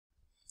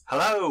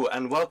Hello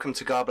and welcome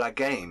to Garblag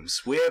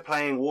Games. We're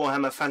playing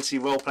Warhammer Fantasy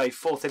Roleplay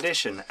 4th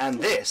edition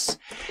and this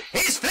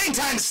is Flint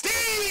and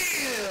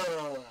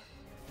Steel!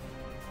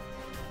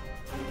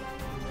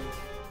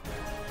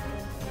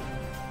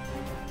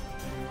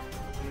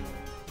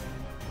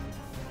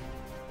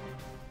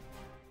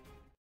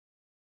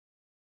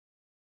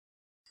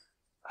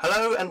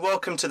 Hello and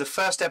welcome to the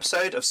first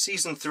episode of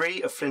Season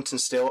 3 of Flint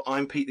and Steel.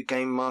 I'm Pete the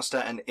Game Master,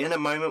 and in a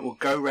moment we'll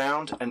go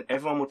round and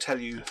everyone will tell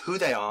you who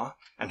they are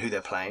and who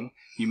they're playing.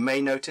 You may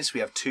notice we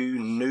have 2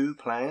 new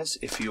players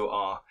if you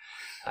are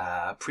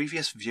a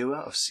previous viewer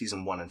of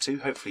Season 1 and 2.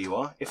 Hopefully you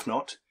are. If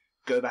not,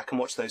 go back and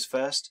watch those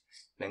first,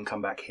 then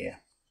come back here.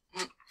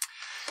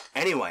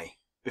 Anyway,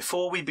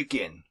 before we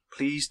begin,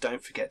 please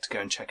don't forget to go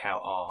and check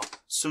out our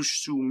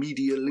social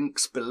media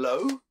links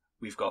below.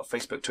 We've got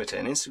Facebook, Twitter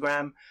and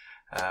Instagram.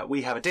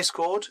 We have a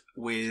Discord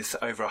with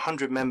over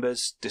 100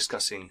 members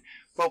discussing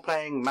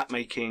role-playing,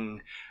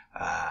 map-making,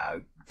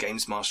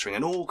 games mastering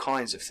and all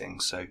kinds of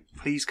things. So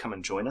please come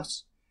and join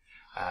us.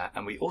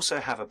 And we also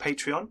have a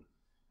Patreon.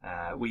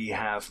 We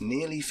have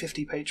nearly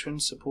 50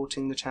 patrons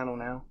supporting the channel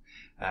now,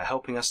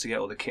 helping us to get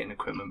all the kit and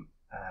equipment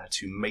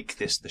to make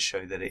this the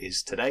show that it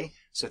is today.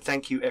 So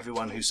thank you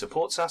everyone who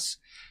supports us.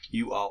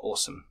 You are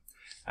awesome.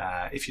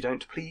 If you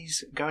don't,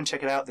 please go and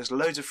check it out. There's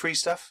loads of free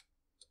stuff.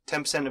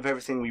 10% of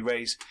everything we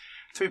raise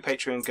through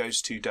Patreon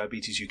goes to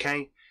Diabetes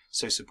UK,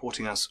 so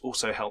supporting us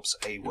also helps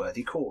a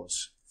worthy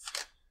cause.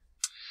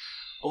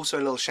 Also a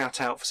little shout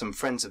out for some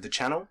friends of the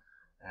channel.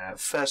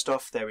 First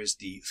off, there is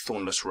the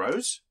Thornless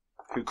Rose,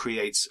 who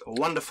creates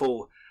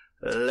wonderful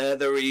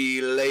leathery,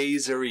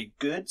 lasery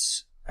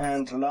goods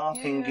and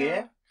LARPing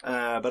gear.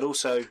 But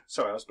also,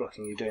 sorry, I was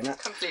blocking you doing that.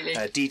 Completely.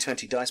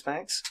 D20 dice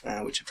bags,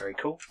 which are very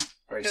cool.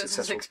 Very Yours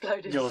successful. has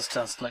exploded. Yours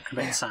does look a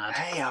bit sad.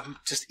 Hey, I'm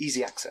just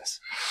easy access.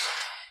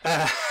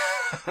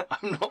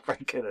 I'm not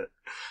very good at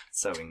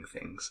sewing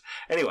things.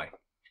 Anyway,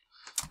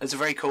 it's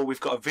very cool. We've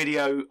got a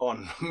video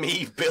on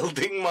me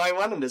building my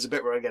one, and there's a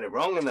bit where I get it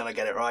wrong, and then I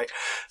get it right.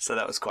 So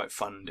that was quite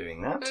fun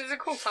doing that. It was a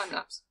cool time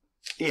lapse.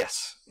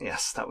 Yes,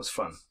 that was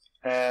fun.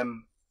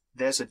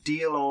 There's a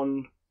deal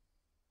on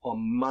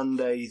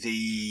Monday,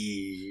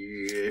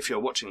 if you're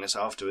watching this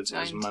afterwards, it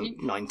was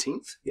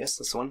 19th. Yes,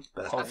 that's the one.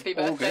 Happy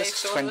birthday,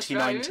 August Thornless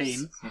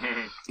 2019.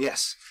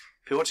 Yes.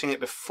 If you're watching it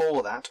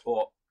before that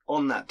or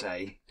on that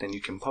day, then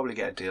you can probably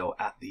get a deal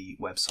at the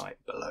website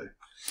below.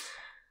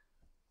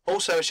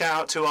 Also, a shout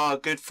out to our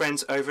good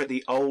friends over at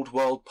the Old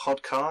World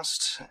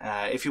Podcast.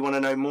 If you want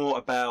to know more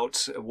about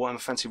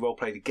Warhammer Fantasy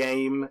Roleplay the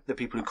game, the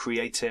people who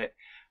create it,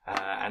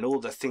 and all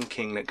the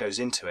thinking that goes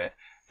into it,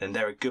 then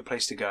they're a good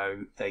place to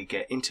go. They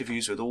get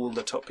interviews with all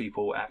the top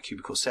people at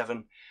Cubicle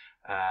 7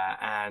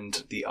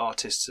 and the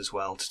artists as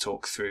well to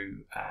talk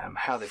through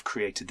how they've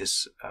created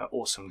this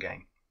awesome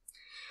game.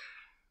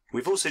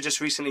 We've also just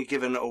recently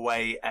given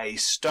away a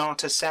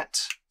starter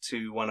set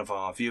to one of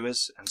our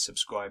viewers and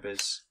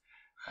subscribers.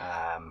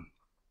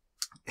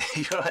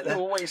 You're right there?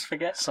 You always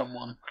forget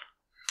someone.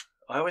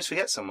 I always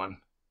forget someone.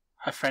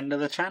 A friend of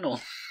the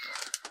channel.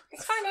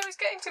 It's fine, I was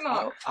getting to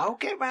Mark. I'll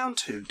get round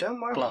to. Don't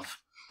worry.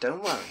 Bluff.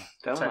 Don't worry.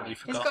 Totally He's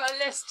forgot. got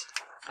a list.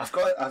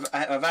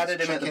 I've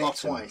added him at the Check it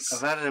bottom. twice.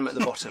 I've added him at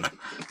the bottom.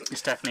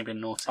 It's definitely been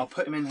naughty. I'll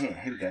put him in here.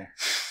 Here we go.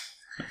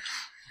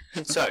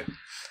 So,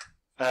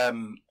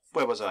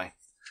 where was I?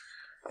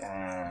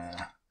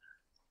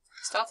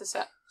 Starter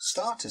set.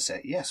 Starter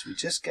set. Yes, we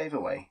just gave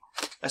away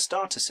a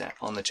starter set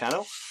on the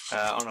channel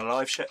on a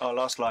live show, our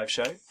last live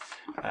show,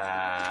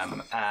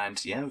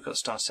 and yeah, we've got a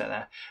starter set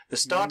there. The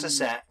starter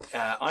set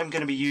I'm going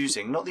to be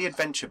using not the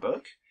adventure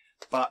book,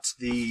 but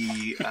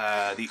the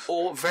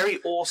very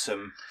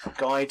awesome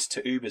guide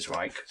to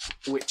Ubersreich,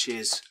 which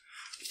is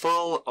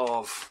full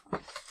of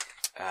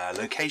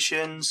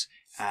locations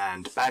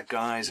and bad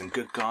guys and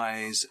good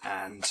guys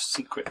and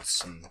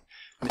secrets and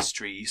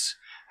mysteries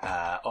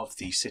of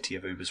the city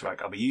of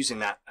Ubersreich. I'll be using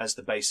that as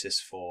the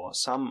basis for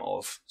some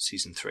of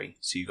Season 3,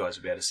 so you guys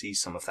will be able to see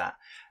some of that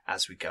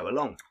as we go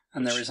along.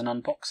 And there is an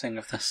unboxing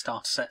of the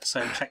starter set,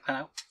 so check that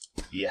out.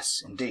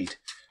 Yes, indeed.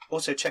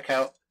 Also check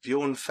out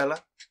Bjorn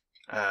Feller,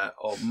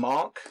 or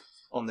Mark,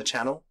 on the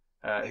channel,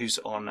 who's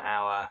on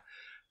our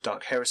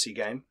Dark Heresy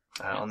game,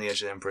 On the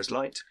Edge of the Emperor's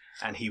Light,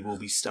 and he will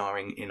be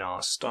starring in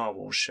our Star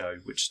Wars show,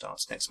 which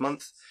starts next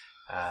month,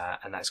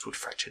 and that's called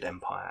Fractured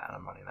Empire, and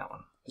I'm running that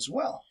one as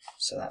well.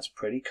 So that's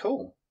pretty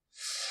cool.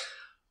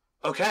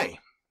 Okay,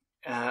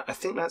 I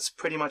think that's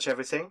pretty much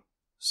everything.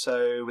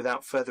 So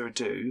without further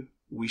ado,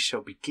 we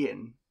shall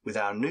begin with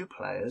our new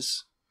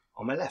players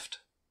on my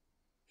left.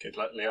 Good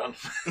luck, Leon.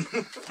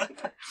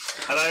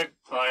 Hello,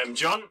 I am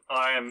John.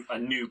 I am a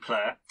new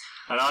player,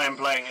 and I am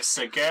playing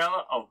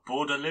Sergale of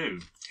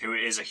Bordeloo, who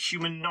is a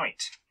human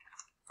knight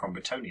from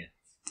Bretonia.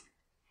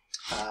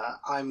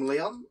 I'm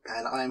Leon,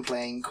 and I'm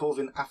playing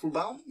Corvin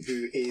Afflebaum,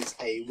 who is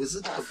a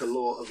wizard of the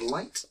Law of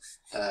Light.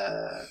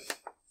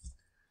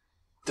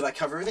 Did I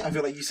cover everything? I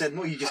feel like you said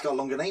more. You just got a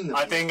longer name than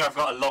me. I think I've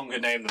got a longer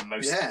name than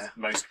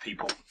most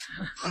people.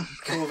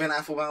 Corvin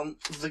Afflebaum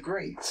the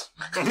Great.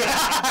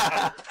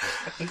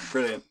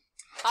 Brilliant.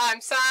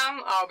 I'm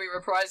Sam. I'll be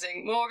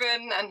reprising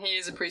Morgan, and he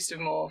is a priest of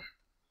Moor.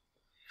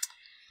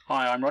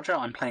 Hi, I'm Roger.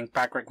 I'm playing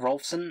Bagric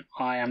Rolfson.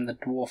 I am the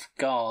Dwarf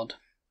Guard.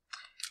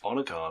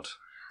 Honor guard.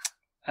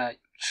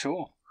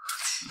 Sure.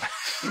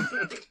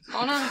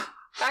 Honor,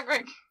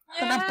 Bagric.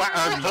 Yeah.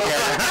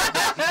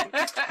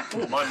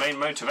 Ooh, my main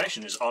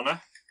motivation is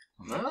honour.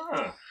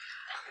 Ah.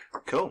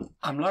 Cool.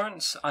 I'm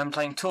Lawrence. I'm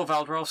playing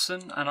Torvald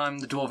Rolfson, and I'm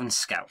the Dwarven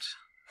Scout.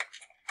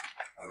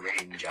 A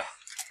ranger.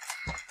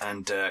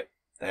 And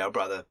they are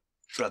brothers.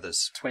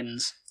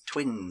 Twins.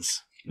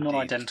 Twins. Not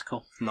Indeed.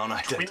 identical.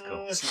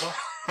 Non-identical. Twins.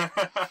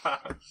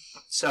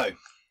 So,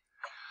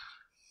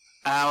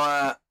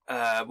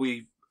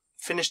 we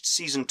finished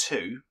season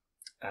 2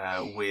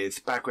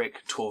 with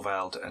Bagric,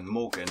 Torvald, and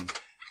Morgan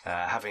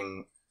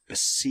having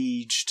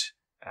besieged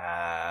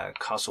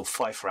Castle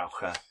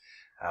Pfeifraucher,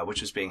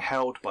 which was being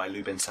held by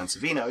Lubin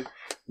Sansevino,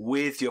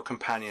 with your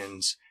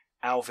companions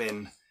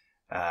Alvin,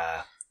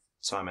 Alvin,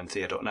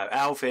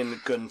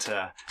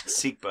 Gunther,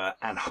 Siegbert,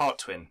 and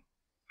Hartwin,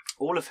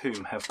 all of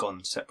whom have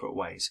gone separate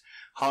ways.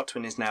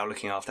 Hartwin is now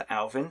looking after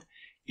Alvin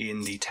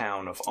in the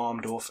town of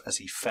Armdorf as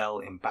he fell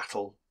in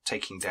battle,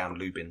 taking down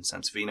Lubin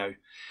Sansevino.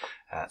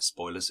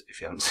 Spoilers if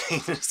you haven't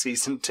seen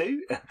season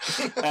 2.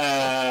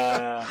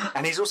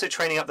 And he's also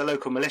training up the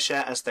local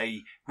militia as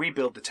they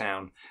rebuild the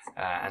town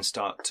and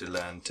start to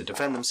learn to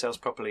defend themselves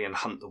properly and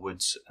hunt the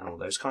woods and all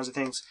those kinds of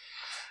things.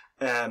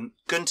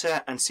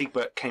 Gunther and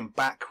Siegbert came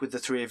back with the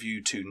three of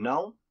you to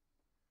Null,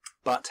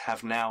 but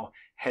have now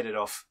headed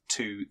off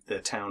to the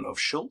town of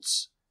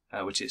Schultz,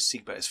 which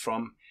Siegbert is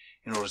from,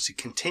 in order to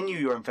continue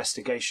your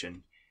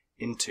investigation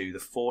into the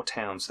 4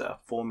 towns that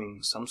are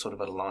forming some sort of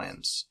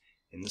alliance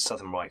in the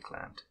southern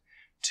Reichland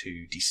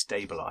to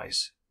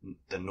destabilise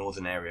the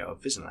northern area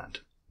of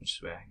Visenland, which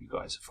is where you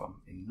guys are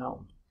from, in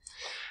Nuln.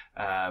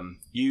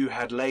 You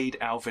had laid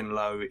Alvin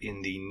low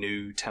in the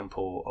new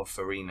Temple of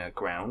Verena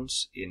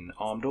grounds in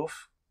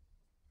Armdorf,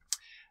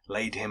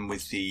 laid him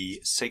with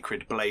the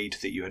sacred blade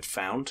that you had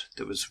found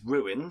that was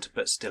ruined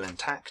but still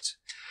intact,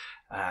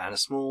 and a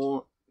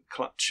small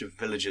clutch of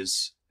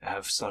villagers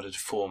have started to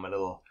form a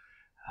little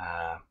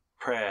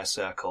prayer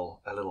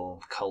circle, a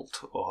little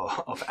cult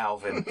of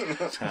Alvin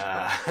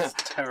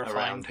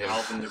around him.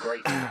 Alvin the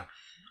Great.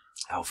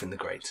 Alvin the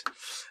Great.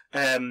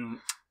 And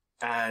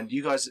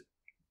you guys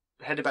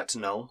headed back to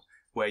Null,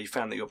 where you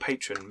found that your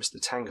patron, Mr.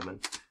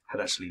 Tangerman,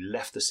 had actually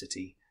left the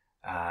city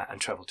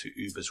and travelled to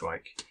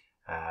Ubersreich,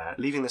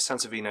 leaving the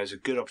Sansevinos a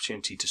good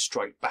opportunity to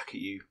strike back at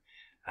you,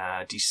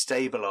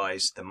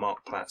 destabilise the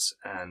Marktplatz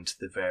and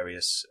the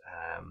various...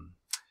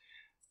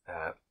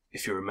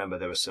 if you remember,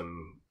 there were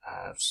some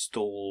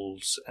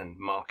stalls and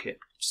market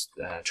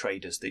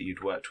traders that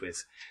you'd worked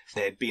with.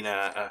 There had been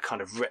a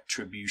kind of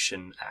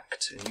retribution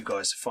act, and you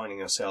guys are finding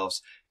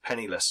yourselves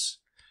penniless.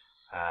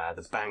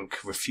 The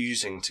bank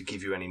refusing to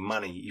give you any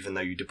money, even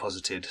though you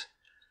deposited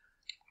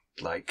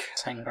like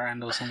 10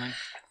 grand or something.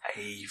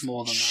 a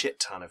More than shit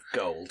ton of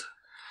gold.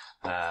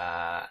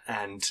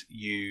 And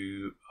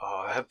you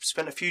have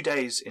spent a few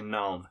days in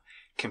Nuln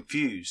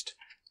confused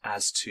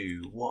as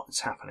to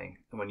what's happening.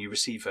 And when you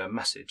receive a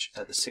message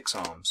at the Six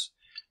Arms,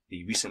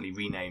 the recently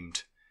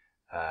renamed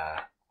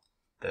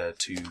the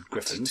Two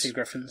Griffins. Two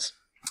Griffins.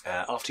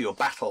 After your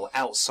battle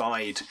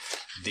outside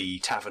the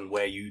tavern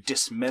where you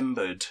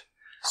dismembered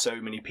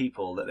so many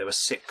people that there were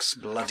 6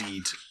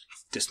 bloodied,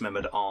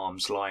 dismembered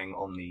arms lying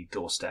on the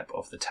doorstep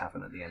of the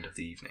tavern at the end of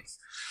the evening.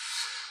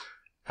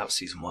 That was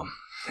season 1.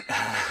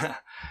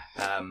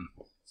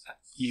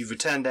 You've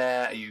returned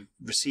there, you've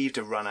received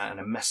a runner and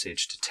a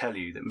message to tell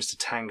you that Mr.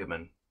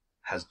 Tangerman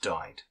has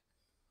died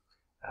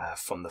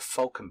from the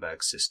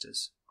Falkenberg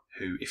sisters,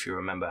 who, if you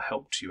remember,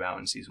 helped you out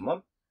in season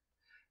 1.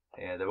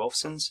 They're the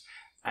Rolfsons,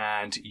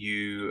 and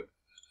you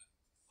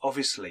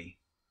obviously,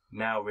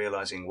 now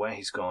realising where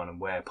he's gone and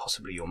where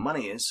possibly your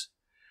money is,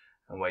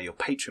 and where your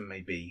patron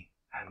may be,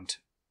 and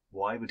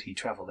why would he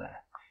travel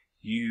there,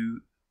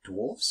 you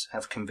dwarves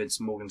have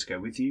convinced Morgan to go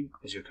with you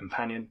as your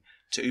companion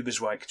to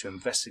Ubersreich to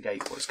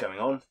investigate what's going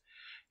on.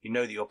 You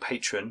know that your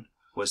patron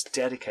was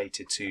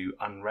dedicated to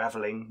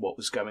unravelling what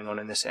was going on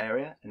in this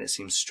area, and it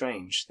seems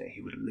strange that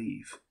he would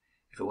leave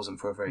if it wasn't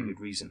for a very good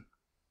reason.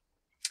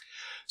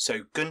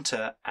 So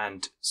Gunther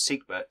and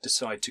Siegbert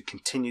decide to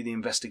continue the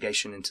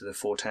investigation into the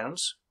 4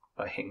 towns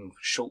by hitting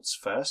Schultz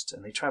first,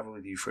 and they travel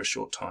with you for a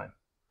short time.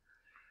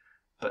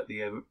 But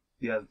you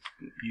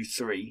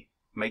 3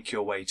 make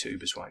your way to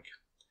Ubersreich.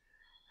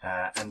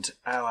 And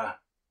our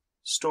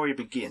story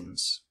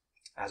begins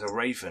as a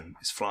raven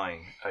is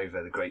flying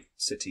over the great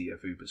city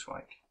of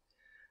Ubersreich.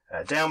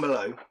 Down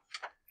below,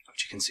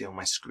 which you can see on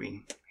my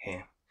screen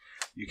here,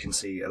 you can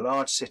see a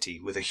large city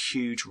with a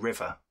huge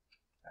river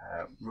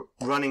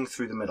running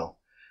through the middle,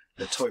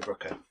 the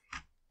Teubrücke.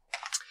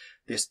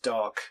 This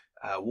dark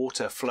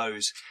water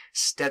flows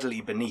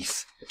steadily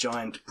beneath a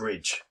giant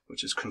bridge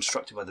which was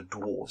constructed by the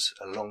dwarves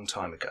a long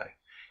time ago.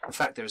 In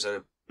fact, there is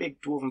a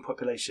big dwarven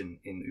population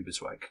in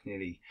Ubersreich.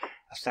 Nearly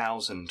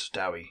 1,000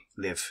 Dawi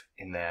live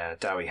in their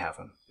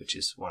Dawihaven, which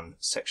is one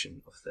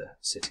section of the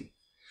city.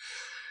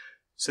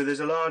 So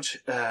there's a large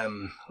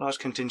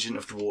contingent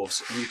of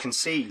dwarves, and you can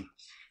see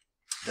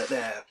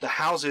that the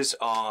houses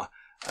are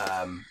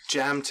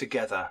jammed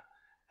together,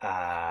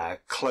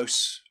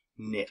 close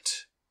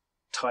knit,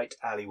 tight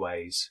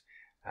alleyways,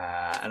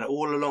 and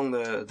all along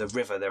the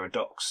river there are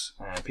docks,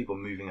 people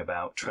moving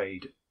about,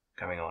 trade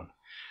going on.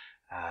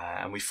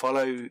 And we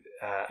follow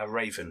a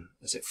raven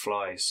as it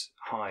flies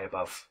high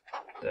above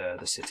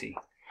the city,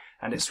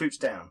 and it swoops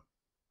down.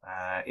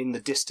 In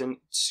the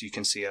distance, you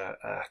can see a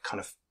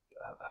kind of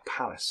a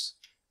palace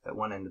at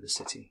one end of the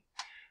city,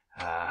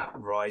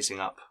 rising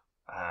up.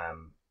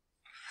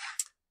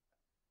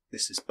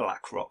 This is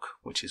Black Rock,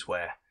 which is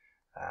where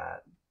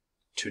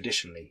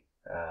traditionally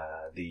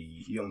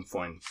the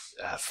Jungfreund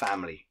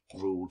family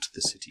ruled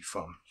the city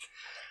from.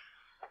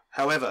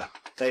 However,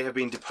 they have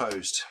been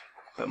deposed,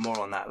 but more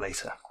on that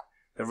later.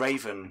 The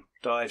raven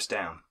dives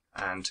down,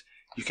 and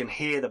you can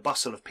hear the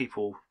bustle of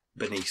people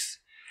beneath.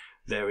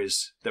 There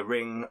is the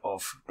ring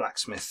of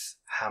blacksmith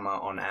hammer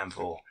on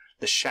anvil,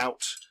 the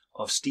shout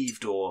of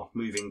stevedore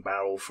moving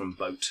barrel from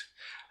boat,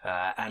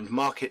 and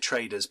market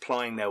traders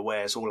plying their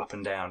wares all up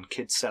and down,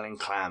 kids selling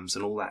clams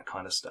and all that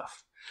kind of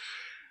stuff.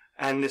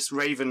 And this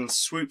raven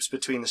swoops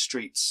between the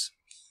streets,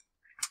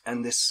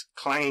 and this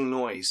clanging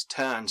noise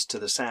turns to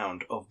the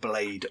sound of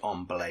blade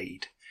on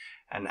blade.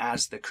 And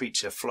as the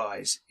creature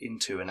flies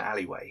into an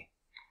alleyway,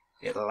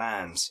 it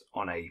lands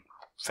on a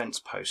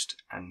fence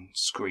post and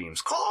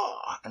screams,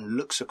 "Caw!" and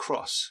looks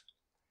across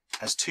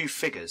as two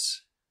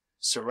figures,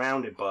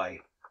 surrounded by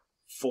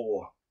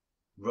 4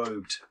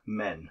 robed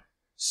men,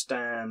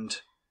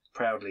 stand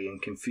proudly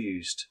and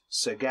confused.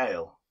 Sir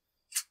Gale,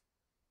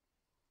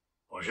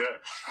 Bonjour.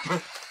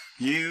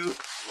 you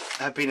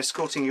have been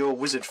escorting your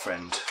wizard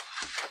friend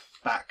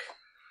back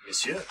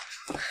Monsieur.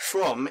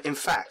 from, in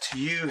fact,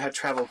 you had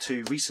travelled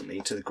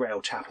recently to the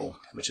Grail Chapel,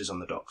 which is on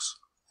the docks.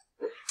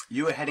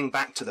 You were heading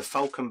back to the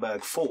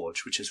Falkenberg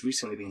Forge, which has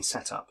recently been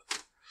set up,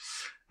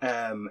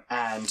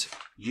 and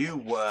you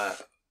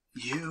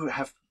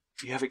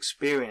have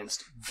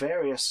experienced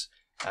various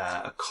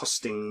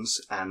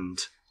accostings and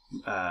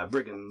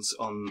brigands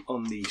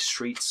on the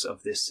streets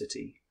of this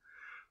city.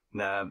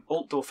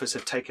 Altdorfers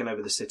have taken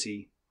over the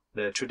city.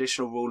 The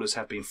traditional rulers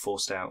have been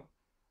forced out,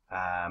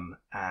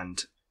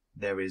 and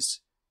there is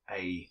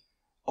a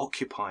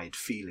occupied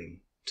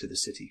feeling to the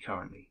city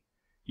currently.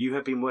 You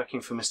have been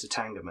working for Mr.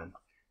 Tangerman,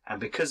 and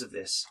because of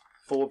this,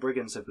 4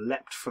 brigands have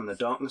leapt from the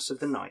darkness of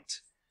the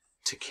night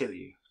to kill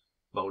you.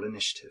 Roll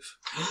initiative.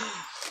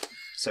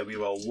 So we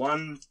roll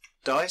 1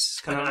 dice.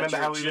 Can I remember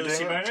how we were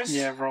doing it?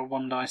 Yeah, roll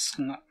 1 dice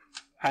and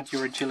add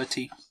your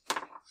agility.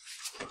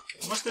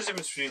 What's the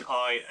difference between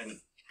I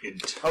and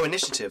int? Oh,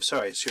 initiative.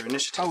 Sorry, it's your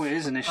initiative. Oh, it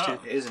is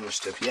initiative. It is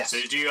initiative, yes. So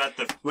do you add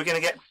the... We're going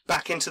to get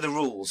back into the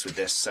rules with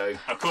this, so...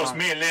 Of course,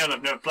 me and Leon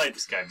have never played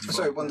this game before.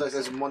 So 1 dice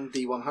as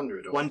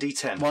 1d100? Or?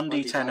 1d10.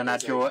 1d10 and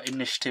add okay. your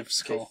initiative Okay,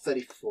 score.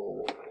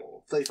 34.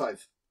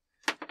 35.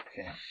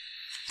 Okay.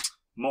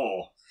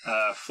 More.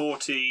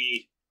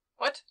 43.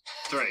 What?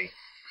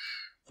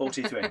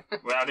 43.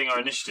 We're adding our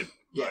initiative.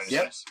 Yes. bonus,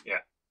 Yep. yes? Yeah.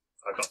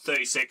 I've got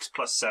 36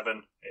 plus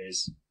 7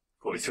 is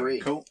 43. 43.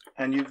 Cool.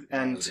 And you...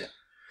 And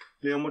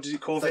Leon, what did you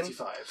call him?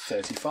 35.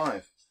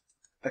 35.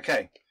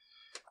 Okay.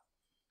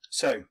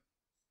 So,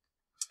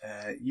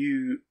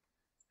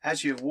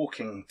 as you're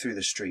walking through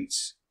the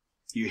streets,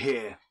 you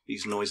hear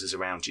these noises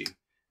around you,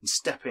 and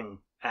stepping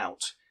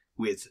out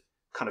with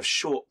kind of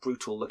short,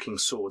 brutal-looking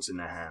swords in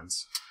their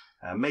hands,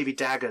 maybe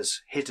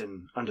daggers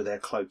hidden under their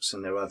cloaks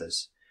and their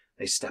others.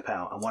 They step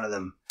out, and one of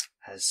them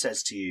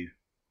says to you,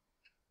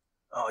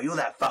 "Oh, you're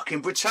that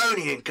fucking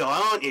Bretonian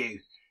guy, aren't you?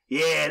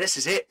 Yeah, this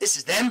is it. This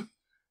is them.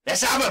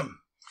 Let's have them."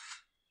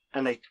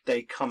 And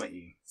they come at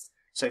you.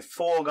 So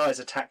 4 guys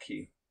attack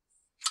you.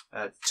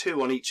 2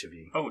 on each of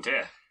you. Oh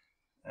dear.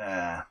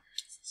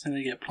 So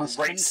they get plus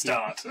Great 20.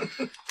 start.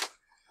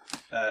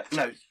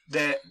 No,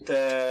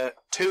 the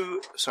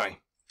 2...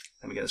 Sorry,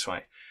 let me get this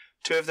right.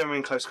 2 of them are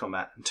in close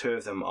combat, and 2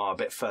 of them are a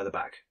bit further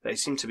back. They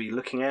seem to be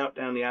looking out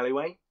down the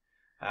alleyway.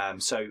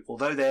 So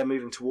although they're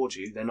moving towards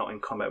you, they're not in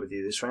combat with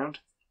you this round.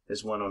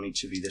 There's 1 on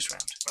each of you this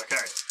round.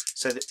 Okay.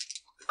 So the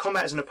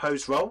combat is an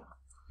opposed roll.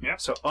 Yeah.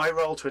 So I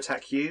roll to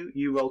attack you.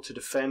 You roll to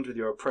defend with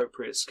your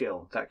appropriate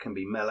skill. That can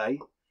be melee,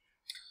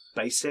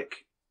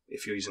 basic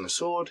if you're using a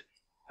sword.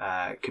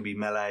 It can be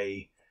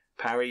melee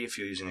parry if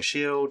you're using a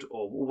shield,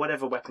 or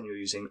whatever weapon you're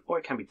using. Or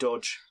it can be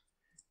dodge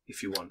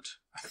if you want.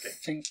 I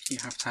think you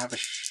have to have a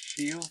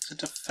shield to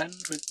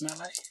defend with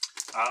melee.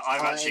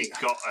 I've actually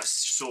got a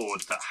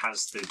sword that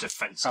has the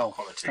defensive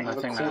quality. then I have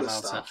a think that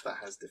allows quarterstaff that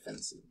has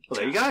defensive.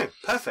 Well, there you go.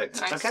 Perfect.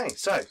 Nice. Okay,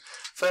 so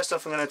first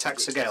off, I'm going to attack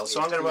Sir Gale. So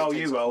I'm going to roll.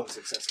 You roll.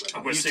 Success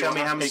I'm level. gonna You see tell what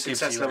me how many It gives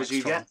success you levels you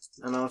extra. get,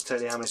 and I'll tell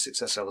you how many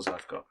success levels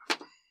I've got.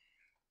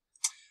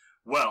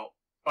 Well,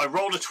 I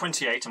rolled a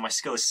 28 and my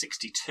skill is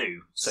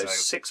 62. So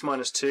 6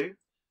 minus 2,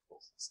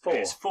 4.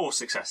 It's 4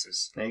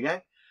 successes. There you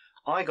go.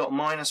 I got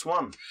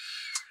 -1.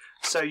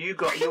 So you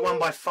won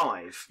by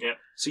 5. Yep.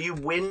 So you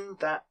win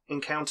that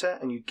encounter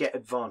and you get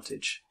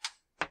advantage.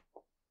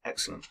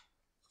 Excellent.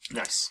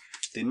 Nice.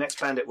 The next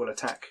bandit will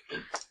attack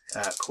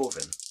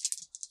Corvin.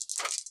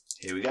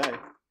 Here we go.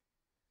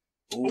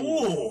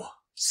 Ooh,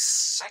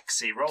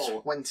 sexy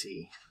roll.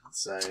 20.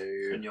 So,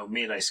 And your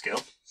melee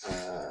skill.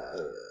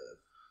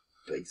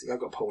 basic. I've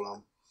got pole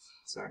arm.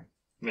 Sorry.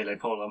 Melee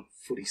polearm.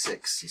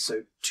 46.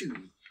 So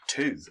 2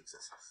 2.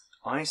 successes.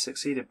 I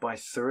succeeded by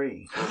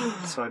 3,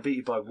 so I beat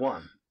you by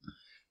 1,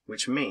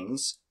 which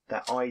means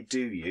that I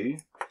do you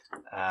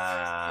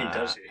He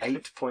does you.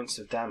 8 points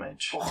of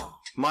damage, Oh,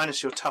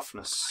 minus your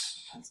toughness.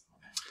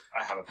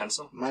 I have a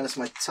pencil. minus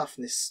my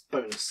toughness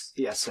bonus.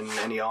 Yes, and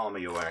any armour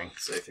you're wearing.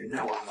 So if you're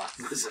no armor,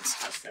 wizards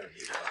have no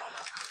need of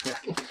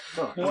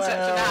Oh, I'm Well,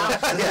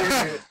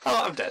 dead.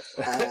 Oh, I'm dead.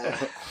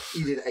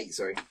 You did 8,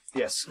 sorry.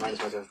 Yes. Minus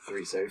my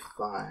 3, so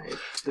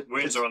 5.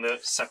 Wounds are on the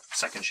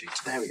second sheet.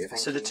 There we go, thank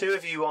So you. the two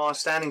of you are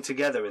standing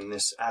together in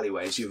this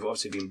alleyway. So you've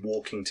obviously been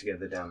walking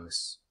together down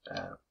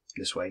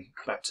this way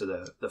back to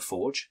the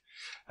forge.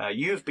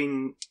 You've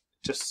been,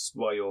 just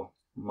while you're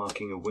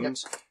marking your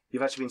wounds,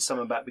 you've actually been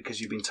summoned back because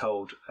you've been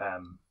told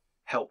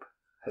help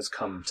has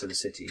come to the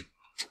city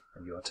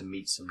and you are to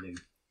meet some new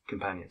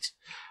companions.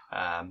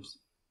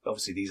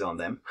 Obviously these aren't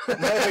them.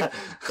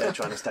 They're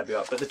trying to stab you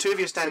up. But the two of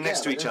you are standing next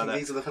to I each don't think other,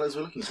 These are the fellows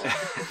we're looking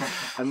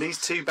for. and these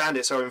two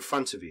bandits are in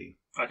front of you.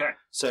 Okay.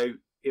 So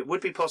it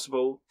would be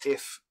possible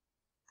if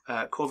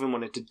Corvin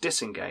wanted to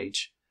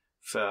disengage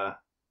for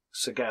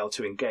Sir Gale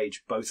to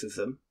engage both of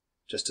them,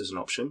 just as an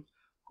option,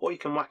 or you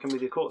can whack him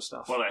with your court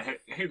staff. Well,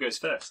 who goes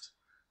first?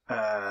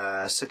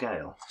 Sir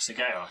Gale. Sir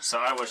Gale. So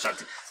I will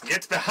shout,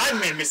 "Get behind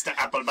me, Mr.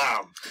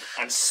 Applebaum!"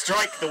 and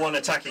strike the one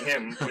attacking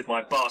him with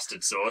my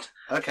bastard sword.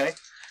 Okay,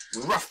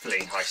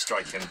 Roughly, I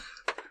strike him.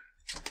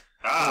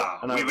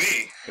 and Oui,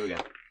 oui. here we go.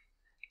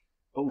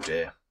 Oh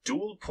dear.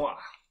 Dual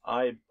points.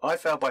 I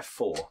failed by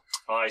 4,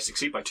 I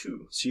succeed by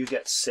 2. so you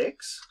get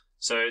 6.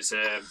 So it's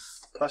a...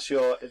 Plus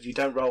you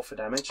don't roll for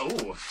damage. Oh,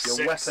 Your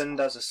 6. weapon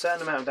does a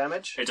certain amount of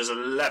damage. It does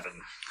 11.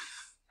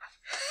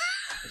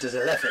 It does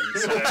 11.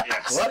 So,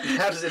 yes. What?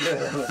 How does it do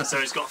 11? So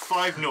it's got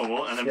 5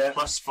 normal, and then Yeah.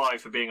 plus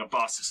 5 for being a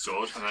bastard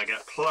sword, and I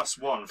get plus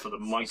 1 for the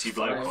mighty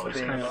blow For quality.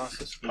 being a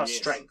bastard. Plus Yes.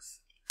 strength.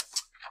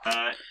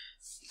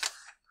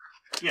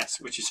 Yes,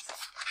 which is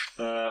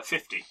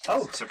 50.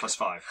 Oh. So plus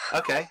 5.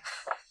 Okay.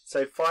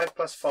 So 5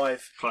 plus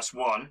 5, Plus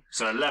 1,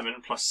 so 11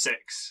 plus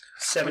 6.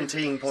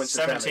 17 points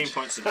of 17 damage.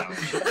 points of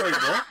damage. Wait,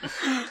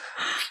 what?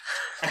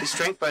 His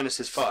strength bonus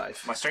is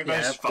 5. My strength Yeah,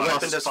 bonus is the 5,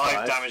 weapon does 5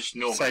 5. damage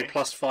normally, So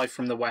plus 5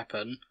 from the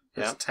weapon.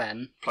 Yeah. That's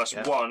 10. plus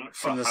Yeah. 1 for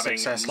From the having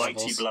success mighty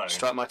levels. blow.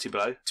 Strike mighty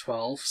blow.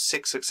 12.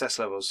 6 success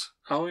levels.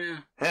 Oh, yeah.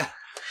 Yeah.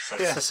 So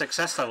Yeah. It's the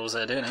success levels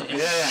there, doing it?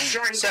 Yeah.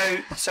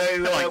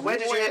 So where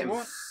did you hit him?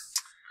 What?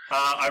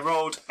 I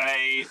rolled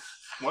a...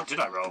 What did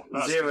I roll?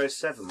 That was,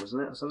 0.7,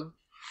 wasn't it, or something?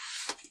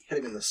 Hit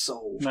him in the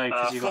soul. No,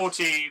 because you got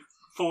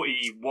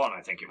 41,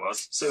 I think it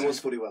was. So it was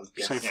 41.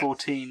 Yes. so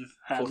 14.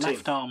 14.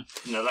 Left arm.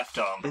 In the left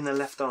arm. In the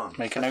left arm.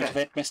 Make a note of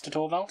it, Mr.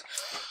 Torvald.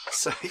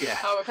 So, yeah.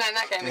 Oh, we're playing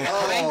that game again,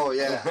 are we? Oh,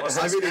 yeah. What's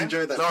I this really game?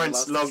 enjoyed that.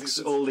 Lawrence last logs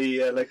season. all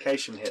the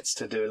location hits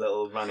to do a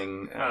little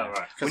running. Oh,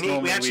 right. We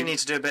normally actually we- need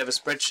to do a bit of a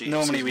spreadsheet.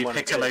 Normally so we want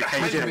to pick a get it.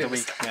 location of the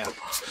week. Yeah.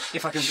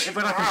 If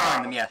when I can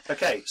find them, yeah.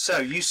 Okay, so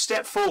you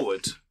step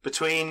forward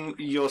between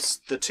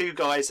the two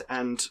guys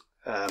and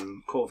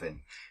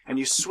Corvin, and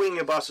you swing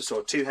your bastard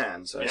sword, 2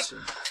 hands, I Yeah.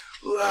 assume,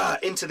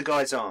 into the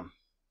guy's arm,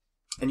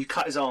 and you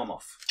cut his arm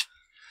off.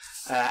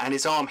 And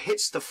his arm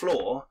hits the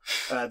floor,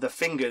 the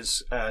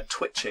fingers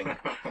twitching,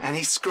 and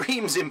he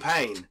screams in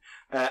pain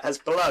as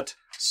blood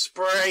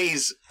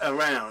sprays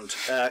around,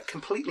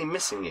 completely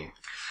missing you.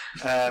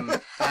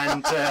 And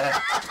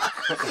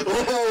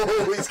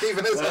Oh, he's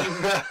keeping his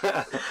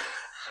on.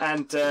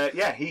 and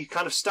he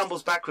kind of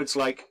stumbles backwards,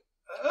 like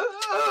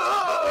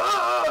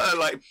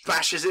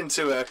bashes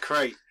into a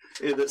crate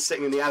that's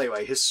sitting in the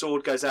alleyway. His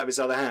sword goes out of his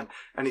other hand,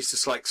 and he's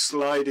just like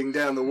sliding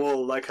down the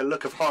wall, like a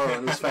look of horror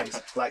on his face.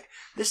 Like,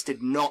 this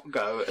did not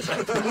go as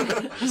I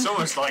thought. It's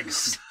almost like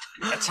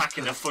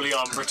attacking a fully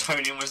armed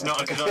Bretonian was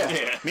not a good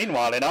idea.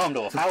 Meanwhile, in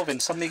Armdorf, Alvin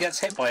suddenly gets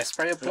hit by a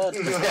spray of blood.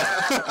 The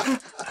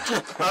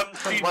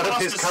One of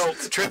his bastard-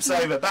 cults trips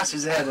over,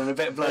 bashes his head, and a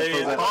bit of blood The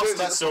falls out.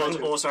 bastard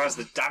sword also has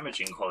the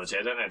damaging quality.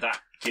 I don't know if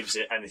that gives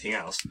it anything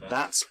else. but-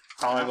 That's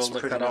I will that's look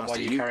pretty that up while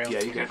nasty. you carry on.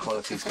 Yeah, you get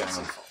qualities going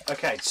on.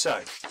 Okay,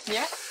 so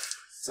Yeah.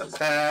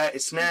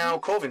 it's now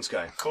Corvin's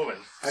go. Corvin.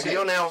 So Okay.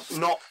 you're now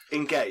not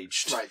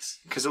engaged. Right.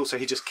 Because also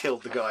he just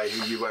killed the guy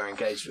who you were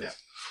engaged with.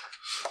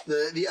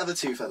 The other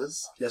two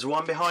fellas, There's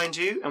one behind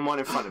you and one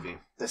in front of you.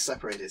 they're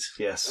separated.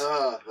 Yes.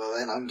 Well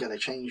then I'm going to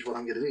change what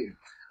I'm going to do.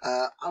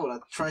 I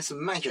want to try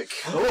some magic.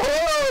 There we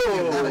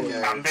Oh!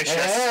 go. Ambitious.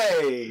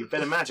 Hey!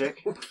 Bit of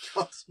magic. God,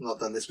 I've not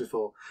done this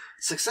before.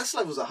 Success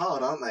levels are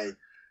hard, aren't they?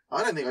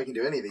 I don't think I can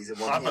do any of these in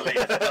one I hit.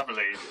 believe. I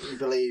believe. You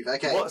believe.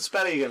 Okay. What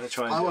spell are you going to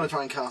try and I do? want to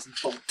try and cast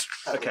Bolt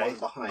at the Okay. one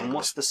behind. And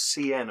what's the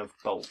CN of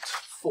Bolt?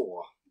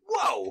 4.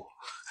 whoa!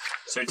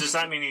 So does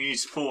that mean he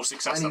needs 4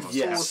 success I need levels?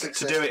 four Yes, to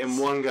successes. do it in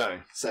one go.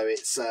 So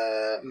it's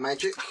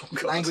magic,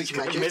 language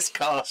magic.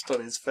 Miscast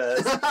on his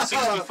first.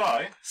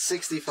 65?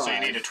 65. So you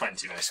need a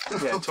 20,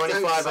 basically. Yeah,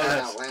 25 Don't say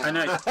on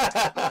it out this.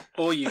 loud. I know.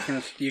 Or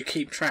you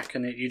keep track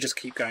and you just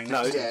keep going.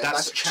 No, Yeah,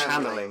 that's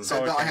channeling. channeling. So Oh,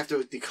 but okay. I have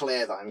to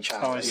declare that I'm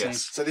channeling. Oh, I see.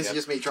 Yes. So this Yep. is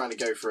just me trying to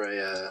go for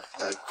a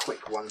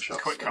quick one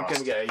shot. Quick I'm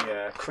cast. going to get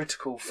a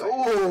critical fail.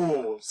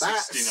 Oh,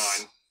 that's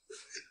 69.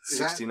 is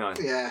that- 69.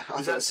 Yeah, I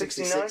Is thought that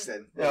 66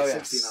 then. Oh, Yeah,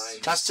 yeah. 69.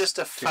 That's just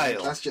a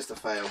fail. That's just a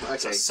fail. Okay.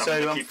 So So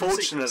Somebody keep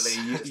unfortunately,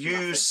 secrets.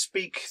 you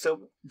speak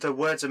the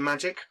words of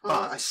magic, I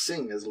but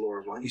sing as Law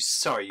of Light. you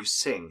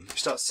sing. You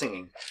start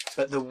singing,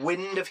 but the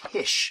wind of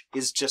Hish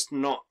is just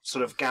not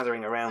sort of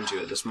gathering around you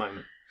at this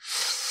moment.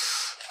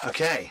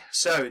 Okay,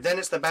 so then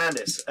it's the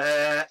bandits.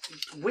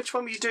 Which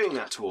one were you doing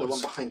that The towards?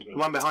 one behind me. The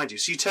one behind you.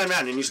 So you turn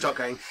around and you start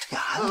going.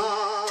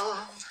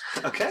 Ah.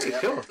 Okay,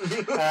 Yep. cool.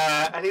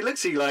 And he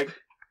looks at you like,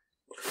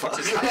 What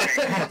is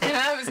happening?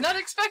 Yeah, I was not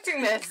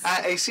expecting this.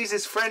 he sees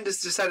his friend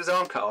has just had his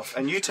arm cut off,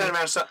 and you turn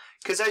around and start,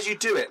 because as you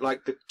do it,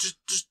 like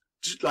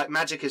like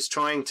magic is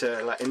trying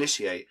to like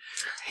initiate.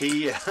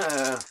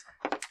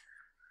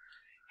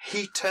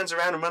 He turns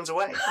around and runs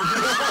away.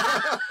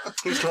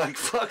 He's like,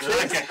 fuck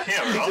Like this. a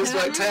hero. He just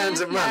like turns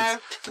and Yeah.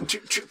 runs. And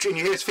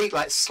you hear his feet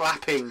like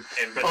slapping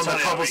In on the Britannia,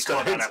 we call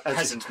cobblestones that a as,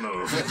 peasant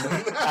move.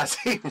 as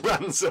he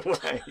runs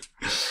away.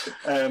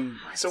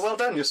 So well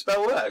done, your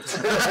spell worked.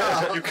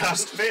 You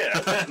cast fear.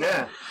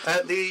 Yeah.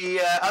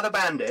 The other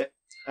bandit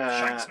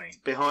Shanks me.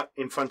 behind,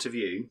 in front of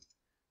you,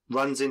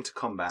 runs into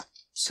combat.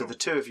 So the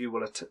two of you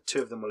will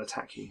two of them will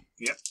attack you.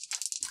 Yep.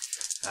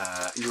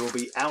 You will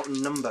be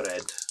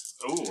outnumbered,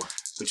 Ooh.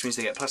 which means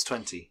they get plus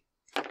 20.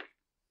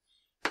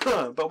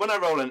 But when I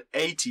roll an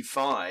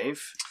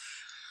 85,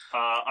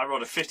 I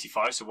rolled a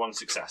 55, so 1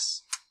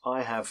 success.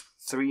 I have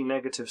 3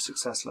 negative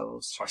success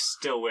levels. So I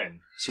still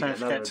win. So you Don't get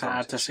another forget to add the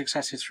advantage.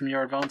 successes from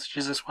your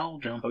advantages as well,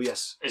 John. Oh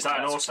yes, Is that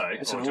an auto?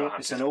 it's or an, do I have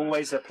it's to an do it?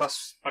 always a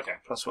plus Okay.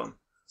 +1.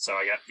 So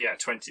I get,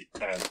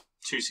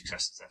 2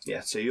 successes then.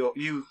 Yeah, so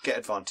you get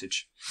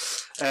advantage,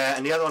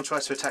 and the other one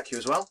tries to attack you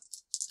as well.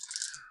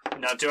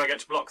 Now, do I get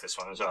to block this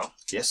one as well?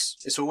 Yes,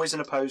 it's always an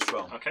opposed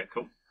roll. Okay,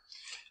 cool.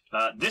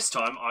 This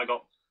time I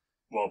got,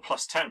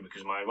 plus 10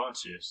 because of my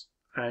advantages.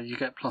 You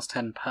get plus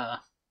 10 per.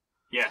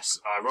 Yes,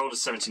 I rolled a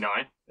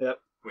 79. Yep.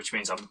 Which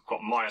means I've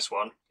got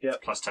 -1.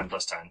 Yep. Plus 10,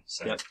 plus 10.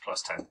 So Yep.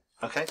 plus 10.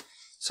 Okay,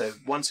 so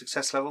 1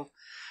 success level,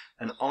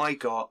 and I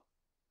got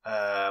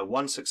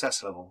 1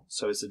 success level,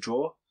 so it's a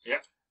draw.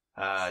 Yep.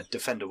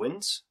 Defender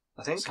wins,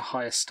 I think. It's the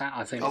highest stat,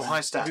 I think. Oh,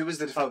 high stat. Who was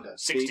the defender?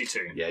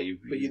 62. Yeah, you.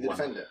 But you're the won.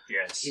 defender.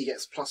 Yes. He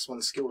gets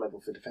 +1 skill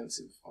level for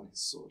defensive on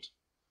his sword.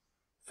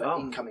 For Oh.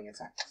 incoming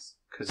attacks.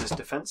 Because it's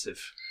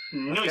defensive.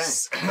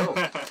 Nice.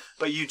 Okay,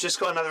 But you just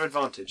got another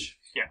advantage,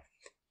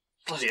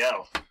 Bloody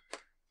hell.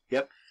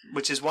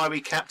 which is why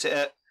we capped it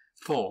at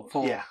 4.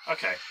 yeah,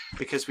 Okay.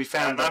 because we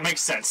found That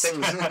makes sense.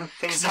 things I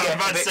things was get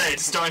about a to bit say,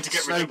 it's starting to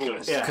get snowballs.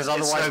 ridiculous. Yeah, Because it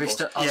otherwise we snowballs.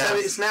 st- So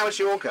yeah. it's now it's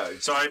your go,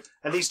 So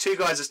and these two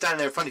guys are standing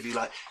there in front of you,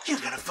 like you're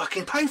gonna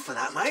fucking pay for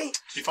that, mate.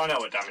 did you find out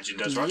what damaging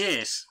does, right?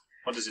 Yes.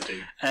 What does it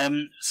do?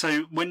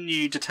 So when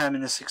you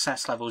determine the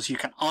success levels, you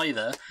can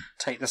either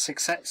take the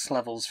success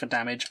levels for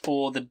damage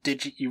or the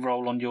digit you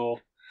roll on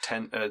your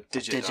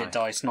Digit die.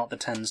 dice, not the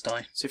tens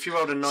die. So if you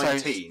rolled a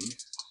 19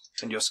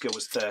 and your skill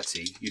was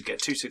 30, you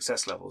get 2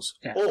 success levels,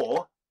 Yeah.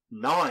 or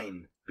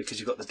 9 because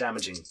you got the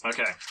damaging.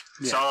 Okay.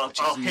 Yeah, So which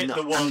I'll is hit the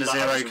nuts. one Under that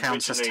zero was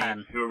counts as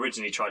originally- 10. who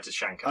originally tried to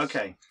shank us.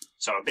 Okay.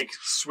 So a big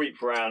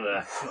sweep round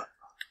there.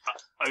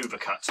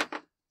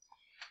 Overcut.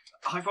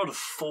 I rolled a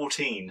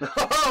 14.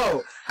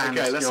 Oh, And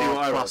okay. Let's see your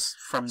what I roll. plus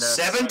from the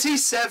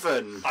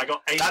 77. I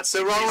got 8. That's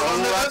the roll degrees-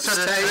 on the Oh, ups that's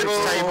an table.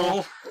 ups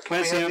table. Where's Can we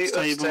the have ups the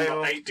ups table?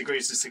 table? 8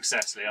 degrees of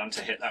success, Leon,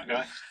 to hit that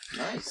guy.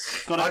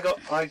 Nice.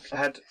 I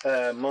had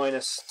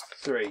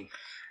 -3.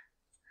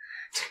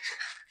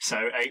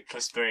 So 8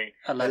 plus 3.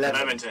 11.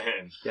 11 to hit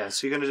him. Yeah,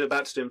 so you're going to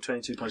about to do him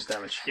 22 points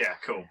damage. Yeah,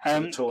 cool.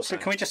 the torso.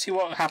 So can we just see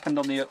what happened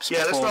on the ups Yeah,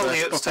 let's before, roll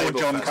the ups before table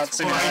John first. cuts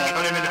in? Before I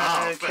cut him in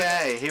half.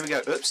 Okay, here we go.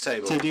 Ups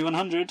table. So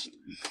D100.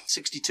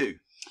 62.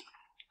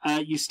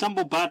 You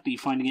stumble badly,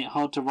 finding it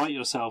hard to right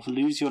yourself.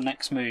 Lose your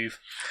next move.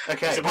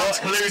 Okay. He's about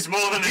to lose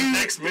more than his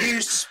next You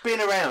move.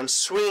 spin around,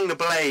 swinging the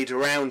blade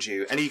around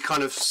you, and he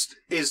kind of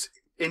is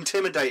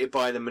intimidated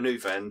by the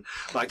maneuver and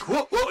like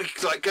what he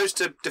like goes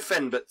to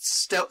defend but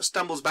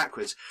stumbles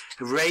backwards,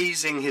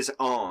 raising his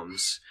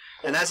arms,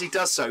 and as he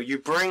does so you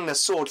bring the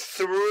sword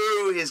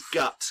through his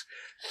gut,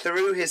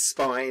 through his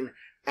spine,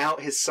 out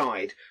his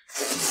side,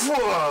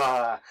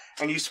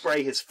 and you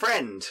spray his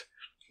friend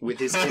with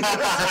his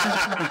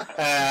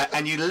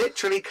and you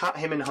literally cut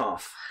him in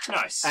half,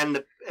 Nice.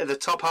 and the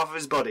top half of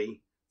his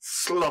body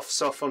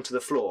sloughs off onto the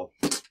floor,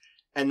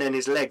 and then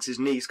his legs, his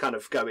knees kind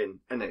of go in,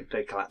 and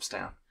they collapse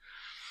down.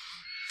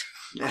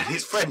 And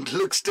his friend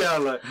looks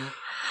down like,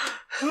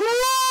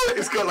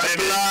 he's got like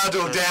blood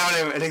all down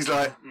him, and he's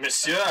like,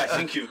 Monsieur, I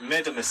think you've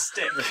made a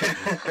mistake.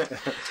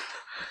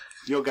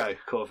 "You'll go,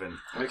 Corvin."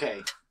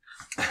 Okay.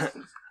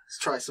 Let's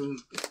try some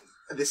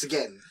this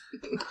again.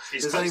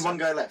 He's There's only closer. one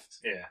guy left.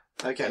 Yeah.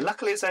 Okay.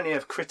 Luckily, it's only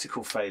a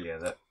critical failure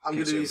that I'm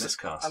gives gonna you do a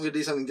miscast. I'm going to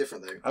do something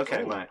different though.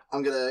 Okay, right.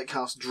 I'm going to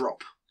cast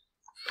drop.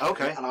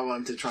 Okay, And I want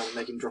him to try and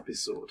make him drop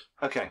his sword,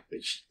 okay,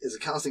 which is a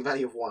casting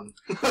value of 1.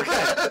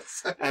 okay.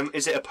 So-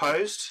 Is it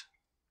opposed?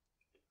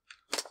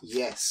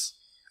 yes.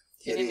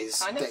 You It mean is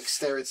kind of?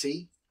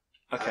 dexterity.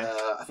 Okay,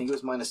 I think it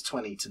was minus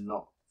 20 to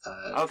not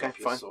okay, drop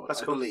your fine. sword.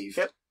 That's I cool. believe.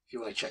 Yep, If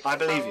you want to check. I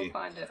believe will you.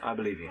 find it. I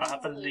believe you. I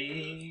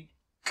believe.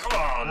 Come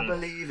I on.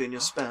 believe in your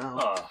spell.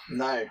 Oh,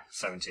 No.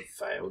 70.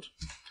 Failed.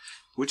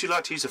 Would you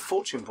like to use a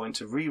fortune point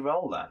to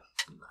re-roll that?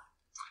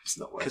 It's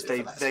not worth Because it they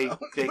for that they spell.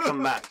 they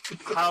come back.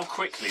 How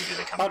quickly do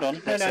they come Hold back? on.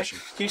 No, Next no. session.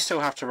 You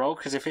still have to roll,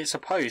 because if it's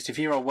opposed, if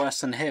you roll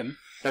worse than him...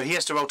 No, he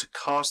has to roll to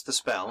cast the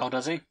spell, Oh,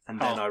 does he? and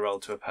then Oh. I roll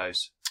to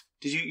oppose.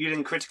 Did you? You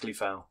didn't critically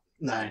fail.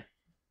 No.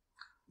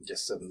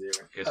 Just 7-0.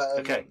 Good. Um,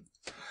 Okay.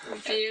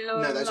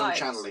 Feeler No, that's on Light.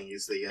 channeling.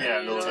 Is the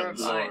Yeah, Lord Feeler of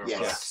Light. Lord.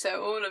 Yes.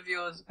 So all of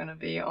yours are going to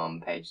be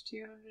on page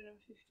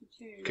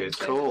 252. Good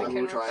So call. we I can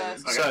will try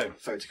reverse and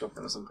So- photocopy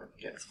them at some point.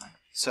 Yeah, it's fine.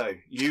 So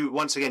you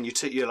once again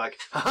you're like,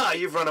 haha,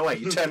 you've run away.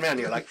 You turn around, and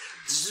you're like,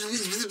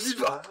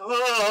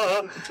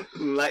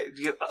 like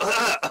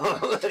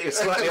you're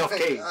slightly off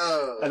key,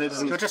 Oh. and it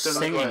doesn't. You're just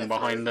doesn't singing work.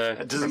 behind the...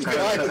 It doesn't God,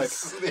 work.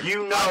 it's-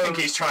 You know. I think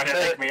he's trying to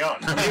take me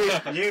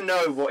on. you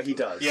know what he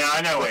does. Yeah,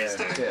 I know what he's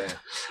doing.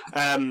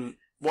 Yeah.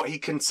 What he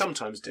can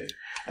sometimes do.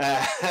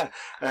 The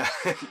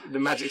You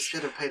magic.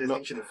 should have paid not-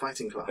 attention in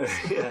fighting class.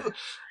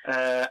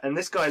 yeah. And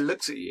this guy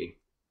looks at you,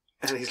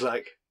 and he's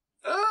like,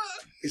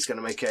 he's going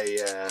to make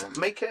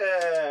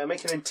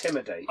an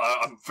intimidate.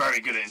 I'm very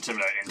good at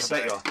intimidating. I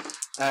bet you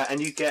are. And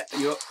you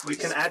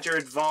can add your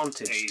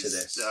advantage to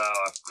this.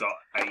 I've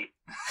got 8.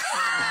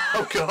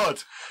 Oh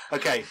God.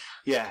 Okay.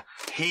 Yeah.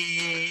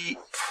 He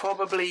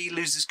probably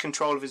loses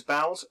control of his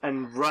bowels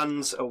and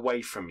runs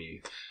away from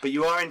you. But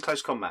you are in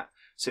close combat,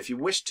 so if you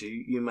wish to,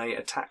 you may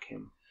attack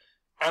him.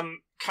 Can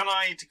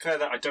I declare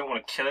that I don't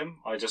want to kill him?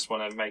 I just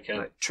want to make a,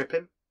 Like, trip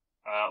him.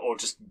 or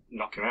just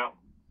knock him out.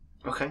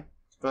 Okay.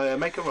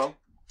 Make a roll.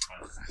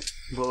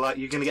 Well,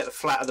 you're going to get the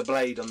flat of the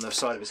blade on the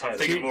side of his I'm head.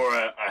 thinking more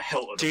a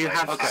hilt of the Do you blade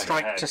have on the back of the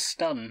strike head. to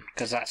stun?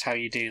 Because that's how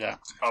you do that.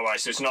 Oh right,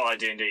 so it's not like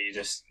D&D. You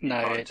just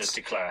No, can't it's just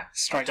declare.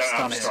 strike I don't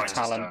stun have is a strike to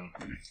talent.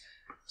 stun.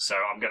 So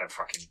I'm gonna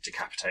fucking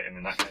decapitate him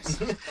in that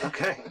case.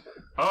 Okay.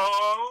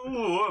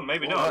 Oh,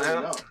 maybe Well, not. yeah.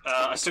 not?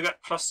 I still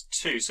get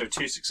 +2, so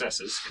 2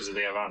 successes because of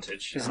the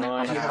advantage. Isn't it,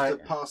 Right. You have to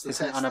unopposed? pass the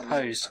Isn't it test. and then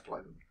unopposed? apply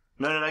them.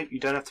 No. You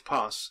don't have to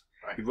pass.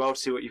 Right. You roll to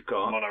see what you've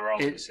got. I'm on a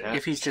roll. Yeah.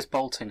 If he's just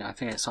bolting, I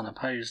think it's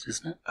unopposed,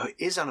 isn't it? Oh, it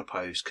is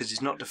unopposed because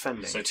he's not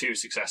defending. So 2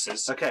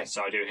 successes. Okay.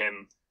 So I do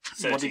him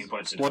 13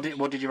 points of damage.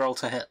 What did you roll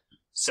to hit?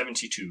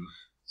 72.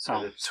 So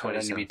Oh, the so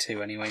it'd only 27 be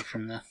 2 anyway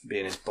from the... be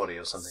in his body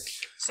or something.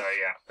 So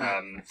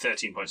yeah,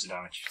 13 points of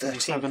damage.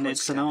 13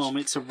 It's an arm,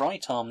 it's a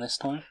right arm this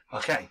time.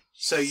 Okay.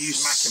 So you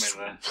Smack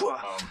him in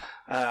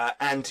the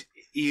and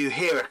you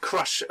hear a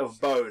crush of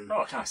bone,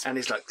 Oh, nice. and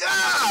he's like,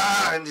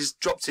 ah! And he's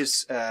drops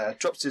his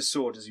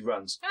sword as he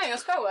runs. Oh, your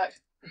spell worked.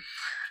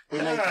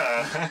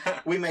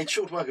 We made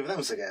short work of them,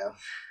 Sagale.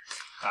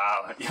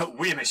 Yeah,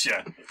 oui,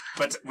 monsieur.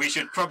 But we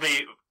should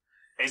probably...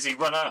 Is he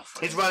run off?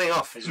 He's running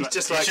off. He's He's run-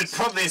 just we like. should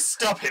probably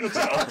stop him.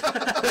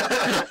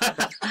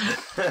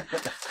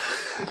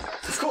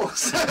 Of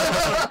course.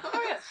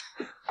 Oh,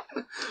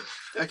 yeah.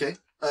 Okay.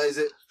 Is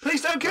it?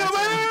 Please don't kill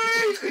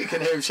me! You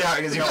can hear him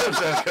shouting as he runs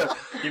over.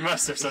 You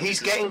must have something He's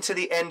to getting to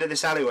the end of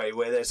this alleyway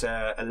where there's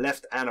a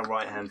left and a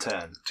right hand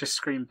turn. Just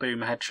scream boom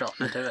headshot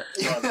and do it.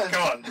 say.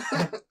 Come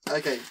on.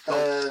 Okay.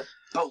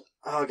 Bolt.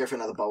 I'll go for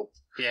another bolt.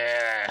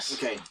 Yes.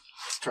 Okay.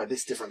 Let's try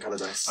this different colour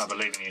dice. I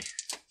believe in you.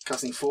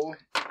 Casting 4.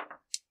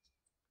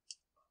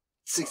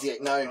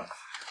 68. No.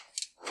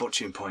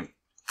 Fortune point.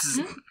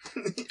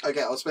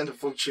 Okay, I'll spend a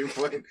fortune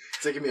point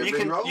taking me a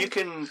reroll. You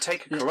can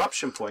take a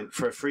corruption point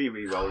for a free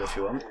reroll if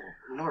you want.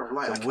 Laura of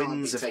Light, The I can't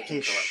winds be of taking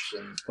Hish.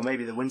 corruption. Or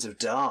maybe the winds of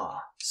Dar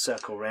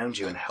circle round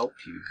you and help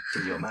you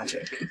with your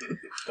magic.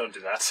 Don't do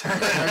No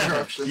that.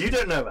 corruption. You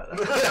don't know about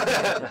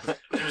that.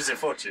 It was a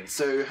fortune.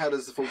 So how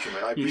does the fortune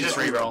work? You just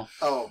reroll. reroll.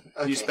 Oh,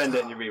 okay. You spend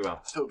it and you reroll.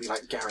 So it'll be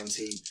like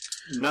guaranteed.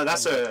 No,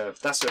 that's a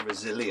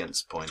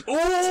resilience point.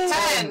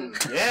 10!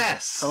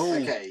 Yes. Oh,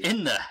 Okay.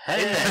 in the head.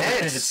 In the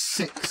head.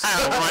 6.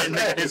 Ow, right in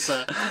the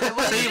kisser.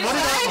 See,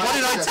 what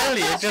did I tell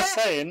you? Just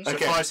saying. So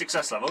Okay. 5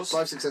 success levels.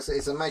 5 success.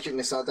 It's a magic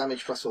missile,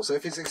 damage +4. So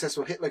if it's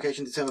successful, hit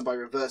location determined by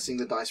reversing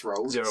the dice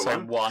roll. 0, So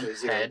 1. one So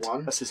 0, head.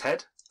 1. That's his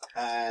head.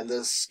 And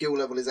the skill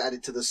level is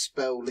added to the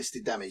spell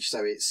listed damage.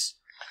 So it's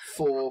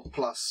 4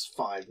 +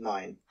 5,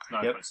 9.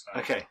 9 Yep. points of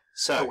damage. Okay.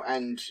 So. Oh,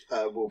 and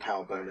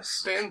willpower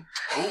bonus. Boom.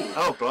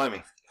 Oh,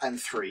 blimey. and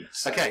 3.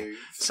 So Okay,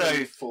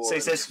 3, 4, so he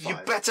and says, 5. you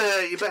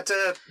better. You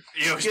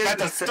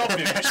better stop him,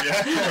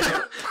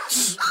 yeah.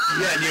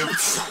 Yeah, and you.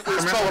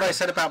 Remember what I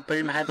said about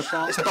boom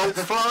headshot? This bolt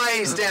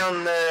flies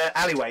down the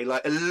alleyway,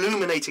 like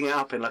illuminating it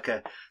up in like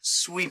a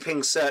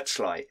sweeping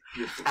searchlight,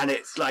 and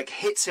it like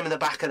hits him in the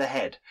back of the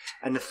head,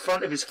 and the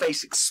front of his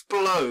face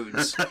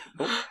explodes.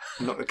 Oh,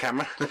 not the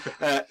camera.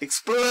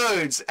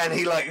 Explodes, and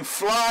he like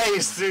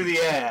flies through the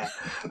air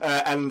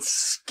and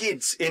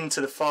skids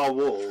into the far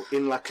wall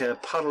in like a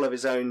puddle of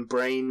his own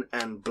brain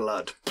and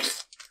blood.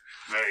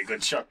 Very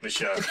good shot,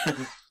 Michelle.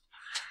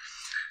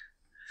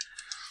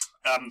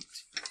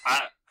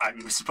 I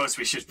suppose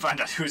we should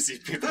find out who these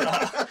people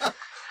are.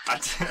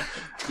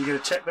 You gonna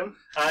check them?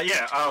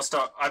 Yeah, I'll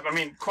start. I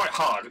mean, quite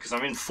hard because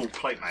I'm in full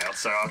plate mail,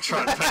 so I'll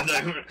try and find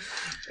them.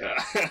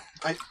 Yeah.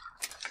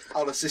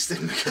 I'll assist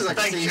him because I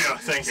can Thank see you,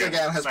 thank you,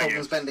 Sir has thank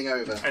problems bending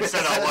over.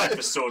 Instead, I'll wipe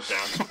the sword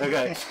down.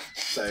 Okay.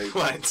 So,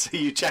 Right, so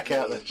you check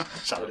out the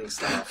holding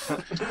staff.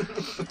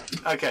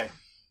 Okay.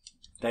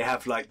 They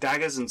have like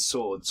daggers and They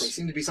swords.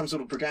 seem to be some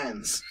sort of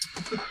brigands.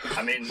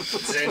 I mean,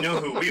 they knew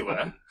who we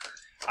were.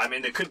 I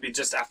mean, they could be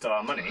just after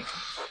our money.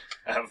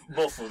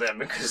 Both of them,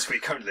 because we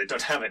currently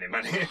don't have any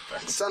money.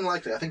 But, It's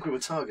unlikely. I think we were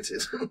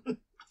targeted.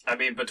 I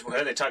mean, but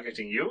were they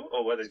targeting you,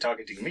 or were they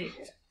targeting me?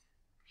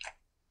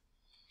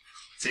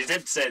 So you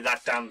did say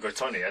that damn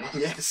Bretonian.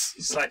 Yes.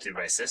 Slightly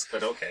racist,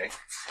 but okay.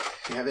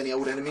 Do you have any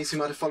old enemies who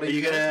might have followed Are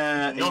you you?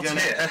 gonna? Not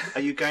here. Are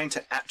you going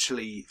to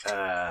actually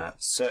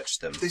search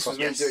them? This was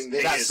Yes, me doing this.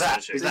 it That's is that.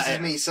 searching. Is This that is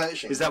it? me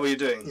searching. Is that what you're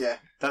doing? Yeah.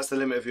 That's the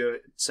limit of your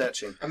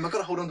searching. I've got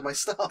to hold on to my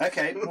stuff.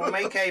 Okay, we'll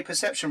make a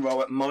perception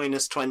roll at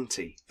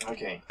 -20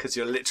 Okay. because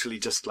you're literally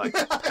just like.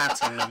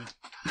 Patting them.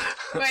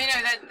 Well, you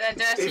know, they're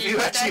dirty. If you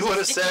actually dirty, want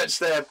to sticky. search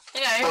their.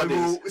 You I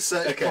know, will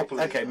search Okay,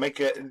 properly. okay, make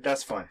it.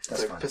 That's fine.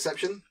 That's So, fine.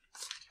 perception?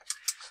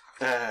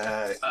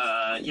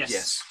 Yes.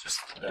 Yes. Just,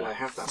 Do I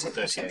have that? Is it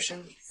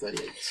perception?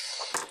 38.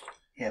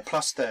 Yeah,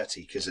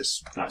 +30 because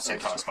it's. no, so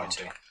pass by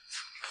 2. No,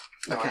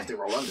 I Okay. have to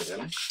roll under,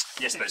 don't I?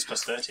 Yes, but it's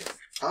plus 30.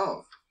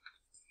 Oh.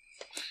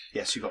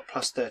 Yes, you got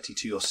 +30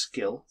 to your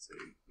skill.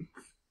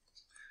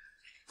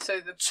 so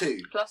the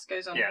 2. plus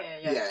goes on Yeah.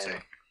 here. Yeah. Two.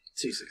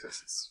 2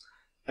 successes.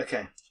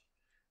 Okay.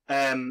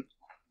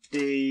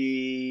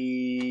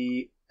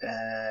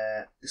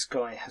 This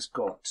guy has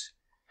got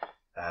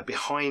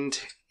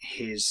behind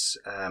his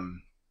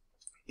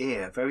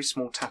ear a very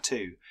small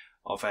tattoo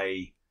of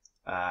a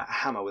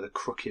hammer with a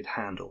crooked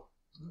handle.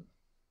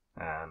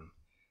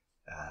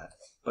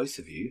 Both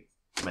of you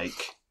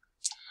make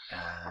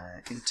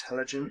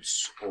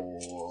intelligence,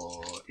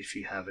 or if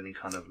you have any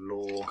kind of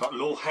law. Got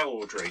law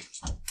heraldry.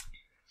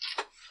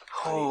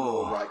 Or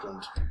Oh,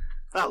 Ragland.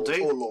 that'll Or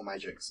do. law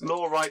magics.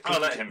 Law right.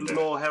 I'll let him do it.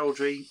 Law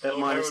heraldry at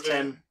Law -10.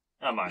 heraldry.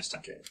 Oh, minus 10.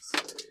 Okay, so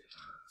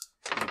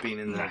You've been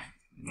in the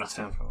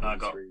Nothing. town for a while. I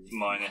got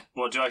minus.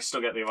 Well, do I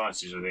still get the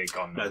advantages, or are they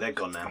gone now? No, they're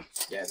gone now.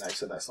 yeah, no,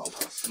 so that's not a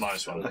pass.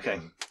 Minus 1.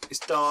 Okay. It's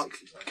dark.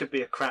 Could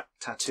be a crap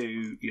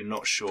tattoo. You're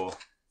not sure.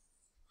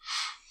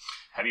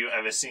 Have you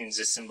ever seen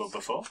this symbol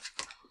before?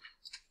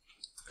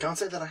 Can't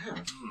say that I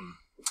have.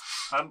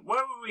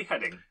 Where were we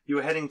heading? You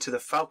were heading to the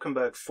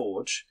Falkenberg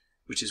Forge,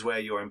 which is where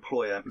your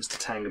employer, Mr.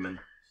 Tangerman,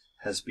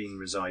 has been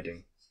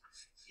residing.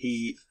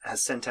 He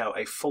has sent out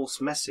a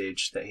false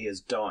message that he has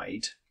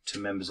died to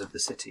members of the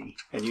city.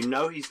 And you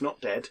know he's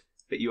not dead,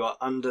 but you are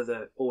under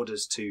the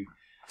orders to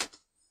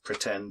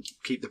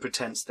keep the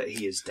pretense that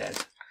he is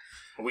dead.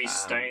 Are we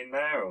staying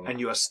there? Or? And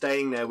you are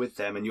staying there with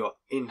them, and you are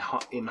in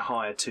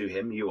hire to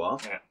him. You are,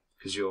 Yeah.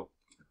 because you're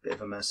a bit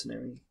of a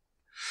mercenary.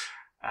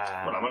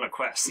 Well, I'm on a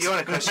quest. You're on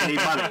a quest. You need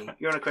money.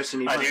 You're on a quest. You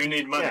need I money. do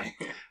need money.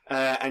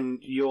 And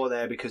you're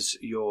there because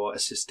you're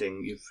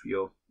assisting.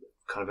 You're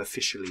kind of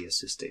officially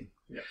assisting.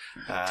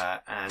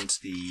 Yeah. And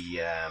the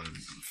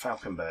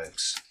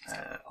Falkenbergs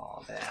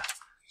are there.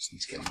 Just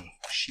need to get my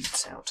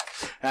sheets out.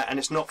 And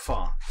it's not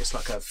far. It's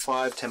like a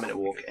 5-10 minute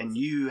walk. And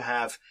you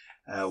have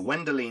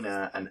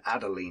Wendelina and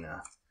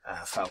Adelina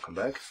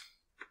Falkenberg.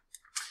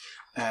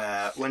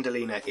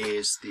 Wendelina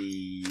is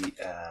the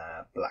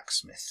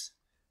blacksmith.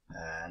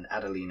 And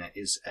Adelina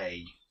is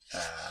a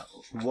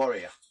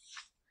warrior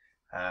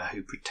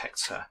who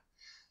protects her.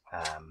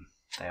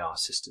 They are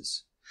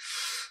sisters.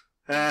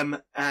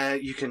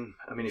 You can,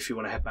 if you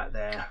want to head back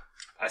there.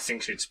 I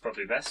think it's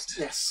probably best.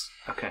 Yes.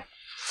 Okay.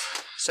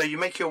 So you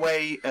make your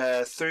way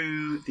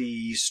through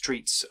the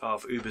streets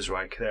of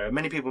Ubersreich. There are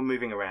many people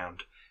moving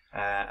around.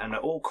 And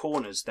at all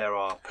corners there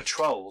are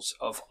patrols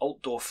of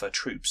Altdorfer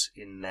troops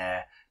in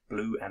their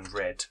blue and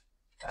red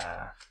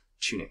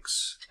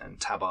tunics and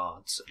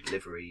tabards and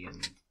livery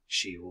and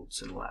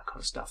shields and all that kind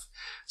of stuff.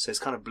 So it's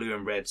kind of blue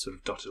and red sort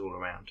of dotted all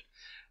around.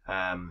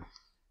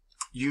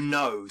 You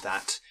know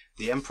that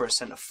the Emperor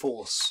sent a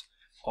force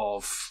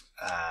of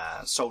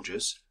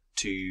soldiers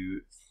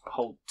to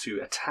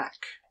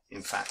attack,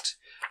 in fact,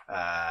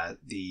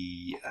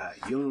 the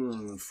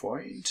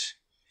Jungfreud.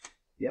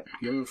 Yep,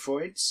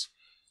 Jungfreuds.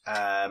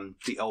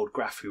 The old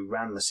Graf who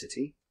ran the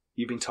city.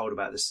 You've been told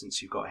about this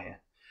since you got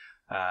here.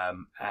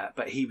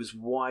 But he was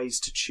wise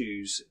to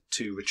choose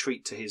to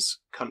retreat to his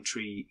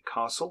country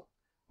castle,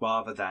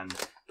 rather than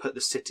put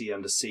the city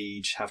under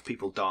siege, have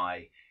people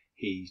die,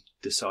 he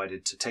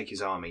decided to take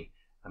his army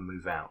and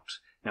move out.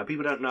 Now,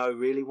 people don't know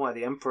really why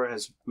the Emperor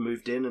has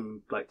moved in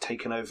and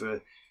taken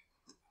over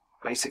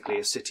basically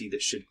a city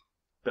that should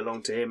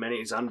belong to him, and it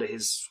is under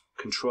his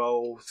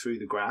control through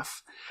the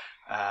Graf.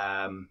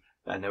 And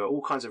there are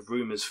all kinds of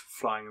rumours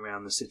flying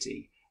around the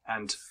city,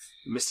 and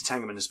Mr.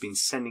 Tangerman has been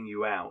sending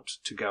you out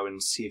to go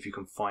and see if you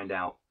can find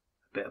out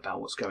a bit about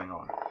what's going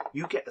on.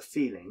 You get the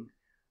feeling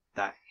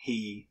that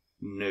he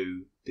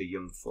knew the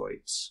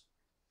Jungfreuds,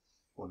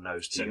 or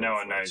knows the So Jungfreuds. no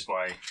one knows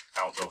why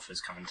Altdorf has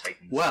come and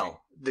taken the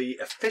Well, the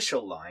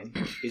official line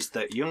is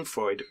that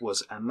Jungfreud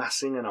was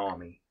amassing an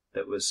army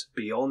that was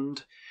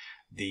beyond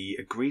the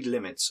agreed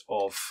limits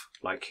of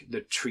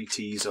the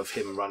treaties of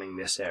him running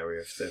this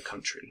area of the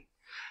country.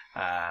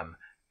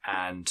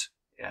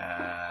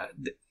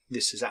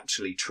 This is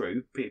actually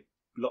true.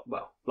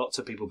 Lots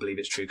of people believe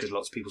it's true because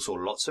lots of people saw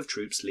lots of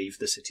troops leave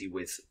the city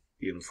with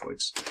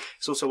Jungfreuds.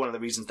 It's also one of the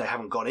reasons they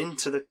haven't gone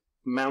into the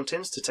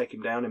mountains to take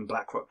him down in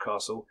Blackrock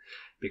Castle,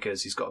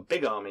 because he's got a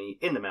big army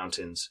in the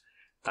mountains.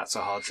 That's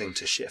a hard thing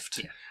to shift.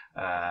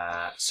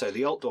 Yeah. So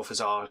the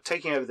Altdorfers are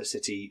taking over the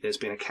city. There's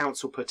been a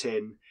council put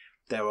in.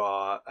 There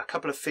are a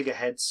couple of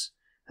figureheads.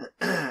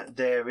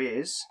 There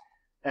is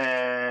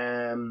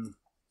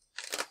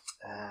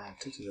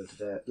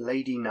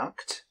Lady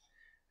Nucht,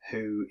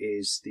 who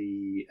is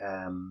the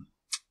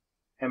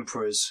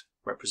Emperor's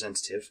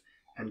representative,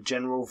 and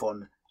General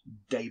von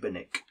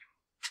Dabernick,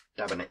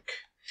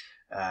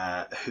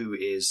 who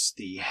is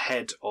the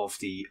head of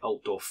the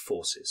Altdorf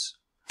forces.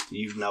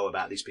 You know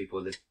about these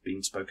people, they've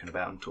been spoken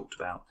about and talked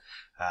about,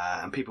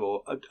 and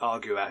people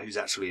argue about who's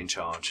actually in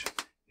charge,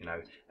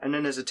 And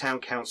then there's a town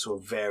council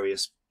of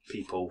various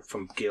people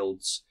from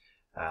guilds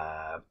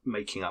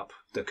making up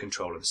the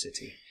control of the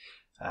city.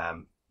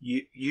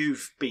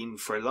 You've been,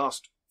 for the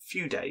last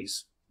few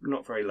days,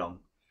 not very long,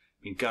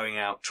 been going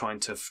out trying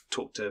to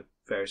talk to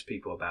various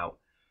people about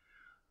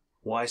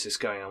why is this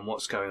going on,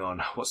 what's going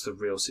on, what's the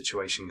real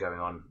situation going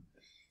on.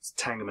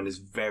 Tangerman is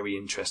very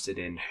interested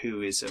in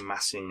who is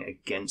amassing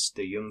against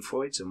the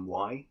Jungfreuds and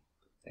why,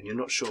 and you're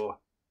not sure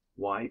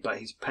why, but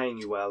he's paying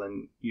you well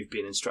and you've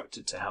been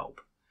instructed to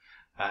help.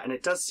 And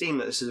it does seem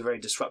that this is a very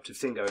disruptive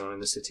thing going on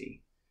in the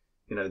city.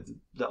 The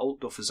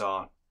Altdorfers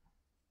are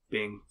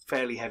being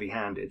fairly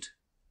heavy-handed,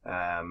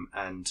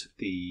 and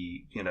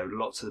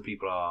lots of the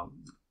people are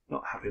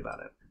not happy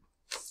about it.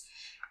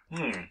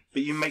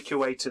 But you make your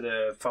way to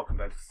the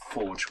Falkenberg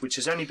Forge, which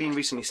has only been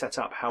recently set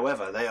up.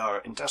 However, they are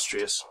an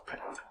industrious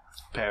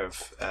pair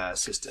of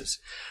sisters,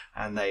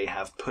 and they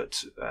have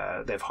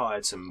they've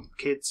hired some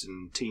kids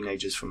and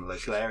teenagers from the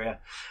local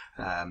area,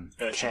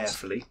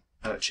 carefully,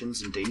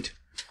 urchins indeed,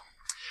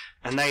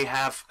 and they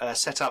have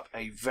set up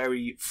a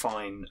very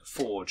fine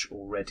forge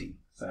already,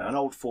 an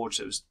old forge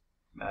that was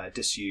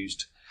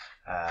disused.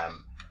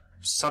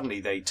 Suddenly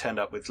they turned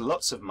up with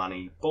lots of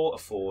money, bought a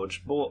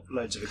forge, bought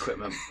loads of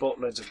equipment, bought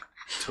loads of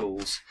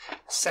tools,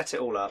 set it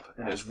all up,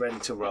 and it was ready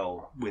to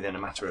roll within a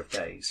matter of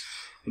days.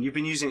 And you've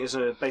been using it as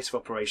a base of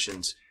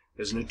operations.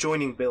 There's an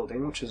adjoining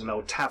building, which is an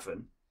old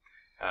tavern,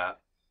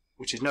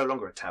 which is no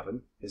longer a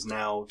tavern, is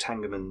now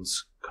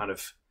Tangerman's kind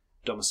of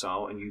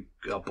domicile, and you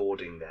are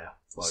boarding there.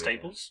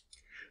 Stables?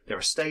 There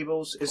are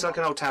stables. It's like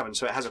an old tavern,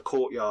 so it has a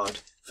courtyard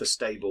for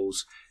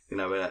stables,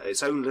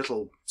 its own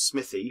little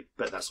smithy,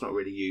 but that's not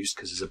really used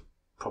because there's a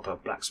proper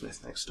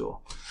blacksmith next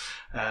door.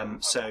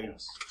 So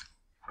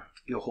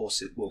your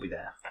horse will be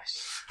there.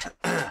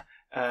 Nice.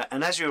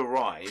 And as you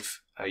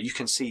arrive, you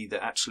can see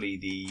that actually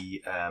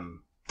the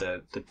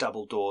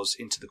double doors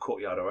into the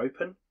courtyard are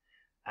open,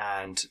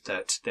 and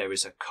that there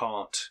is a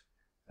cart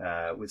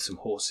with some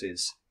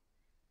horses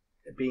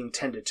being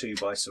tended to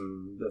by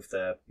some of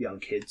the young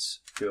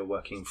kids who are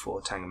working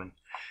for Tangerman.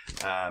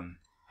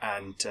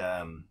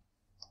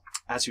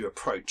 As you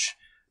approach,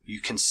 you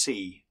can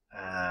see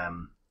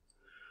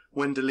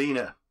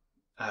Wendelina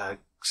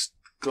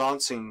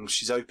glancing.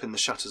 She's opened the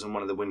shutters on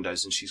one of the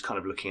windows and she's kind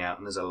of looking out,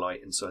 and there's a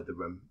light inside the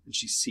room, and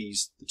she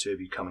sees the two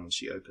of you coming, and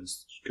she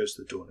goes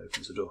to the door and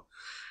opens the door.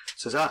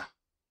 Says,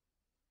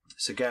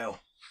 Sir Gale,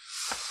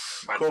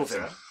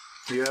 Corvin,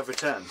 you have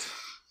returned.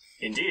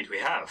 Indeed, we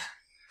have.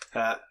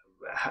 I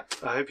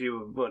hope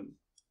you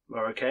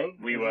are okay.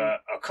 We were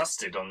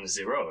accosted on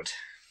the road.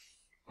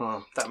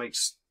 Well, that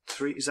makes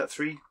 3. Is that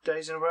 3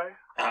 days in a row?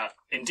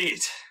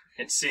 Indeed.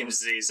 It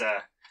seems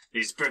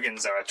these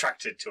brigands are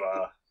attracted to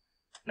our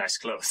nice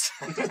clothes.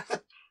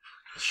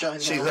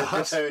 Shiny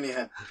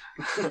Britonia.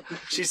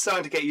 She's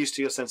starting to get used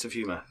to your sense of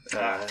humour.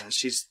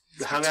 She's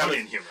hung out.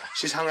 Italian humour.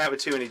 She's hung out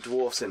with too many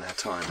dwarfs in her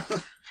time.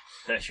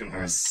 Their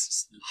humour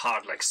is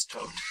hard like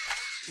stone.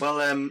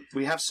 Well,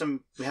 we have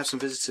some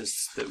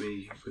visitors that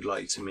we would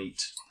like to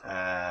meet.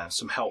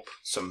 Some help,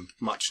 some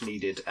much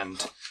needed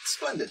and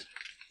Splendid.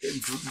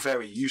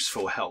 Very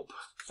useful help.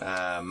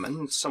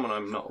 And someone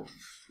I'm not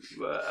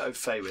au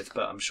fait with,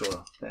 but I'm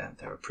sure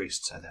they're a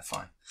priest, so they're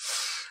fine.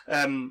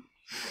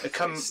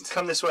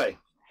 Come this way.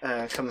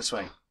 Come this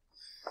way.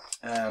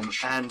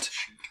 And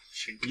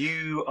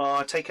You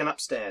are taken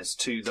upstairs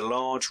to the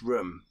large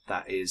room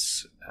that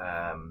is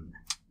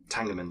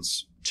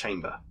Tangerman's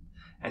chamber.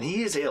 And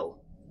he is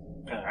ill.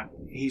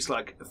 He's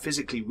like a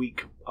physically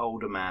weak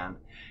older man.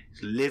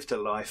 He's lived a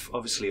life,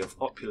 obviously, of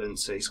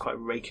opulence. He's quite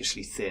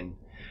rakishly thin.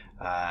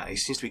 He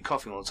seems to be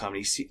coughing all the time.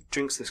 And he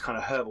drinks this kind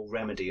of herbal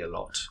remedy a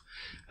lot.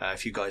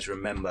 If you guys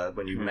remember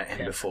when you met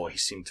him before, he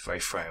seemed very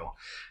frail.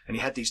 And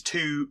he had these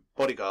two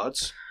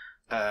bodyguards.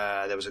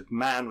 There was a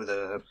man with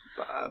a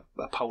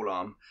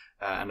polearm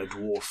and a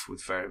dwarf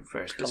with very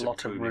a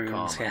lot of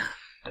runes, armor.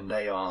 And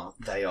they are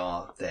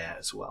there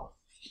as well.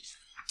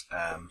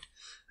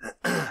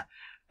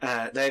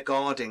 They're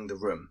guarding the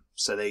room,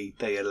 so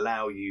they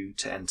allow you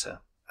to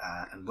enter.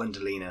 And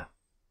Wendelina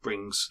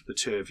brings the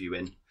two of you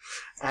in,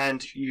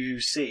 and you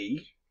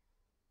see.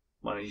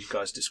 Why don't you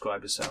guys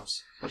describe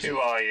yourselves? Who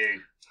are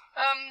you?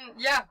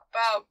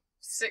 About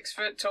 6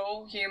 foot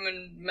tall,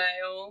 human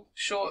male,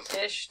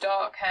 shortish,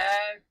 dark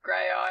hair,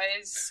 grey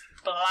eyes,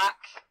 black,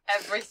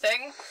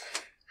 everything,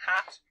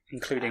 hat.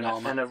 Including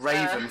armour. And a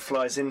raven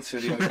flies in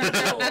through the open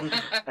door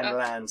and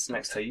lands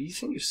next to you. You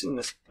think you've seen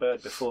this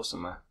bird before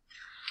somewhere?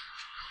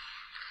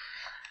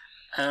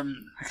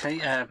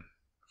 Okay,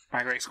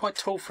 Magrick's quite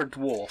tall for a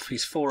dwarf.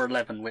 He's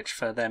 4'11", which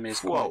for them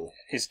is tall.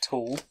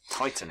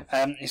 Titan.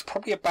 He's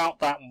probably about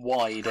that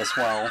wide as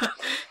well.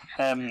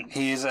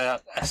 He is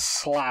a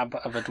slab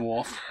of a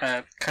dwarf,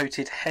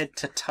 coated head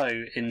to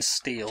toe in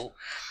steel,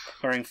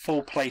 wearing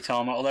full plate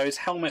armour, although his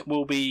helmet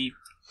will be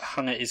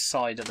hung at his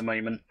side at the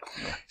moment.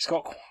 He's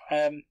got,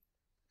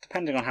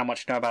 depending on how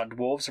much you know about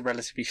dwarves, a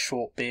relatively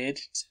short beard.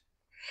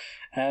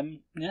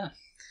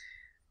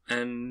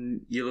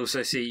 You'll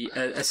also see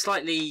a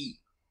slightly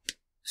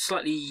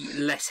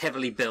less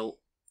heavily built,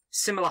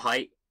 similar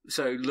height,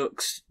 so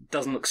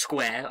doesn't look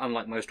square,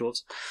 unlike most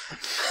dwarves.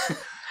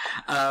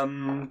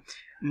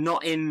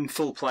 Not in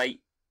full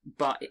plate,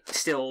 but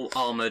still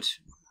armoured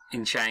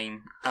in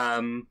chain.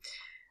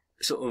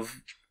 Sort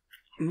of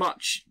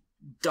much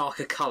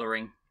darker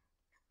colouring,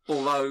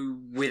 although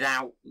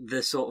without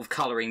the sort of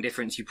colouring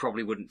difference, you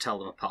probably wouldn't tell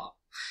them apart.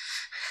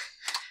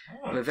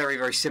 We're very,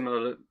 very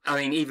similar.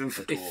 I mean, even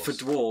for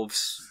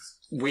dwarves,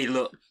 we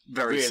look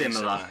very really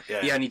similar.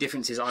 Yeah. The only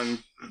difference is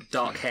I'm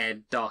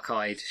dark-haired,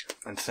 dark-eyed,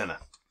 And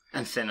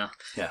thinner.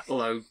 Yeah.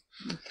 Although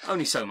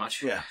only so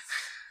much. Yeah.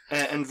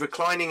 And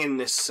reclining in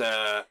this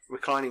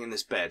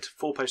bed,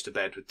 four-poster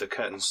bed with the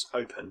curtains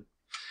open,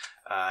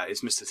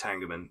 is Mr.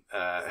 Tangerman,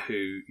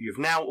 who you've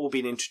now all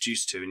been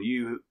introduced to, and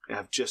you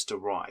have just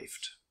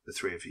arrived, the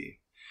three of you,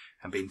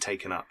 and been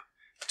taken up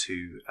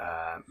to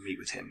meet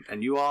with him.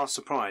 And you are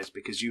surprised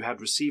because you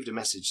had received a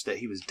message that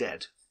he was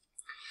dead,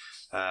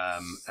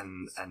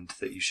 and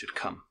that you should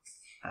come,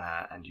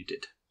 and you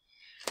did.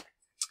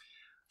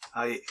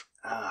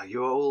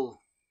 You're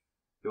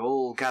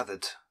all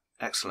gathered.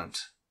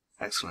 Excellent.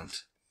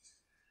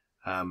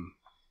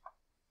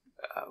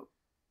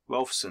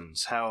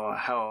 Rolfsons,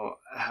 how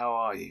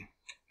are you?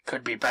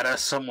 Could be better.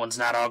 Someone's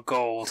not our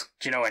gold.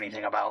 Do you know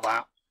anything about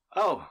that?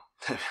 Oh,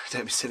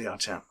 don't be silly, old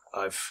chap.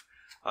 I've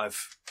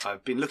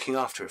been looking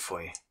after it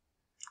for you.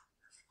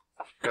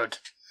 Good.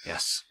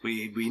 Yes,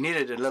 we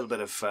needed a little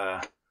bit of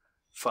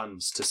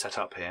funds to set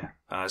up here,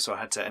 so I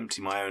had to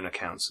empty my own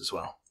accounts as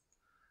well.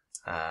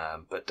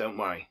 But don't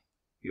worry,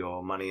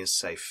 your money is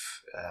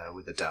safe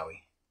with the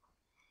Dowie.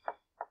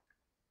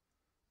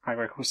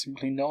 Magrick will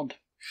simply nod.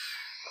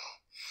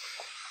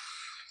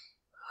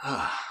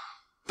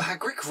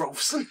 Bagrick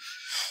Rolfson.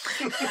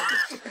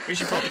 We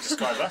should probably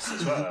describe us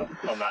as well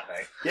on that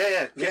day.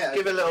 Yeah.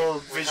 Give a little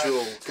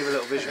visual.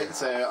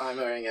 So I'm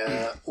wearing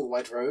all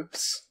white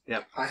robes.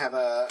 Yep. I have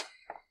a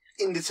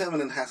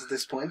indeterminate hat at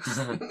this point.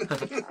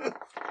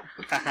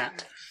 A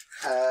hat.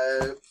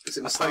 It's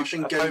a moustache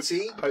and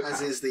goatee,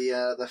 as is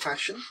the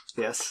fashion.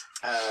 Yes.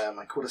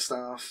 My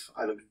quarterstaff.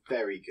 I look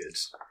very good.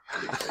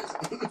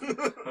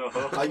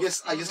 I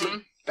guess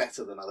look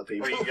better than other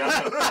people. What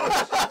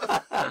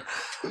are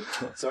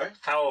you Sorry?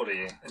 How old are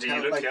you? Do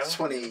you look like young?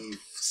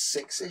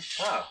 26-ish.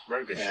 Oh,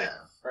 roguish.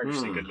 Yeah.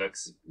 Roguishly good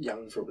looks.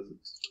 Young for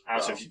wizards.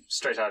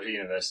 Straight out of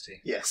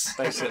university. Yes.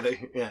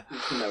 Basically, yeah.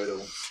 Know it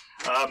all.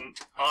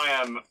 I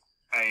am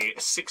a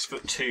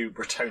 6'2"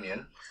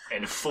 Bretonian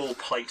in full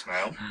plate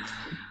mail.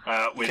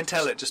 You can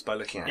tell it just by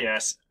looking at it.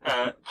 Yes.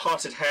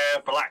 Parted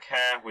hair, black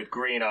hair with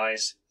green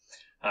eyes,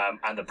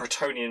 and the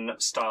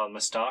Bretonian style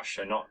moustache.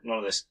 So none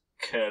of this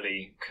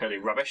curly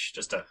rubbish.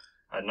 Just a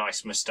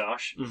nice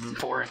moustache.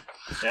 Boring.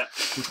 Yeah.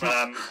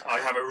 I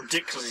have a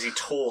ridiculously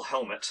tall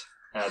helmet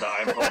that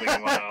I'm holding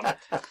in my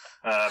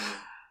arm.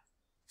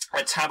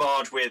 A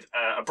tabard with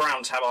a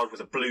brown tabard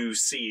with a blue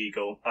sea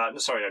eagle. A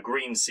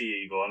green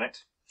sea eagle on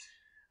it.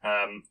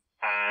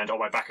 And on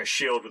my back a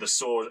shield with a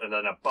sword, and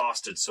then a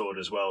bastard sword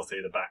as well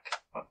through the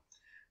back.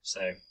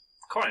 So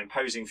quite an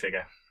imposing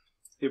figure.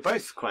 You're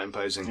both quite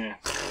imposing. Yeah.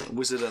 A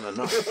wizard and a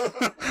knight.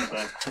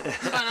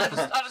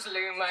 I'll just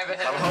loom over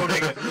here.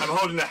 I'm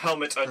holding the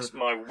helmet at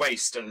my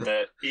waist, and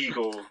the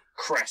eagle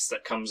crest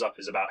that comes up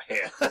is about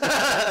here. So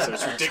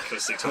it's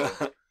ridiculously tall.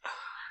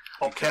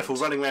 Be careful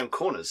running around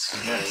corners.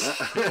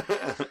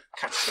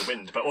 Catch the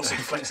wind, but also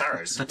deflects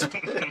arrows.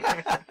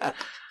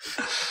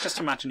 Just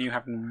imagine you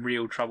having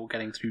real trouble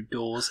getting through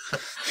doors.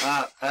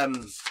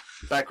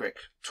 Bagric,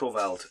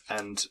 Torvald,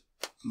 and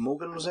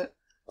Morgan, was it?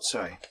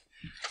 Sorry.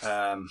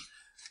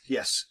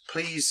 Yes,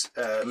 please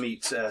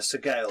meet Sir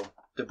Gael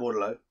de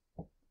Bordelot.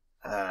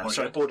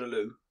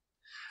 Bordelou.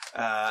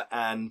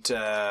 And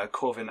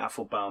Corvin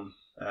Affelbaum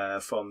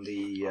from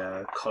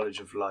the College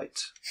of Light.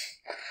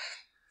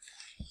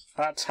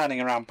 That turning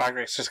around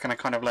Bagric's just going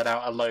to kind of let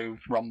out a low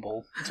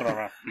rumble. Sort of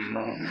a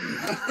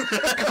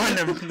kind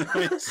of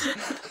noise.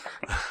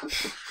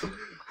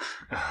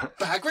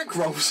 Bagric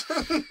rolls.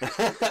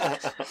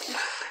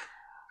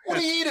 What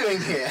are you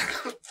doing here?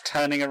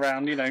 Turning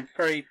around,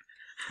 very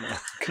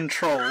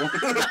controlled.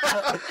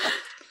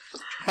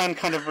 And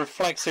kind of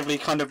reflexively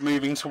kind of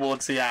moving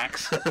towards the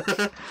axe.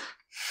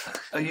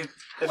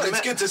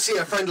 It's good to see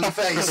a friendly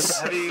face.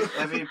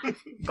 Have you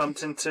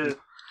bumped into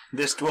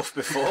this dwarf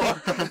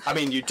before? I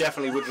mean, you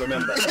definitely would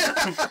remember.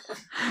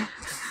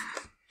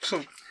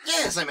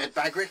 Yes, I met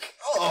Bagric.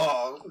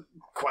 Oh,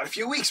 quite a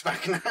few weeks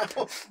back now.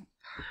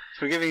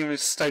 We're giving him a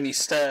stony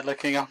stare,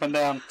 looking up and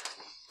down.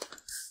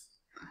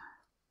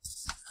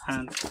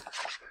 And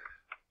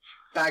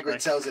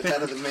Bagric tells it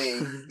better than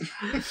me.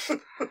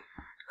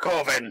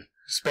 Corvin,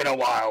 it's been a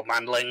while,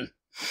 manling.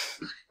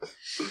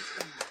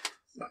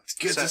 It's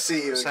good to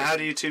see you. So again. how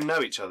do you two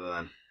know each other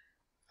then?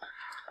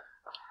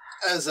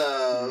 As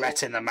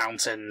Met in the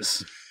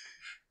mountains.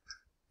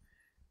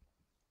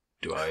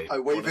 Do I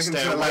wait want to for him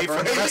stay to away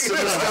from the elaborate. rest of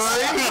the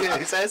story? Yeah,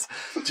 he says.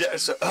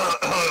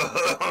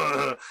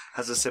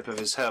 Has a sip of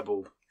his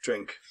herbal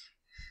drink.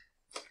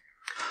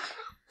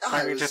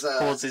 I He was just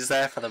pauses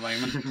there for the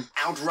moment.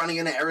 out running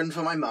an errand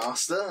for my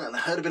master, and I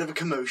heard a bit of a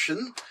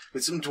commotion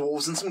with some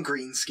dwarves and some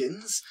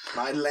greenskins.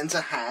 And I lent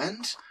a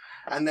hand,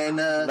 and then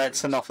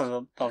That's enough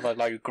of a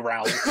low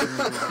growl.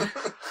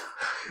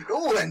 it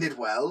all ended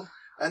well.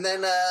 And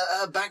then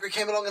Bagric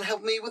came along and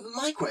helped me with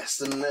my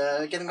quest and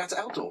getting back to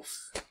Altdorf.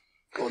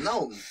 Or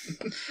Nuln.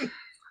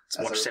 As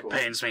much as it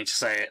pains me to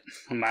say it,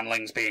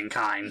 manling's being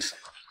kind.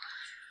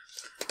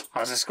 I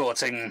was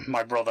escorting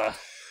my brother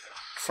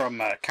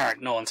from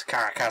Carrick Norn to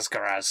Carrick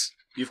Asgaraz.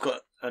 You've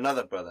got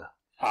another brother.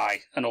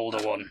 Aye, an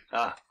older one.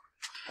 Ah.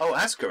 Oh,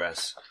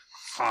 Ascaraz.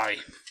 Aye.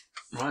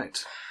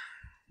 Right.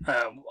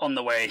 On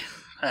the way,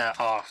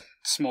 our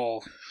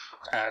small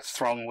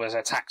throng was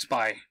attacked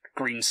by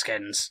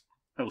greenskins.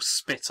 He'll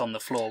spit on the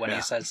floor when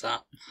he says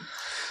that.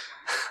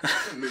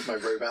 Move my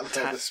robe out of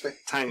the spit.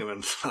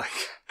 Tangerman's like...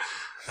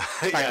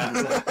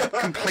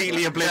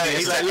 Completely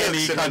oblivious to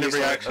any kind of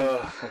reaction.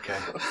 Oh, okay.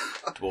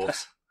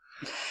 Dwarves.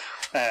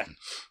 It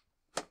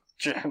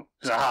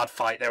was a hard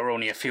fight. There were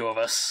only a few of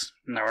us,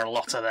 and there were a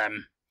lot of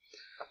them.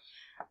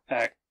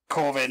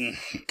 Corvin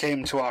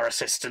came to our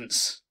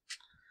assistance,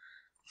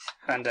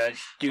 and I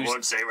used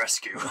won't say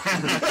rescue.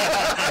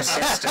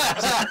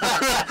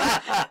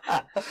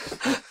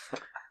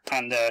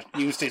 and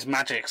used his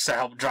magics to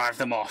help drive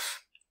them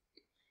off.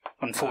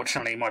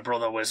 Unfortunately, my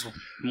brother was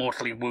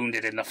mortally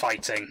wounded in the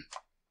fighting.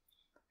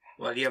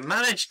 Well, you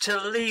managed to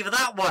leave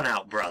that one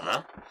out,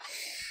 brother.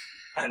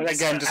 And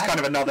again, just kind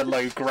of another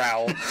low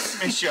growl.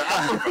 Monsieur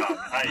Applebaum,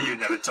 you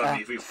never told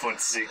me if we fought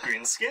to see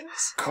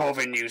greenskins.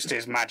 Corvin used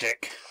his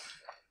magic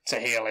to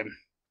heal him.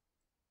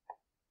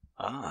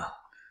 Ah.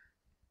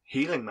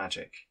 Healing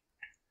magic.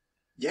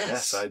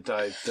 Yes.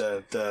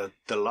 The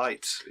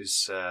light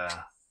is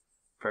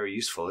very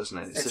useful, isn't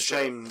it? It's a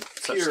shame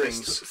such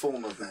Purest things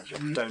form of magic.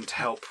 don't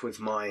help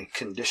with my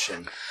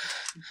condition.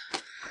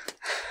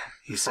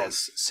 He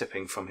says,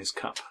 sipping from his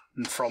cup.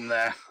 And from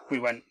there, we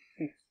went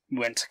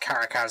to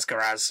Carrick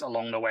Asgaraz.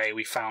 Along the way,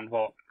 we found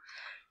what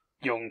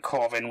young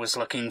Corvin was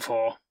looking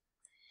for.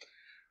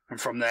 And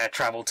from there,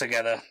 travelled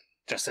together,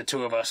 just the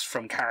two of us,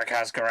 from Carrick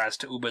Asgaraz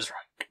to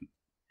Ubersreich.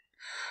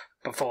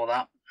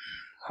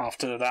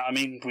 After that,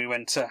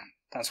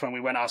 that's when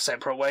we went our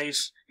separate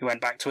ways. He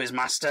went back to his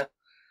master.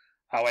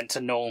 I went to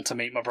Nuln to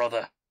meet my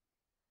brother.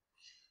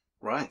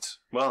 Right.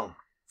 Well,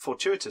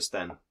 fortuitous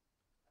then.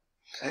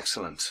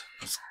 Excellent.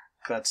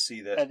 Glad to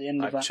see that At the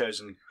end of I've that,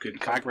 chosen good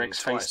company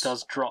Bagric's twice. face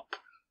does drop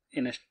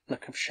in a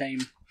look of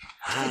shame.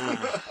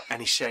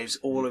 And he shaves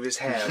all of his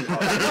hair.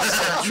 Like a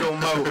central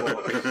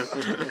mohawk.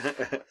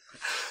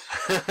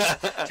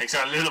 Takes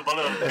out a little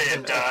bottle of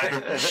beard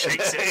dye,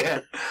 shakes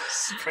it,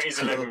 sprays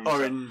a little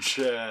orange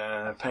paint.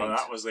 Oh,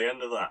 that was the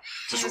end of that.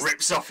 Just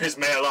rips off his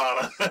mail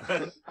armour.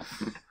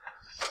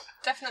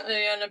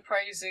 Definitely an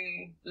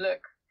appraising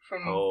look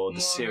from Oh, Morgan,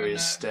 the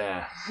serious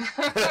stare.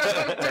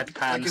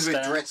 Deadpan Because we're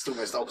stare. dressed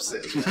almost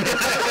opposite.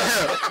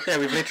 Yeah,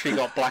 we've literally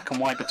got black and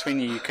white between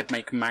you. You could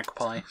make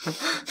magpie.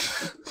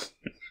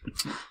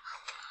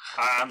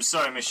 I'm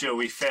sorry, monsieur,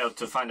 we failed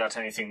to find out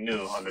anything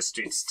new on the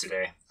streets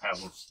today.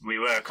 We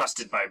were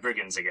accosted by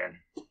brigands again.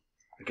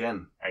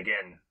 Again.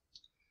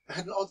 I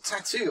had an odd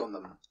tattoo on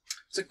them.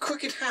 It's a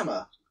crooked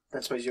hammer.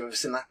 Don't suppose you've ever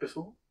seen that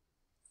before?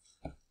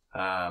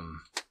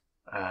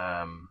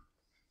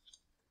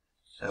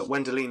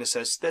 Wendelina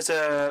says, there's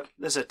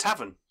a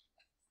tavern.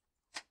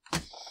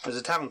 There's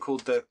a tavern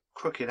called the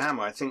Crooked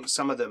Hammer. I think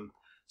some of the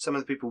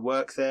people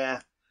work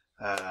there.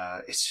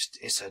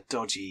 It's a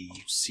dodgy,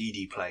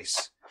 seedy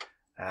place.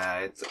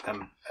 I've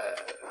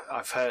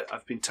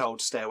been told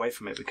to stay away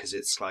from it because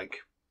it's like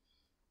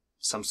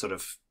some sort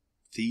of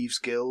thieves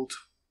guild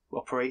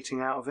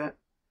operating out of it.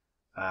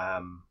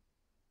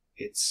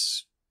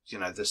 It's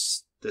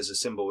there's a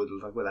symbol with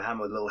a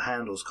hammer with little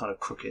handles, kind of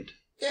crooked.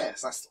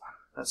 Yes, that's the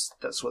one.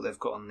 That's what they've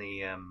got on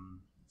the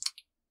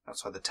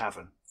outside the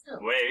tavern.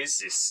 Where is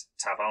this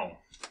tavern?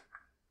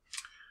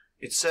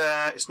 It's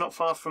not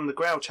far from the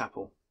Grail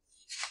Chapel,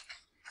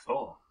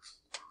 Oh,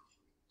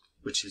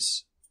 which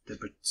is the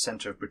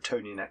centre of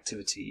Bretonian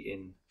activity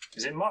in.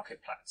 is it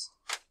Marketplace?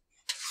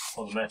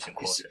 Or the Merchant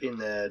It's Quarter? in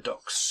the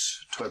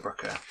docks,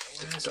 Toybrucker.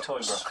 There's a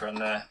Toybrucker on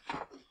there.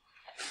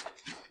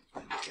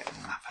 Get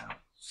the map out.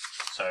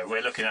 So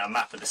we're looking at a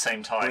map at the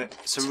same time.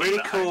 Some Team really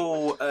at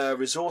home. cool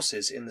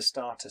resources in the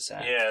starter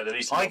set. Yeah,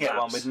 the I get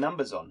one with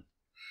numbers on.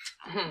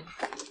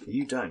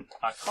 You don't.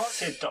 I can't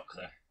see a dock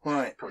there.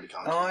 Right. Probably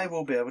can't. I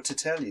will be able to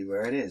tell you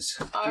where it is.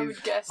 I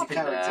would guess I'll it's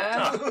carry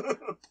there.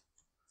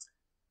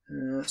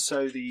 it.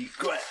 So the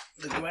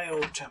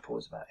Grail Chapel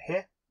is about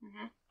here.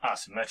 Ah,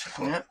 it's a Merchant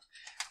Quarter.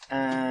 Yeah.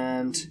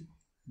 And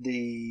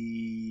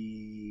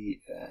the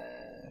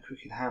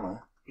Crooked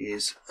Hammer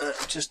is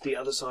just the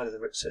other side of the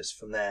river. So it's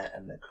from there,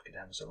 and the Crooked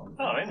Hammer's along.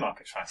 Oh, in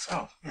Marketplace.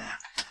 Oh.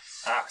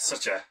 Ah,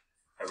 such a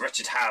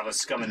wretched hag of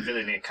scum and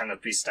villainy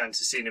cannot be stand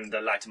to see him in the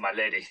light of my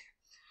lady.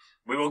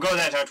 We will go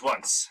there at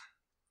once.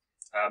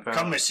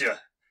 Come, monsieur.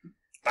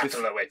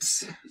 Battle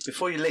awaits.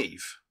 Before you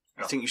leave,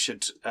 I Yeah. think you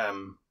should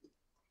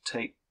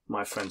take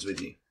my friends with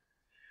you.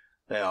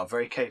 They are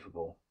very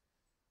capable.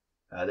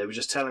 They were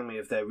just telling me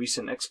of their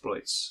recent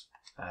exploits.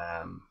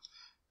 Armdorf,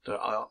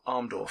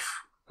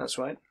 that's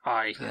right?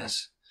 Aye.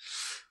 Yes.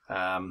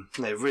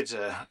 They rid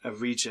a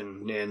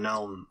region near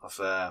Nuln of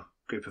a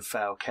group of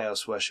foul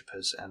chaos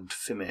worshippers and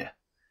Fimir.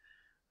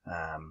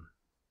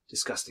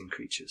 Disgusting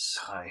creatures,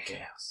 I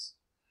hear.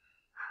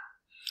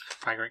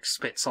 Fagric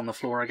spits on the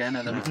floor again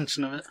at the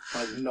mention of it.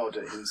 I nod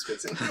at him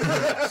spitting.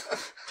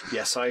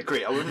 Yes, I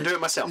agree. I wouldn't do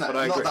it myself, No, but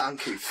I not agree. that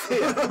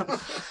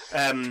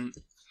uncouth.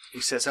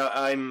 He says,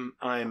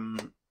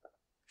 I'm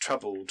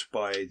troubled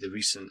by the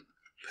recent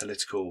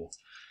political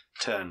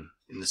turn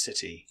in the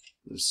city.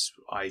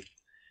 I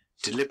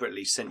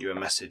deliberately sent you a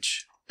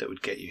message that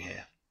would get you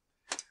here.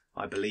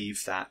 I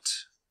believe that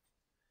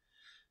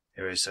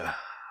there is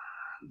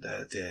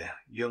the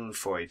young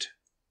Freud,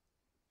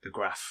 the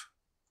Graf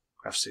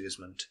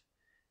Sigismund,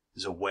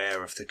 is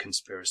aware of the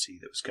conspiracy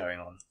that was going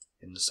on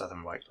in the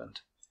southern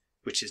Reichland,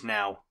 which is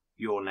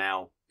you're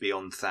now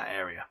beyond that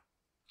area.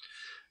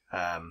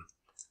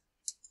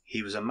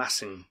 He was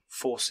amassing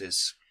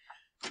forces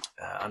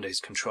under his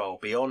control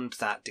beyond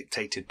that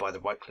dictated by the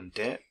Reichland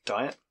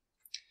Diet.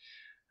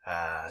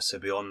 So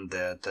beyond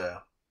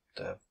the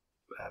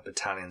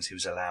battalions he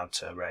was allowed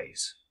to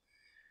raise.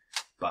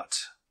 But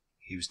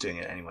he was doing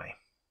it anyway.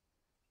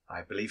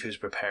 I believe he was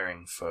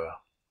preparing for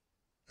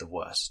the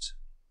worst.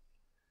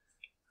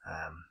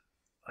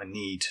 I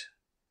need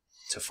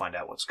to find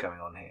out what's going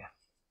on here.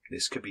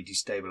 This could be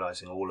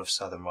destabilizing all of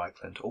southern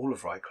Reichland, all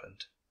of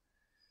Reichland.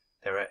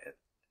 There are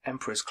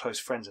Emperor's close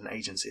friends and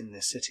agents in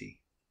this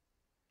city.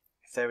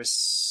 If there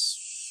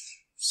is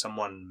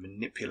someone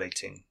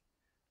manipulating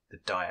the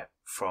Diet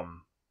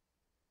from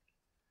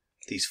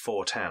these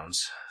 4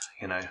 towns,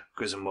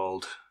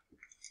 Griswold,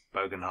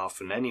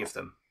 Bogenhofen, any of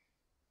them,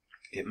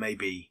 it may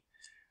be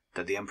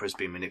that the Emperor's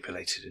been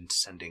manipulated into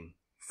sending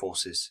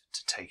forces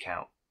to take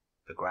out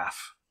the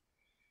Graf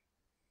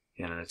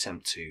in an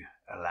attempt to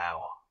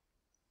allow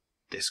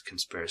this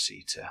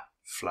conspiracy to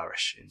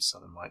flourish in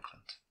southern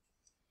Reichland.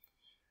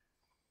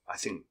 I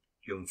think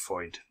young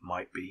Freud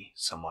might be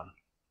someone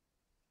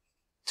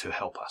to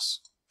help us,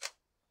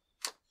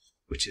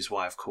 which is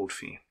why I've called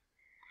for you.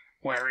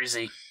 Where is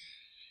he?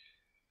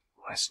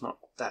 Well, it's not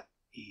that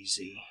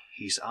easy.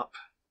 He's up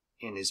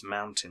in his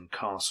mountain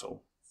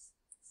castle,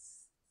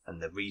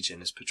 and the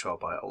region is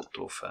patrolled by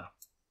Altdorfer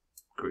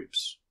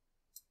groups.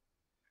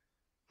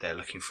 They're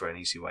looking for an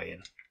easy way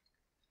in,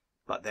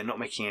 but they're not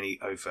making any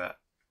overt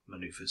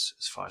maneuvers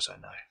as far as I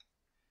know.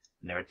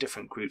 And there are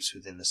different groups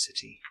within the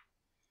city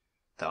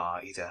that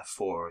are either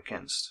for or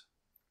against.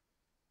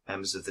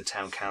 Members of the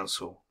town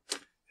council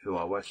who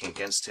are working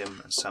against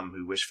him, and some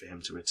who wish for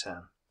him to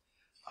return.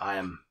 I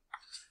am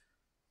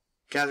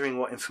gathering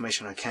what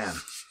information I can,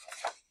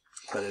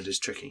 but it is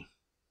tricky.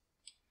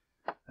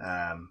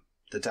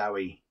 The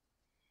Dowie,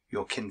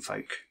 your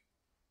kinfolk,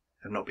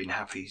 have not been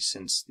happy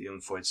since the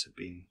Jungfreuds have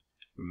been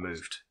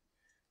removed.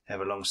 They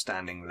have a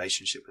long-standing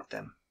relationship with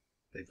them.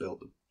 They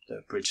built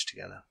the bridge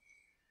together.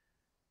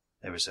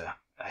 There is a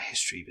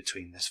history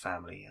between this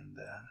family and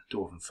the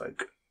dwarven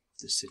folk of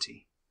the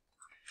city.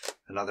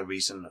 Another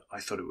reason I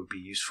thought it would be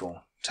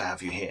useful to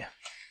have you here.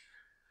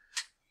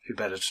 Who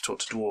better to talk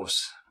to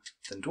dwarves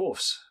than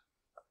dwarves?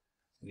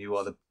 And you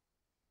are the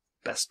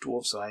best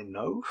dwarves I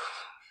know.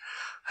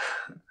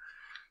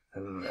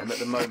 and at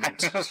the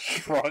moment,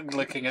 Shrug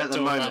looking at at the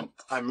Dorman. moment,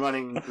 I'm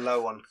running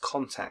low on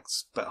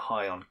contacts but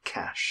high on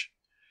cash.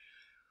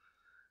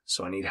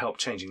 So I need help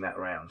changing that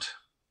around.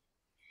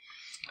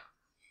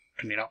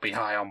 Can you not be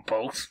high on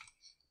both?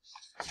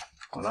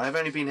 Well, I've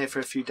only been here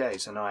for a few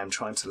days, and I am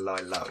trying to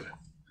lie low.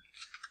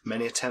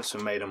 Many attempts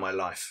were made on my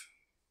life,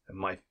 and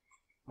my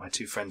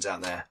two friends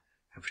out there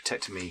have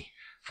protected me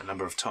a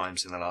number of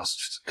times in the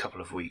last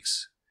couple of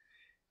weeks.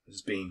 It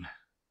has been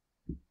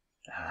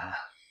a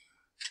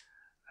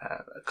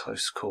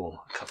close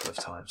call a couple of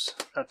times.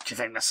 Do you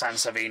think the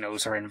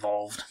Sansavinos are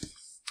involved?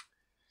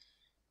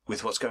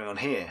 With what's going on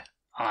here,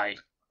 Aye.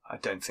 I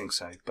don't think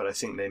so, but I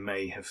think they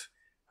may have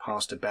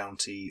passed a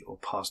bounty or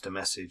passed a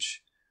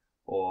message,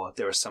 or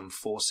there are some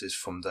forces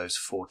from those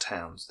 4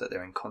 towns that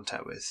they're in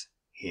contact with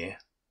here,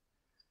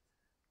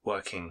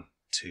 working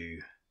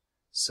to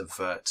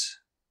subvert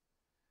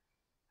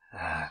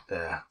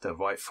the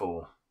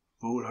rightful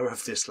ruler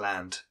of this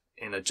land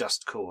in a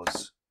just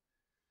cause.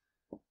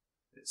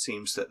 It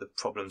seems that the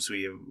problems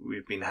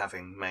we've been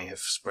having may have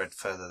spread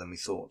further than we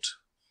thought.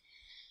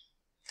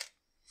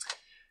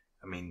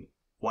 I mean,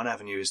 one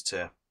avenue is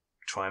to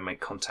try and make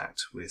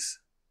contact with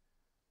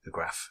the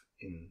Graf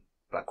in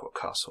Blackrock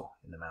Castle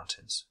in the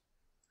mountains.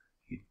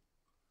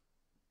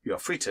 You are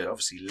free to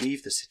obviously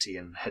leave the city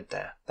and head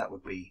there. That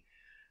would be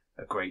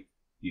a great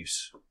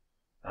use.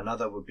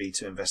 Another would be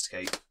to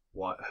investigate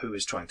who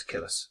is trying to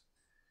kill us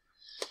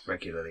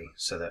regularly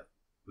so that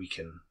we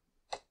can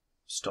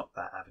stop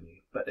that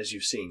avenue. But as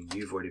you've seen,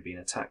 you've already been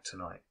attacked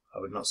tonight. I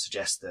would not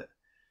suggest that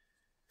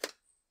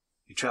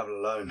you travel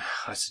alone.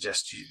 I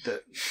suggest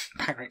that...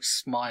 Bagrick's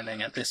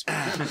smiling at this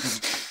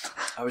point.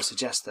 I would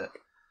suggest that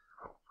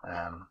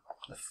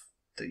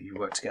that you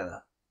work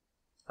together.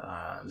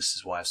 This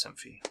is why I've sent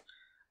for you.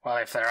 Well,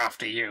 if they're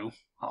after you,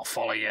 I'll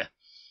follow you.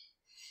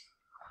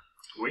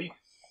 We?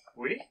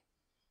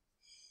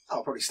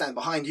 I'll probably stand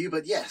behind you,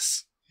 but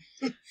yes.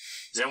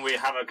 Then we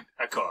have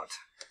a accord.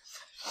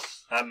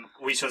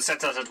 We shall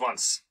set out at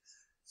once.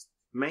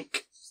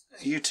 Make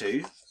you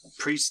two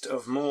Priest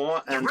of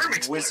Moor and room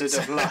Wizard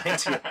of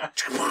explodes.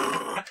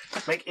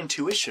 Light. Make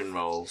intuition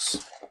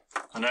rolls.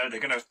 I know, they're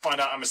going to find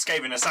out I'm a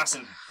Skaven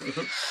assassin.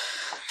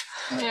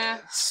 Yeah.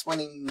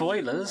 29.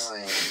 Spoilers.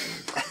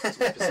 That's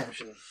my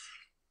perception.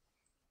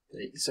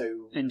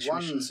 So,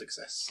 Intuition. 1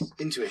 success.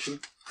 Intuition.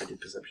 I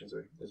did perception,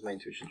 sorry. That was my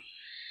intuition.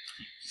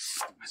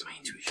 Where's my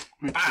intuition?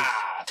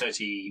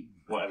 30,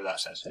 whatever that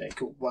says. Okay,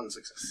 cool. 1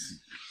 success.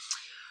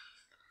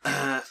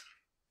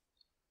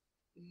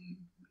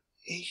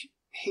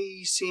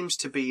 He seems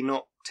to be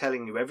not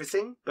telling you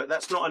everything, but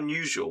that's not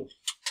unusual.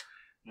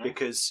 No.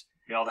 Because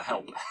You're the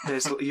help.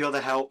 you're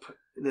the help.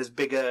 There's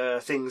bigger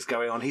things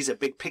going on. He's a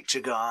big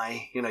picture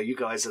guy. You know, you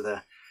guys are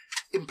the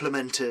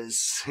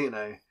implementers. You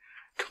know,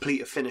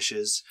 completer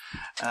finishers.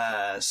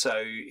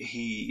 So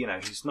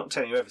he's not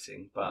telling you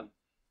everything, but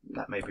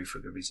that may be for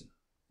a good reason.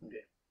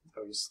 Okay.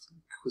 I was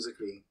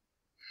quizzically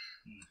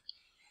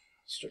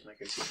struck my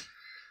goatee.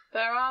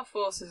 There are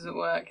forces at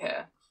work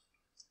here.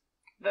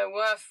 There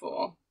were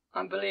 4.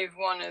 I believe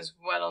 1 is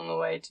well on the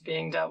way to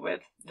being dealt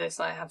with. This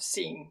I have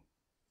seen.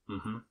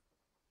 Mm-hmm.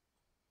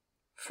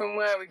 From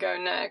where we go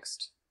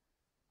next,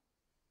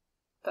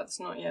 that's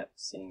not yet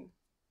seen.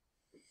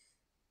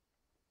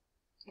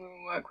 We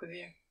will work with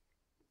you.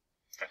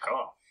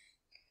 D'accord.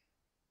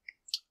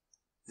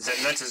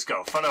 Then let us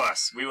go. Follow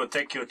us. We will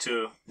take you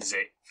to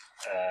the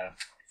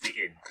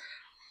inn.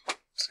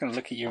 Just going to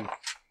look at you and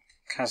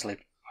Caslib.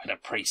 Why do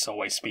priests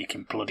always speak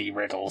in bloody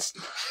riddles?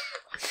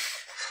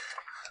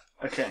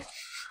 Okay.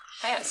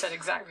 I said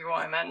exactly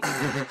what I meant.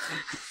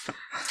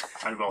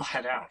 And we'll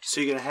head out.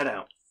 So you're going to head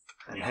out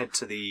and head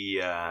to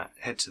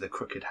the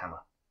Crooked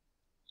Hammer.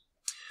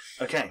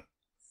 Okay.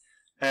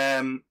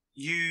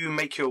 You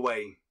make your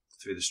way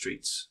through the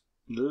streets.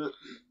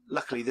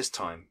 Luckily, this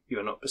time you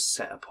are not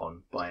beset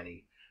upon by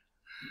any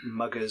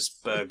muggers,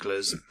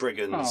 burglars,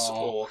 brigands, Aww.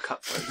 or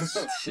cutthroats.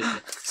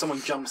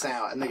 Someone jumps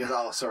out and they go,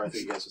 "Oh, sorry, I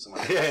thought you guys were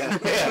someone else." yeah.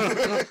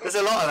 There's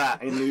a lot of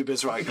that in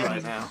Ubersreich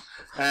right now.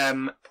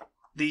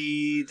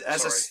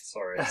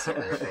 Sorry,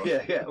 everyone.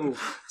 yeah. Ooh.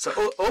 So,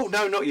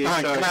 no, not you.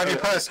 Right, Sorry. can I have your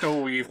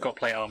personal? You've got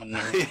plate armor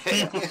now.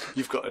 Yeah.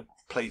 You've got a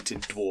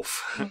plated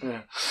dwarf.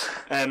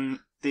 Yeah.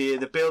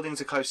 The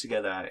buildings are close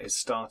together. It's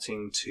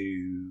starting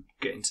to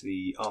get into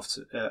the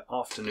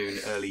afternoon,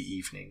 early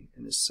evening,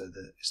 and it's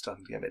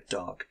starting to get a bit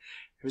dark.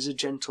 There is a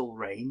gentle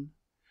rain,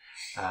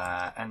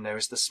 and there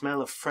is the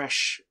smell of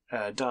fresh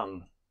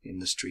dung in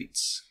the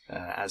streets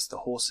as the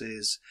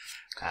horses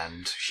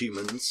and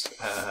humans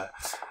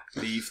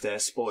leave their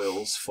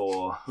spoils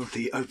for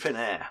the open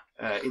air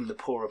in the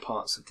poorer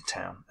parts of the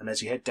town. And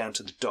as you head down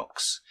to the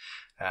docks,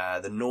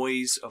 the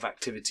noise of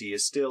activity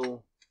is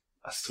still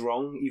a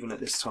throng, even at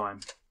this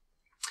time.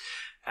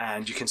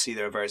 And you can see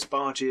there are various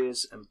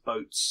barges and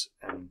boats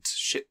and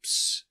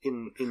ships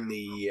in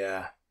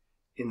the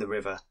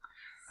river,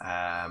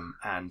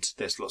 and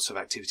there's lots of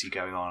activity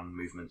going on,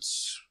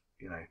 movements,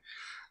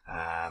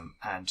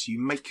 and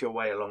you make your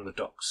way along the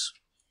docks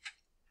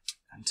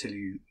until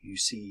you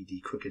see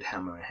the Crooked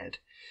Hammer ahead.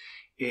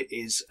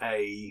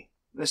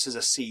 This is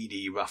a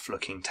seedy,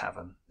 rough-looking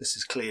tavern. This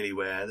is clearly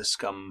where the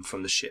scum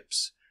from the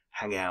ships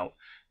hang out.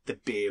 the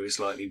beer is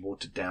likely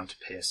watered down to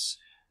piss.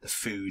 The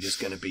food is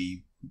going to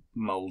be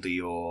mouldy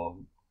or,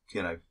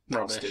 past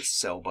Rubbish. its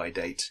sell-by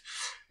date.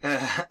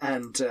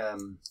 And I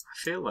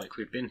feel like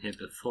we've been here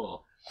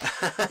before.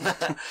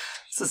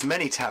 there's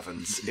many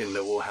taverns in the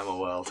Warhammer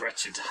world.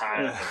 Wretched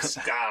hire of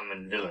scam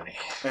and villainy.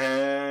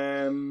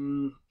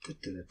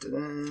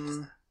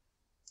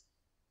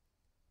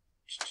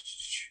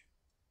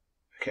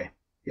 Okay,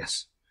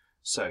 yes.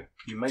 So,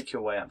 you make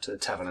your way up to the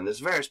tavern, and there's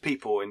various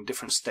people in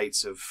different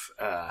states of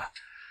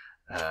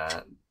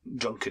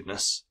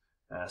drunkenness.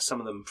 Some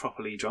of them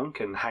properly drunk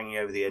and hanging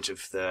over the edge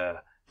of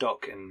the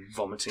dock and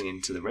vomiting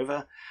into the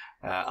river.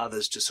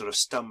 Others just sort of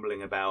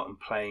stumbling about and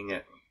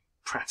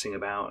prattling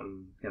about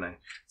and,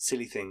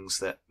 silly things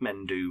that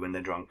men do when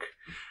they're drunk.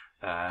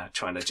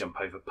 Trying to jump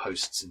over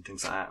posts and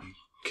things like that and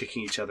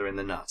kicking each other in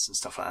the nuts and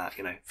stuff like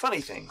that.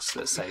 Funny things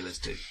that sailors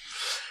do.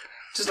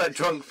 Just like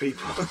drunk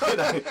people,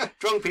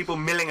 drunk people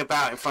milling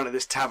about in front of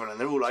this tavern, and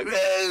they're all like,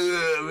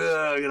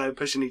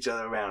 pushing each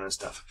other around and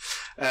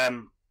stuff.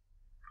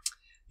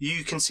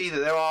 You can see that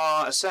there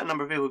are a certain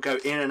number of people who go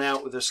in and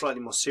out with a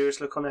slightly more serious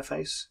look on their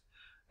face,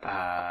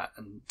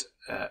 and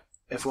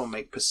everyone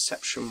make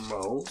perception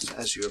rolls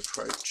as you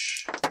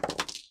approach.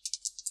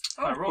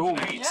 I rolled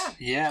an 8. Yeah.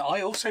 Yeah,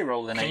 I also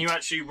rolled an 8. Can you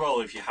actually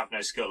roll if you have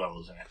no skill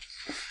levels in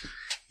it?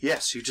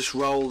 Yes, you just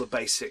roll the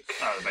basic.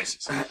 Oh, the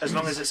basics. As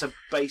long as it's a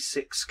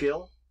basic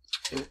skill.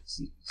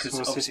 Because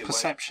Well, it's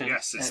perception.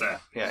 Yes, it's there.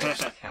 Yeah.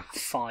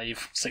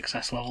 5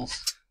 success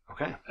levels.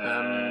 Okay.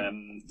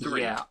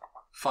 3. Yeah,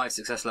 5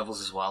 success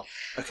levels as well.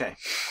 Okay.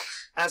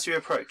 As you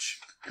approach,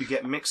 you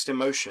get mixed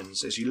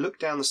emotions as you look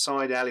down the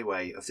side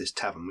alleyway of this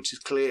tavern, which is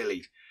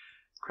clearly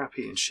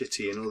crappy and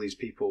shitty, and all these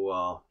people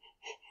are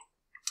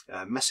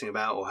messing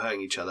about or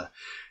hurting each other.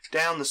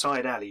 Down the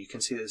side alley, you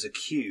can see there's a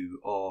queue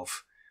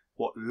of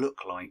what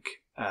look like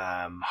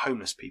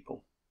homeless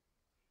people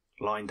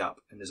lined up,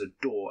 and there's a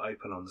door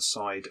open on the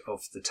side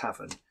of the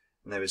tavern,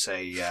 and there is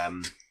a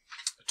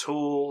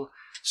tall,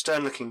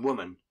 stern-looking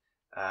woman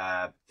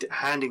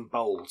handing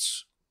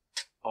bowls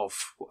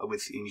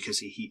and you can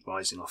see heat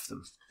rising off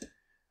them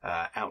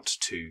out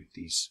to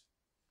these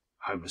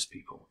homeless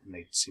people, and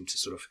they seem to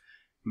sort of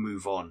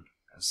move on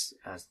as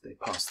they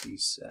pass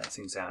these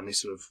things out, and they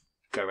sort of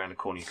go around a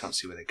corner. You can't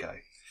see where they go.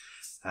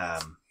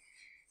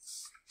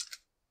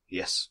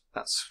 Yes,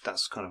 that's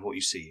kind of what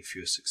you see if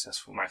you're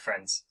successful. My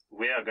friends,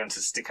 we are going to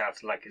stick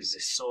out like a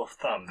sore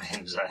thumb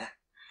in there.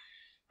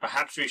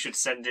 Perhaps we should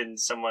send in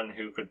someone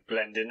who could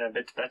blend in a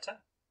bit better?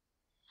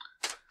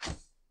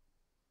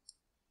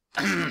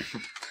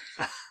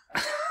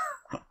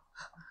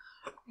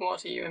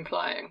 What are you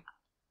implying?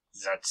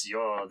 That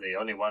you're the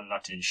only one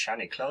not in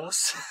shiny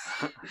clothes?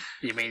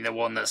 You mean the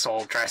one that's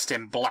all dressed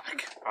in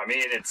black? I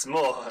mean, it's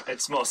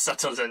more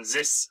subtle than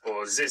this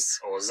or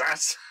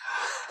that.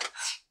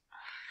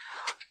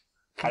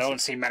 I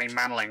don't see many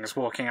manlings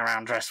walking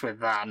around dressed with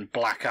that and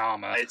black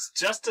armour. It's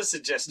just a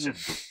suggestion.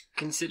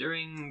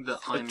 Considering that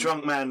A I'm...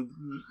 drunk man,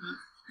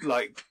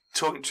 like,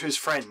 talking to his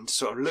friend,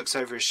 sort of looks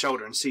over his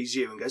shoulder and sees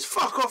you and goes,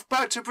 "Fuck off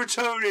back to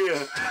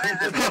Bretonia!"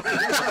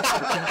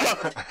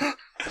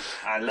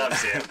 I love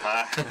the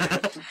Empire.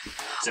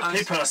 The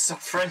people are so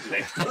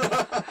friendly.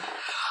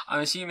 I'm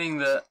assuming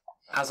that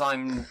as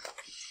I'm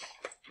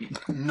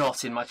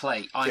not in my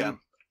plate,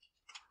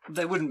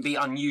 there wouldn't be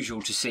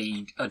unusual to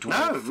see a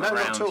dwarf No, around.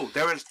 not at all.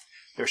 There are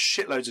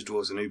shitloads of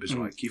dwarves in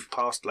Ubersreich. You've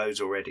passed loads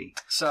already.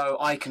 So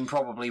I can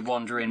probably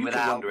wander in You can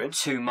without wander in.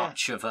 too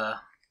much of an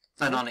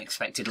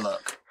unexpected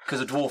look. Because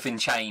a dwarf in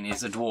chain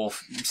is a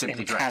dwarf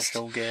simply In dressed.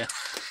 casual gear.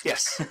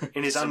 Yes,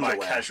 in his So my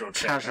underwear. casual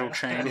chain. Casual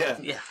chain. Yeah,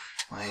 Yeah.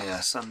 my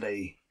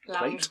Sunday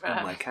Lounge plate and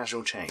wear. my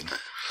casual chain.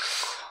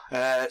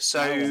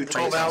 So, Oh,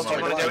 Torvald, do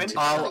you want to go in?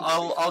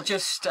 I'll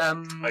just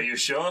Are you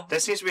sure? There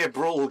seems to be a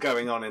brawl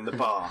going on in the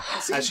bar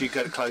as you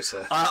go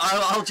closer.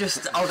 I'll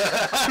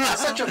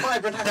Such a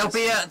vibrant house.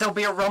 there'll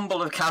be a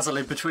rumble of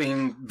Kazalid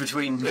between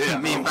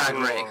me and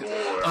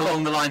Bagrick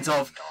along the lines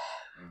of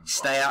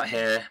stay out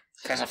here,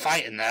 There's a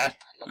fight in there.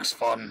 Looks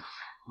fun.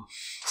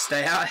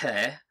 stay out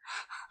here.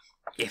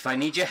 If I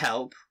need your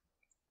help,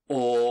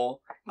 or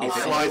if it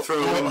fly all-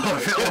 through a or window.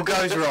 if it all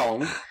goes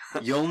wrong,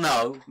 you'll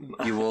know.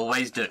 You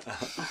always do. Okay,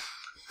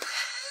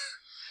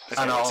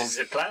 And what I'll is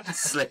the plan?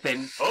 slip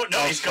in. Oh, no,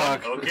 he's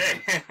gone.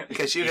 Okay.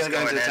 Okay, so you're going to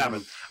go going into the in.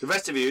 tavern. The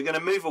rest of you are going to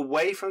move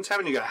away from the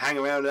tavern. You're going to hang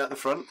around out the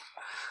front.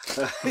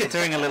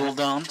 Doing a little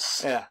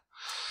dance. Yeah.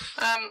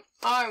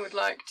 I would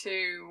like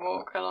to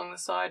walk along the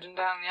side and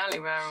down the alley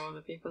where all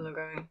the people are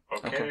going.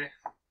 Okay.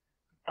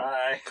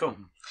 Bye. Cool.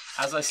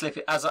 As I slip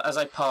it, as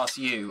I pass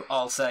you,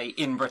 I'll say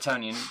in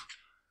Bretonian,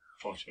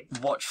 Fortunate.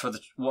 watch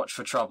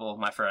for trouble,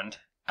 my friend,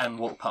 and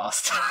walk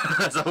past.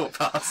 As I walk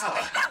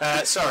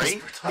past.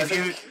 Sorry,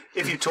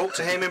 if you talk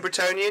to him in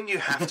Bretonian, you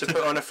have to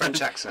put on a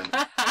French accent.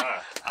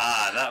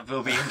 That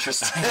will be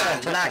interesting.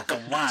 Like a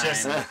wine.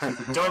 Just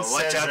don't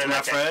watch say out, the my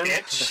like friend. a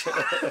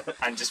bitch,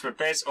 and just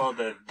replace all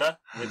the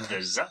with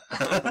the z.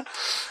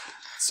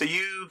 So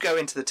you go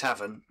into the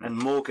tavern, and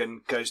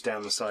Morgan goes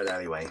down the side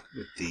alleyway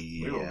with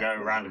the. We will go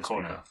around the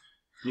corner.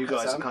 You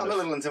guys So are kind I'm a of...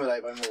 little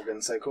intimidated by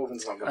Morgan, so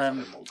Corvin's not going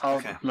to play Morgan. I'll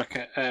Okay. look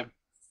at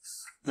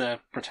the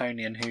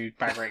Bretonian who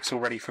Bagrick's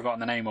already forgotten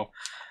the name of.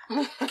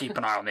 Keep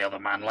an eye on the other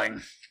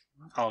manling.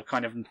 I'll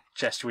kind of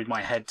gesture with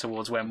my head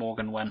towards where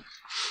Morgan went.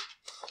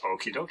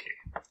 Okie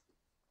dokie.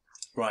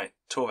 Right,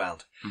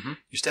 Torvald. Mhm.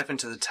 You step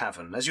into the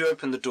tavern. As you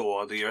open the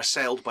door, you're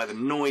assailed by the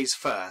noise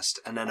first,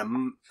 and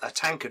then a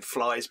tankard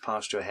flies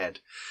past your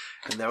head.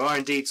 And there are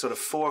indeed sort of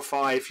 4 or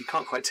 5, you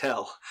can't quite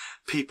tell,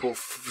 people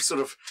sort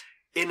of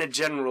in a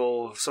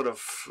general sort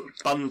of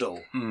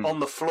bundle on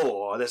the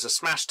floor. There's a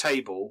smashed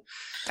table,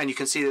 and you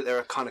can see that there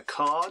are kind of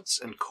cards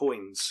and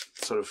coins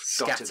sort of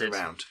dotted Scattered.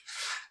 around.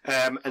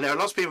 And there are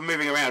lots of people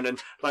moving around,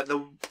 and like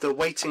the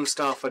waiting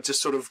staff are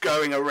just sort of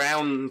going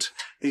around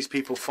these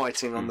people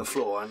fighting on the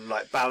floor and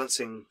like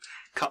balancing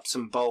cups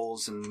and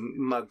bowls and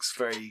mugs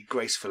very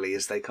gracefully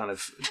as they kind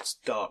of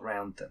dart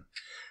round them.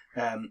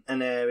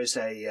 And there is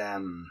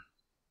a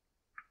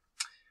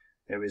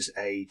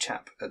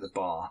chap at the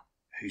bar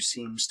who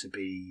seems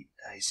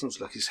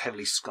like he's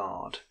heavily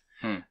scarred,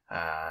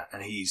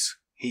 and he's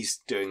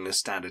doing the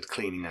standard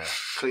cleaning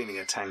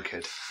a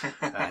tankard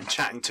and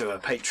chatting to a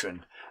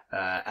patron.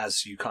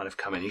 As you kind of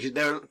come in,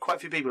 there are quite a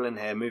few people in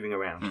here moving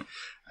around,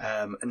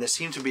 and there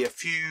seem to be a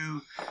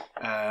few.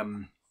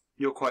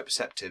 You're quite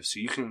perceptive, so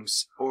you can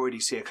already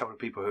see a couple of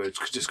people who are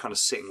just kind of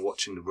sitting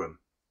watching the room.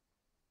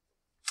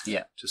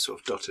 Yeah, just sort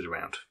of dotted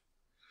around.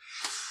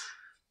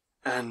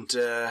 And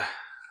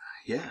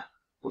yeah,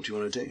 what do you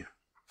want to do?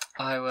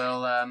 I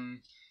will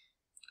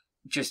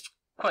just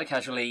quite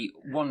casually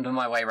wander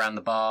my way around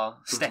the bar,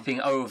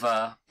 stepping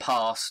over,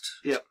 past,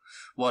 Yep.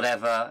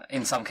 whatever.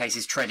 In some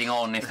cases, treading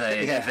on if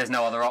there's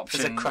no other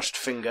option. There's a crushed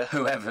finger.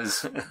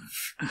 Whoever's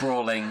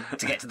brawling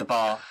to get to the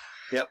bar.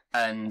 Yep.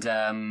 And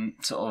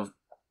sort of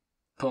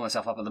pull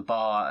myself up at the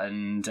bar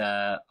and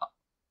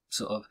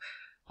sort of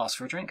ask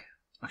for a drink.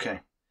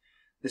 Okay.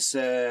 This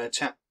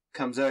chap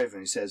comes over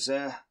and he says,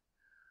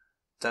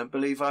 "Don't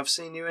believe I've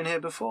seen you in here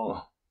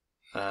before.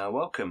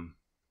 Welcome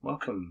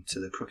to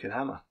the Crooked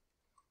Hammer.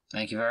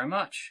 Thank you very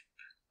much.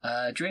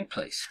 Drink,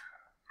 please.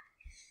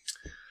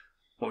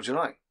 What would you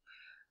like?"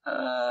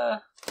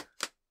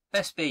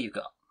 Best beer you've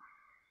got.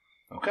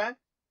 Okay.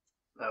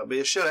 That'll be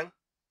a shilling.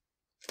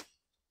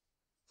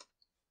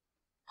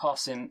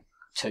 Pass him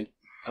 2.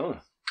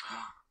 Oh.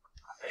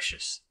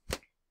 Vicious.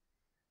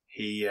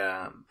 He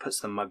puts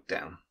the mug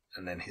down,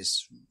 and then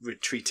his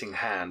retreating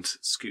hand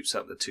scoops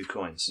up the 2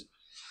 coins.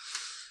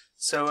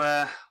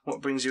 So,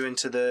 what brings you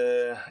into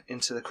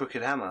the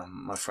Crooked Hammer,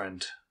 my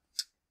friend?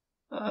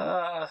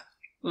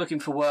 Looking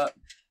for work.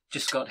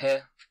 Just got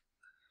here.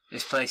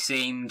 This place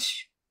seemed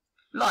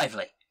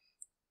lively.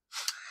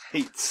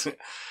 He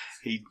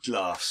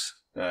laughs.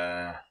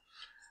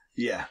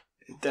 Yeah,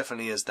 it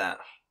definitely is that.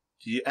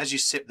 As you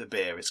sip the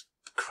beer, it's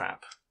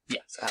crap.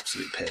 Yeah. It's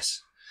absolute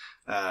piss.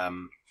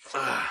 You're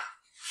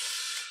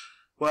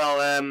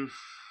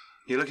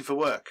looking for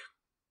work?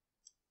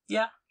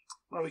 Yeah.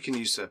 Well, we can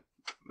use a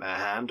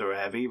hand or a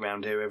heavy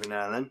round here every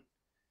now and then.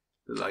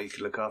 Look like you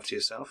could look after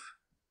yourself.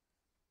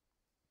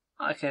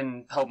 I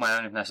can hold my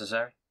own if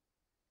necessary.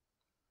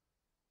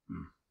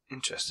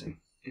 Interesting.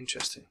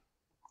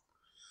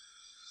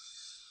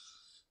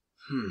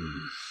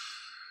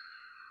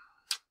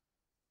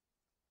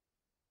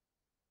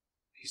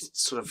 He's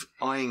sort of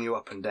eyeing you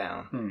up and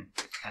down,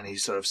 and he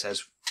sort of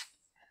says,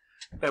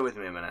 "Bear with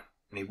me a minute,"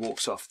 and he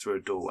walks off through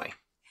a doorway.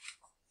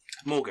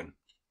 Morgan,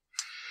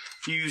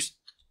 you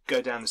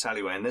go down this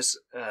alleyway, and there's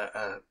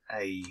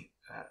a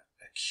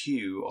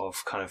queue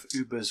of kind of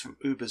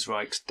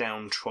Ubersreich's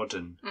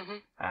downtrodden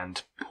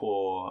and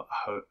poor,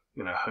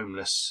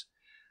 homeless,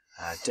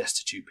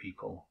 destitute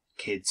people,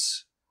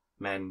 kids,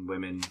 men,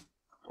 women,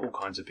 all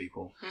kinds of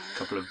people. A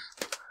couple of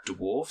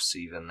dwarfs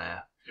even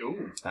there.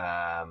 Ooh.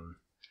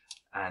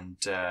 And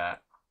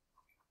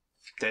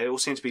they all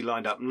seem to be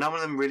lined up. None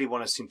of them really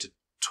want to seem to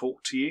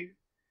talk to you.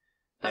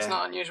 That's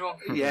not unusual.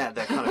 Yeah,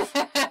 they're kind of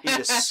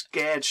either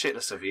scared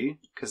shitless of you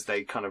because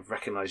they kind of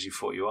recognise you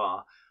for what you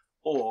are,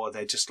 or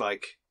they're just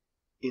like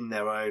in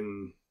their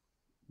own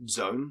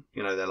zone.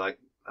 They're like,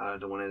 "I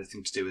don't want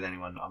anything to do with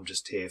anyone. I'm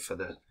just here for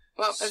the..."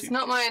 Well, it's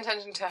not my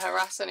intention to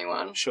harass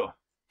anyone. Sure.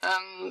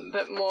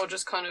 But more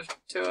just kind of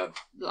do a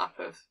lap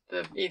of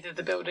either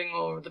the building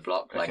or the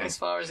block, like Okay. as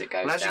far as it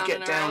goes. And as you down get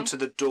and down around. to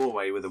the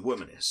doorway where the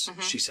woman is,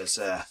 she says,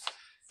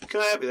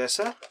 "Can I help you there,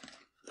 sir?"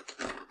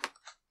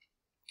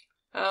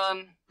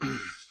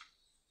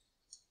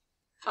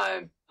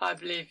 I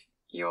believe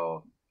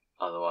you're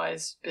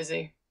otherwise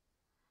busy,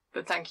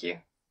 but thank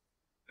you.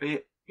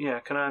 Yeah.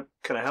 Can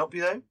I help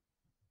you though?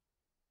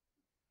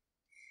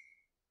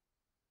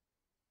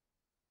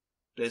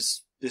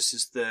 This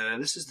is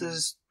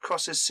the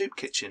Cross's soup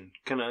kitchen.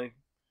 Can I?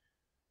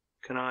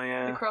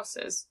 The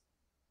crosses.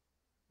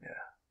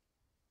 Yeah.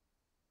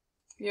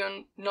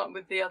 You're not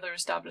with the other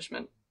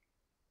establishment.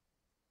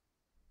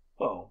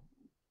 Well,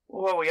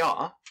 we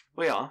are.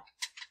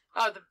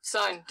 Oh, the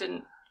sign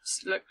didn't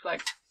look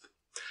like.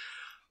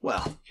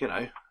 Well,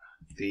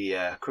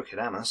 the Crooked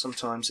Hammer.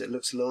 Sometimes it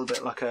looks a little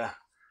bit like a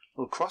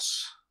little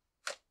cross.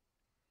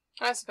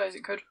 I suppose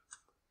it could.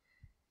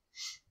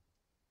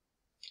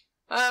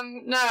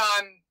 No,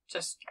 I'm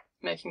just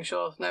making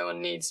sure no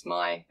one needs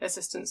my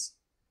assistance.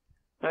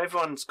 Now,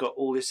 everyone's got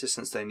all the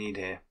assistance they need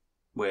here.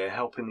 We're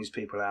helping these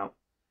people out,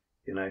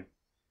 you know.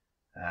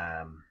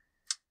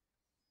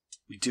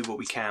 We do what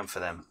we can for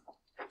them.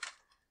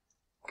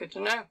 Good to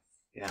know.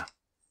 Yeah.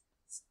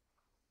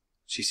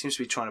 She seems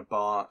to be trying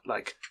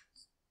to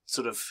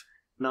sort of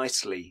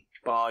nicely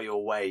bar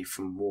your way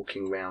from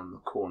walking round the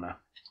corner.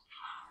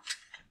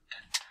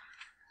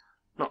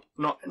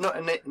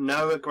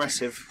 No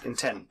aggressive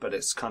intent, but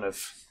it's kind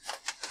of.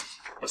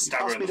 A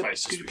stabber in the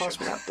face. Could you pass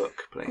me that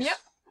book, please? Yep.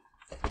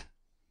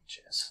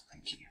 Cheers.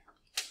 Thank you.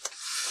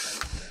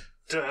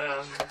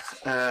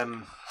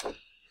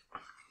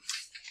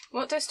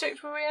 What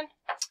district were we in?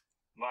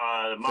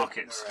 The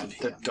markets.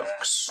 The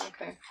docks.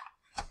 Okay.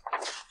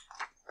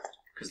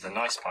 Because the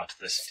nice part of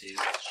the city is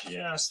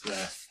just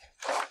there.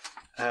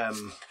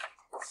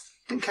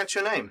 Didn't catch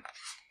your name.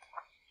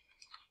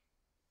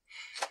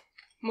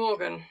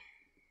 Morgan.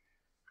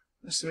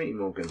 Nice to meet you,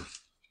 Morgan.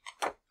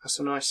 That's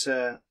a nice.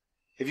 Have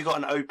you got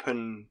an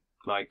open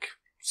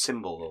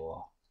symbol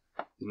or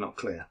is it not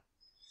clear?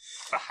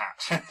 A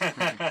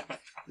hat.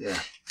 Yeah.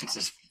 It's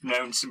a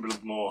known symbol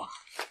of more.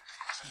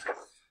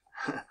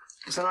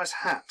 It's a nice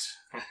hat.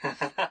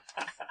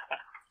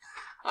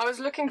 I was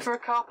looking for a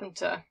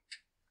carpenter.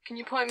 Can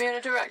you point me in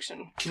a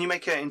direction? Can you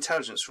make an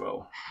intelligence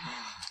roll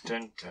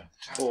Dun, dun,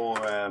 dun. or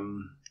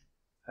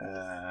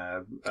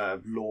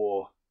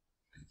law?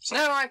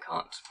 No, I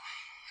can't.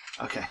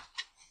 Okay.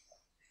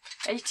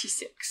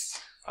 86.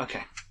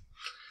 Okay.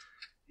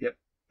 Yep.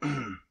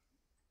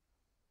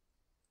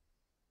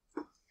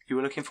 You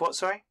were looking for what?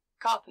 Sorry.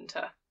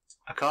 Carpenter.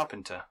 A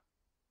carpenter.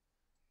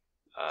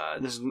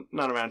 There's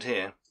none around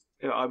here.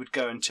 I would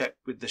go and check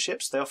with the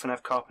ships. They often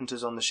have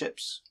carpenters on the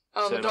ships.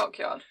 Oh, So, the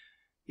dockyard.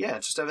 Yeah,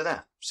 just over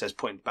there. Says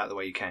point back the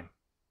way you came.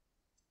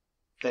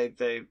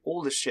 They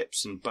all the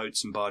ships and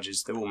boats and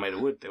barges, they're all made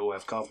of wood. They all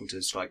have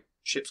carpenters, like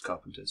ship's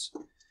carpenters.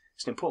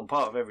 It's an important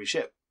part of every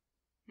ship,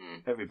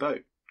 every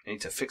boat. You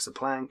need to fix a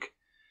plank,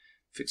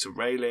 fix a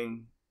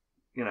railing,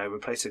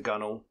 replace a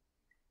gunnel,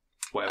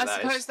 whatever I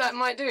that suppose is. that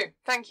might do.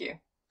 Thank you.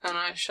 And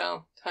I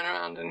shall turn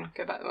around and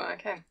go back the way I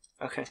came.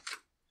 Okay.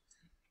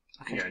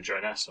 You can go and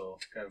join us or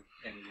go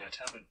in the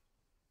tavern.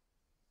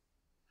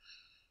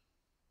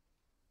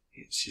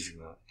 She's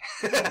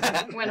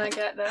like... When I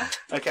get there.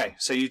 Okay,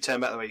 so you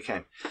turn back the way you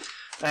came.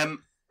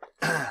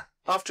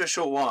 After a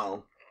short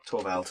while,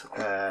 Torvald,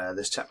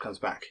 this chap comes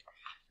back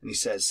and he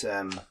says,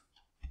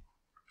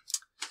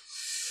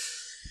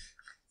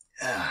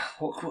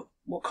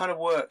 what kind of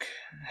work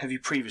have you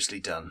previously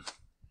done?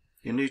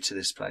 You're new to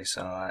this place,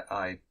 so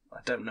I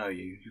don't know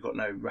you. You've got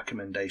no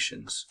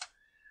recommendations.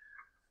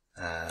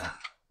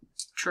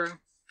 True.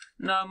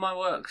 No, my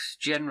work's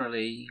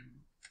generally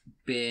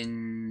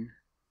been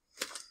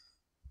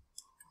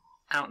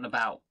out and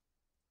about.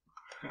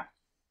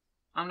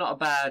 I'm not a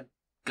bad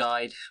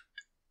guide.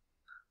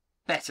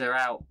 Better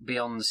out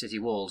beyond the city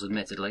walls,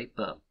 admittedly,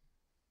 but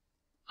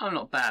I'm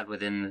not bad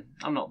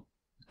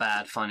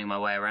finding my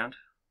way around.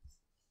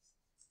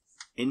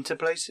 Into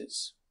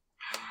places?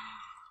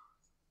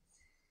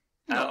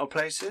 No. Out of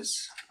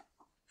places?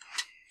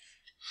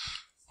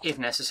 If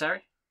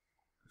necessary.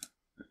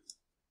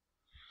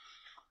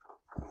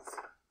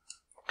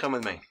 Come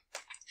with me.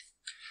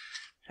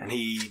 And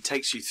he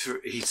takes you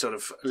through, he sort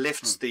of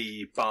lifts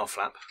the bar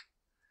flap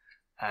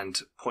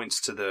and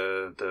points to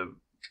the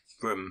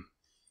room,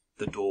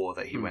 the door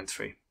that he went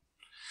through.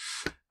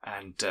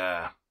 And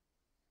you're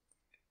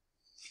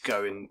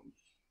going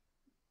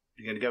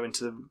to go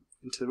into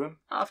the room?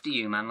 After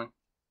you, Manling.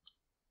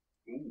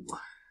 Ooh.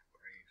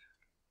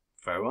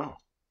 Very well.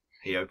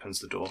 He opens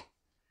the door,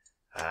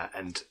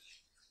 and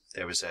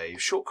there is a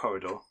short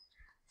corridor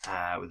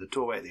with a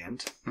doorway at the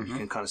end. You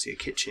can kind of see a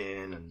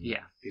kitchen and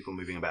people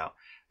moving about.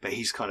 But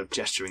he's kind of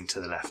gesturing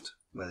to the left,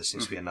 where there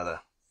seems to be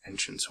another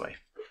entranceway.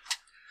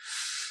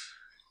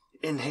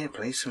 In here,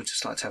 please. We'd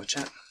just like to have a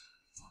chat.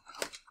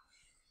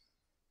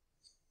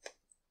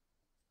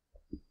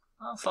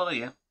 I'll follow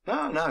you.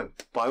 No.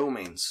 By all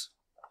means.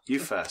 You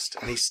first.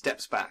 And he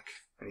steps back,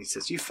 and he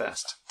says, you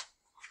first.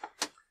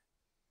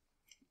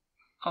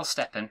 I'll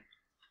step in.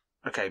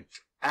 Okay.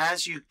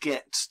 As you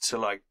get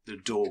to, the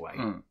doorway,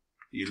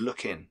 you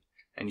look in,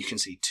 and you can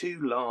see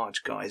two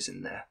large guys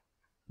in there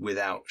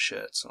without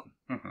shirts on.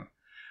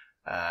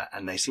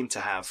 And they seem to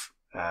have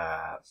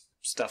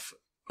stuff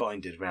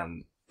bound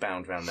around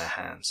their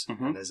hands.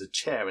 And there's a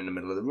chair in the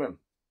middle of the room.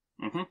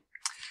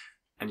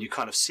 And you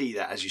kind of see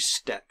that as you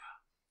step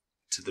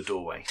to the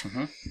doorway.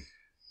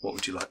 What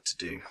would you like to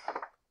do?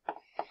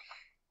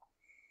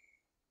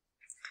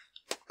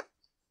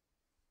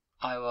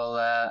 I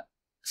will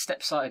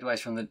step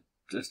sideways to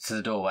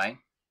the doorway,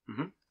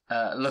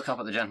 look up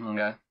at the gentleman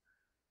and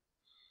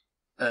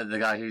go, the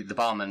guy the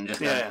barman, just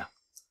go, Yeah.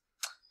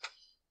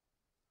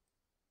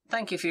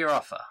 thank you for your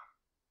offer.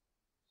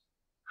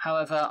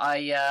 However,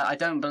 I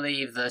don't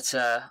believe that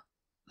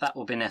that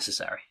will be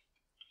necessary.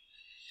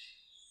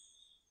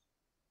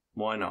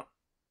 Why not?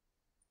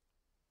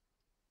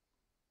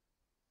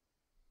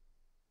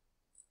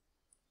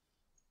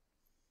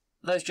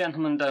 those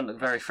gentlemen don't look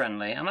very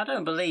friendly, and I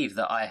don't believe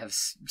that I have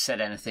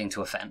said anything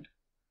to offend.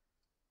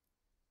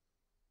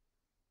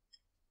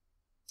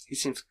 He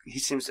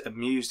seems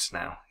amused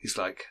now. He's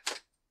like,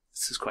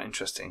 this is quite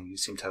interesting. You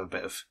seem to have a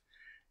bit of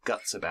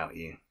guts about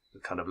you. The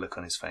kind of look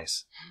on his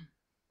face.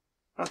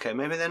 Okay,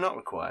 maybe they're not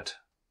required.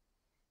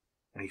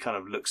 And he kind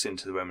of looks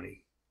into the room and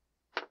he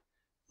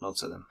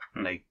nods at them,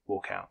 and they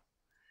walk out.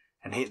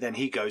 And then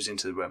he goes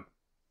into the room.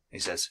 He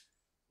says,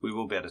 "We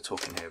will be able to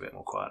talk in here a bit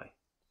more quietly."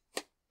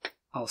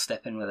 I'll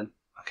step in with him.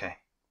 Okay.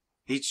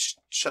 He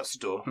shuts the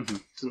door,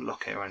 doesn't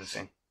lock it or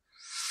anything.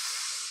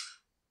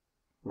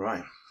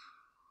 Right.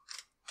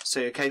 So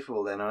you're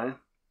capable then, are you?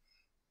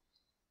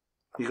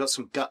 You got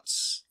some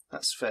guts,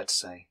 that's fair to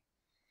say.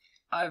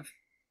 I've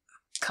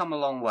come a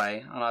long way,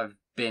 and I've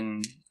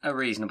been a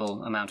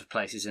reasonable amount of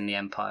places in the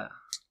Empire,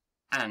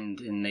 and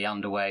in the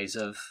underways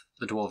of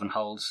the Dwarven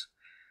Holds.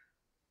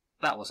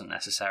 That wasn't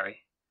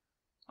necessary.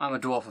 I'm a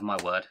dwarf of my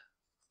word.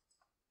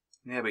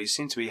 Yeah, but you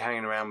seem to be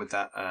hanging around with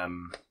that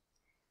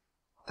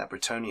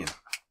Bretonnian.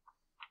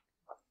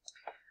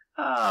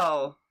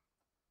 Oh,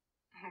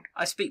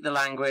 I speak the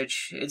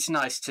language. It's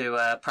nice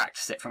to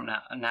practice it from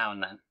now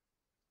and then.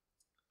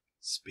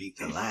 Speak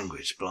the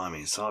language?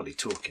 Blimey, it's hardly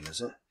talking,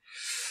 is it?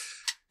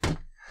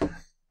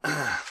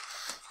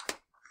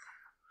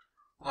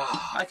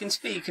 I can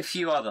speak a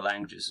few other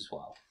languages as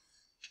well.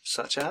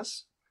 Such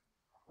as?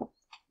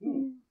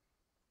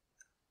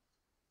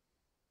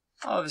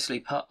 I obviously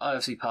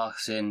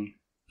pass in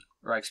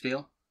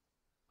Reichspiel.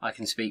 I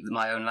can speak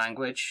my own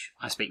language.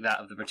 I speak that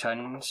of the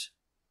Bretonnians.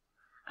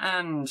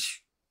 And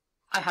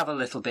I have a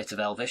little bit of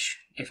Elvish,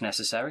 if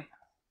necessary.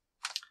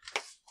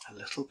 A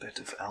little bit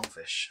of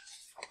Elvish.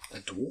 A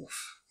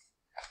dwarf.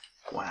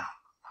 Wow.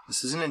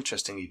 This is an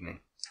interesting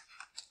evening.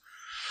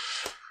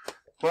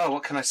 Well,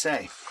 what can I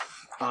say?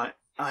 I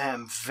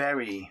am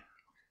very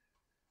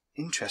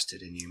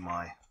interested in you,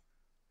 my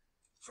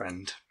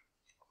friend.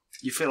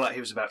 You feel like he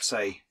was about to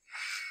say,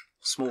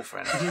 small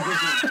friend.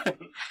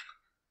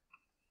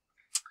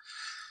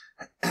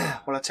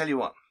 Well, I tell you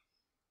what.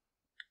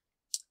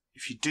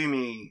 If you do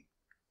me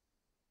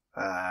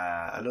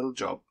a little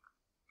job,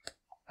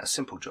 a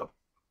simple job,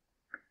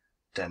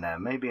 then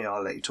maybe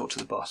I'll let you talk to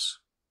the boss.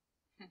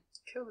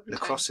 The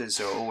Crosses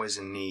are always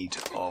in need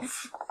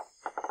of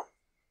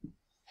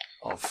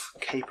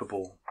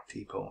capable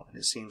people, and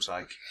it seems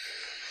like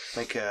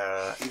you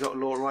got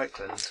Lord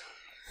Reichland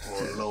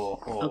or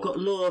Law or I've got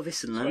Law of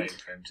Issenland. Waiting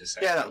for him to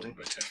say Yeah, that'll do.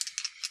 Britain.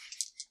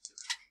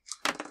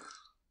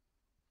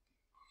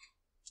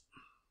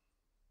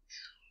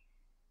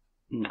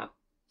 No.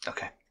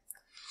 Okay.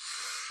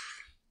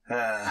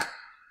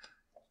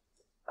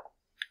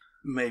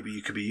 Maybe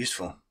you could be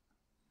useful.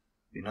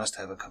 Be nice to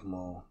have a couple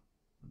more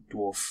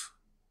dwarf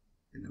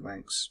in the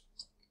ranks.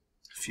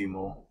 A few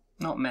more.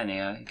 Not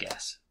many, I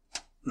guess.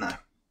 No.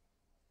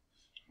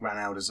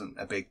 Ranald isn't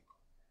a big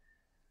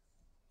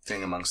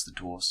thing amongst the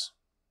dwarves.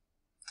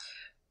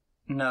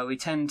 No, we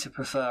tend to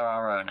prefer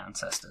our own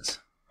ancestors.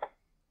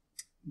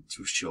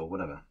 Sure,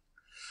 whatever.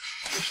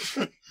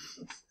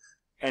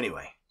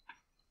 Anyway,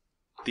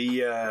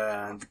 the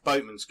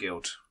Boatman's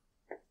Guild,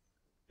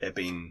 they've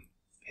been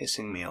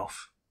pissing me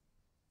off.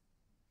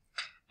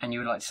 And you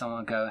would like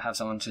have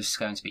someone to just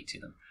go and speak to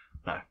them?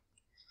 No.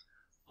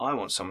 I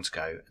want someone to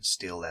go and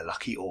steal their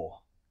lucky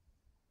ore.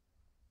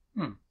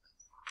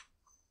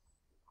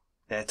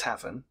 Their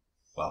tavern,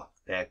 well,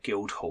 their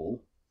guild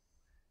hall,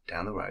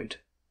 down the road,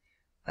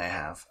 they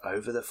have,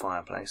 over the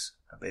fireplace,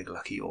 a big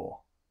lucky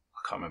ore. I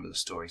can't remember the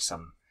story.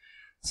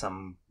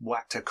 Some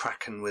whacked a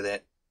kraken with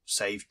it,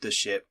 saved the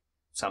ship,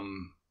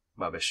 some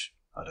rubbish.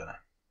 I don't know.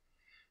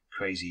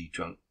 Crazy,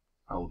 drunk,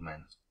 old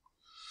men.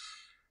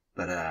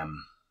 But,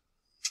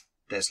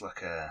 there's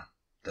like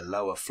the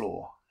lower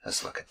floor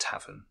has like a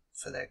tavern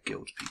for their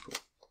guild people.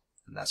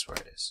 And that's where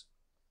it is.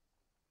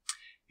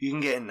 You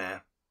can get in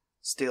there,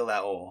 steal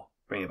that ore,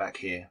 bring it back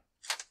here,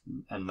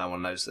 and no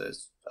one knows that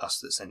it's us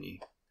that sent you.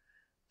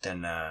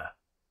 Then,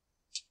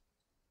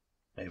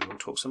 maybe we'll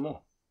talk some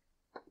more.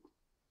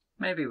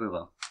 Maybe we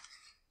will.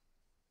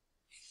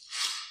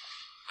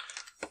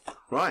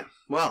 Right,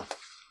 well,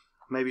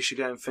 maybe you should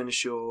go and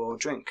finish your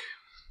drink.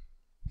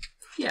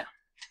 Yeah.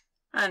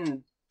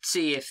 And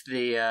see if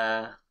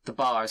the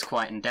bar is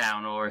quietened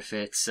down or if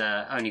it's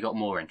only got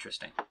more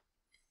interesting.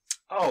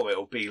 Oh,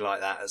 it'll be like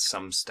that at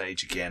some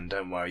stage again.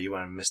 Don't worry, you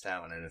won't have missed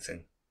out on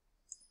anything.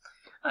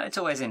 It's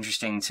always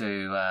interesting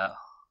to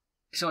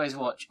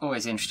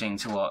always interesting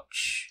to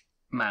watch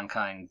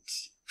mankind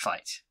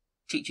fight.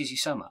 Teaches you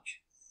so much.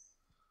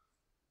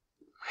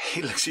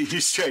 He looks at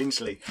you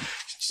strangely.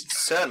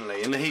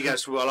 Certainly, and he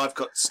goes, "Well, I've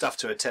got stuff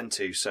to attend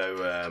to,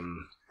 so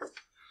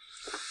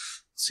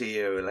see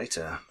you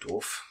later,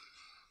 dwarf."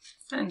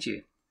 And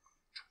you.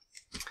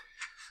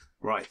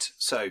 Right,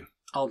 so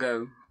I'll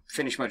go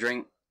finish my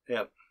drink.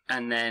 Yep.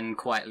 And then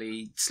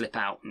quietly slip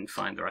out and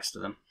find the rest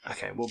of them.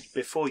 Okay, well,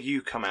 before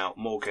you come out,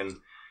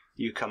 Morgan,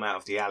 you come out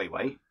of the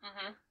alleyway.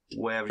 Mhm.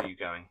 Where are you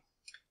going?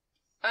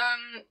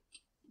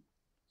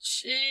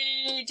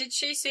 She Did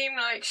she seem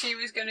like she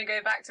was going to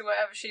go back to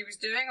whatever she was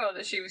doing, or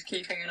that she was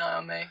keeping an eye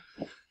on me?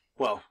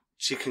 Well,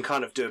 she can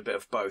kind of do a bit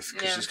of both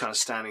because Yeah. she's kind of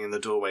standing in the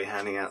doorway,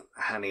 handing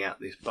out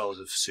these bowls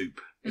of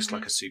soup. It's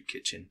like a soup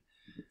kitchen.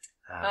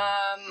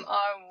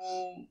 I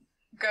will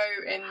go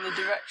in the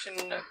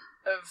direction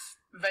of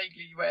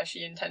vaguely where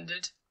she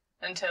intended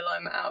until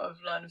I'm out of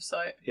line of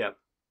sight. Yep.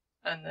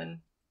 And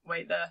then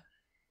wait there.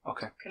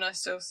 Okay. Can I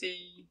still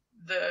see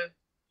the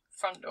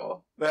front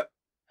door? Yep.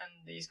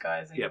 And these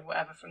guys and Yep.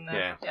 whatever from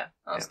there? Yeah.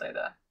 I'll Yeah. stay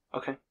there.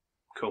 Okay.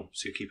 Cool.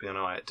 So you're keeping an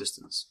eye at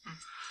distance.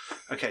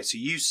 Okay. So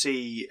you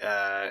see.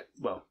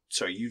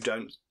 You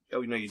don't.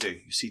 Oh no, you do.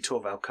 You see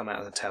Torval come out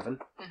of the tavern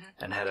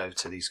and head over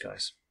to these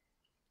guys.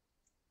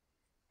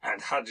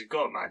 And how'd it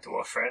go, my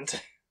dwarf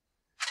friend?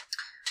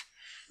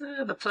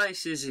 The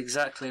place is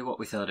exactly what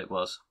we thought it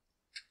was.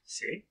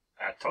 See?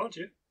 I told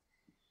you.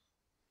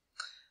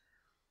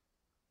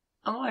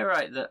 Am I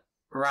right that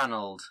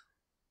Ranald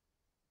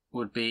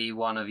would be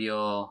one of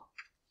your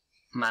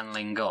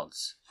manling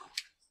gods?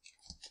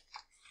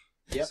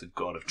 He's a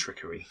god of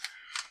trickery.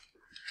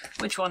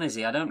 Which one is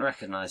he? I don't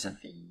recognise him.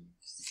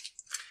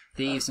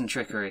 Thieves and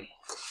trickery.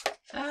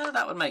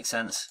 That would make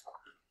sense.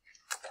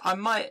 I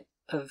might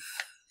have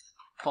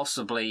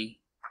possibly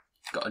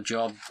got a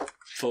job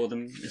for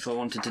them if I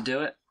wanted to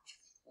do it.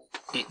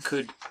 It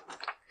could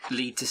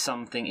lead to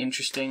something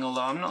interesting,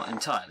 although I'm not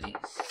entirely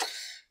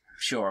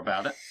sure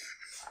about it.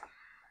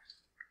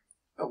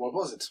 Oh, what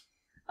was it?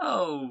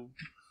 Oh,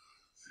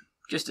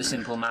 just a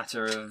simple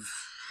matter of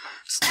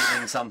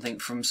stealing something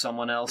from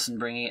someone else and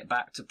bringing it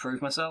back to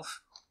prove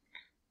myself.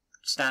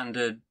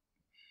 Standard.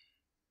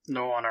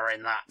 No honour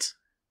in that.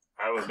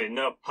 I will be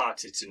no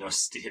party to no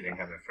stealing,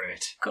 I'm afraid.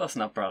 Of course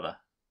not, brother.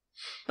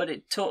 But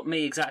it taught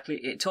me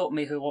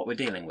what we're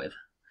dealing with.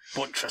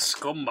 Bunch of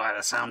scum by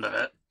the sound of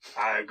it.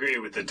 I agree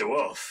with the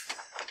dwarf.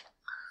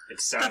 It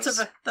sounds...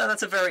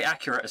 That's a very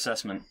accurate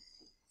assessment.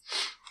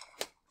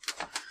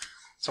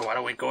 So why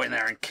don't we go in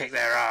there and kick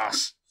their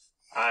ass?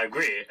 I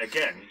agree,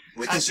 again,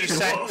 with As the you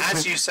say, dwarf.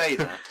 as you say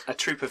that, a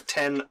troop of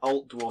 10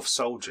 alt dwarf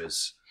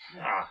soldiers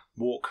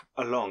walk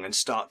along and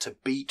start to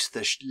beat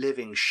the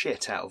living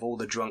shit out of all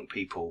the drunk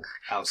people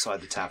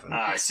outside the tavern.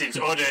 It seems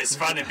order is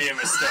finally being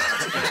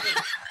restored.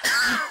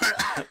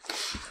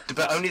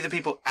 But only the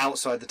people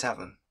outside the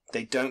tavern.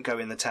 They don't go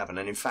in the tavern.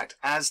 And in fact,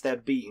 as they're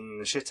beating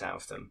the shit out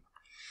of them,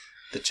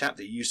 the chap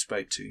that you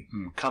spoke to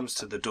comes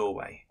to the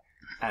doorway,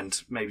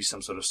 and maybe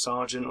some sort of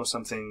sergeant or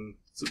something,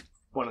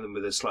 one of them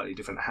with a slightly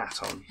different hat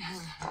on,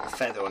 a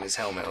feather on his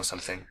helmet or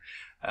something,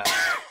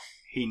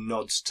 he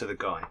nods to the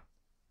guy.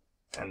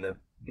 And the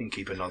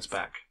innkeeper nods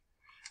back,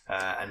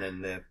 and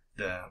then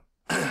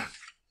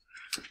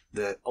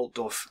the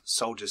Altdorf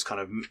soldiers kind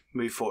of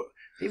move forward.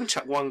 They even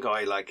chuck one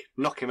guy, like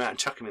knock him out and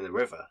chuck him in the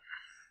river.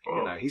 Oh.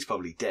 You know, he's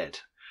probably dead.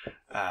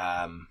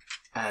 But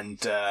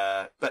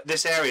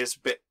this area is a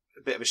bit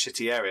of a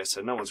shitty area,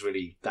 so no one's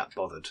really that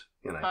bothered.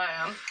 You know. I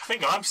am. I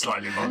think I'm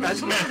slightly bothered.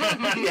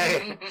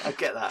 Yeah, I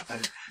get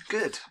that.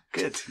 Good.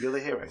 You're the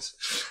heroes.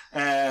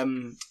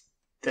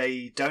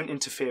 They don't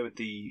interfere with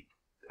the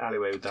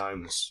alleyway with the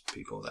homeless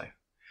people, though.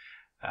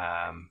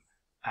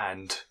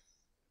 And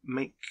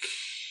make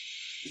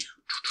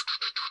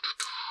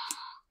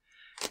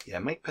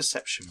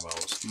perception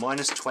rolls.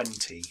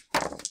 -20.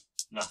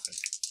 Nothing.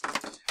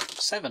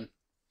 7.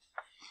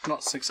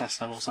 Not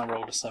success levels, I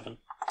rolled a 7.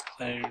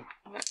 So,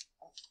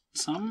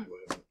 some?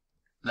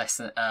 Less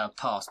than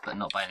passed, but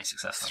not by any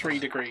success. 3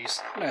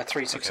 degrees.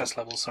 3 success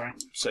levels, sorry.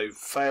 So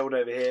failed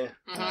over here.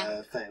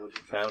 Failed.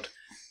 Failed.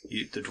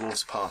 The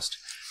dwarves passed.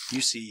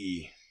 You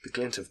see the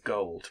glint of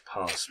gold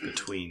pass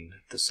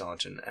between the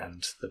sergeant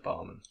and the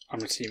barman.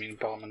 I'm assuming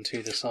barman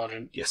to the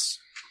sergeant. Yes.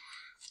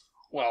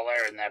 Well,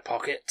 they're in their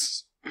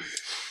pockets.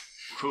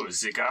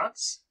 Who's the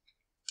guards?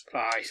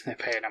 Aye, they're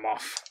paying them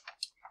off.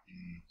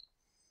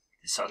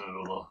 Son of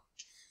a law.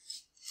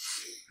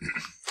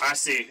 I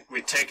see.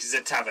 We take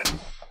the tavern.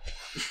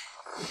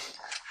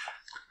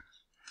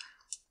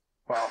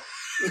 Well,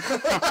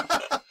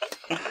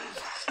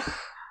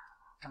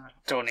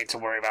 don't need to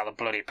worry about the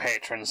bloody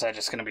patrons. They're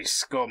just going to be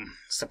scum.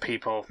 It's the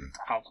people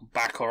out the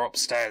back or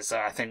upstairs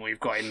that I think we've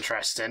got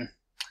interest in.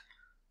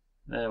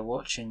 They're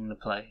watching the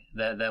play.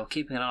 They're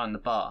keeping an eye on the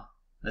bar.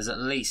 There's at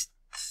least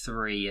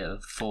 3 or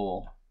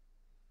 4.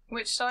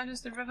 Which side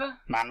is the river?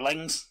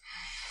 Manlings?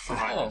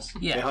 Behind Oh, us.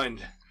 yeah.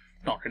 Behind.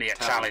 Not really a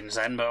challenge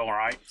then, but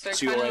alright. So,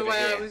 So you're kind of over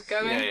where here. I was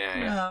going?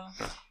 Yeah.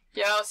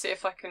 Yeah, I'll see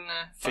if I can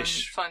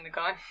Fish. find the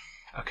guy.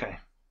 Okay.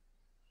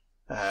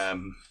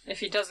 If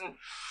he doesn't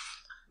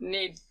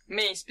need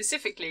me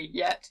specifically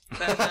yet,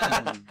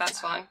 then that's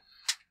fine.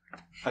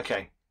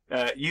 Okay.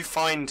 You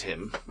find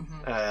him.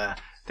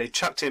 They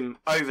chucked him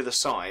over the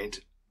side,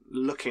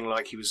 looking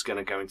like he was going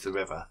to go into the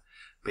river,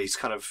 but he's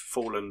kind of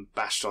fallen,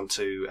 bashed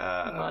onto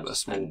Mud a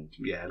small, and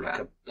like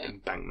crap, a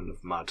embankment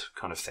of mud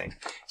kind of thing.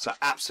 It's like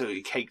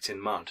absolutely caked in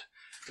mud,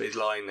 but he's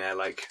lying there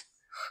like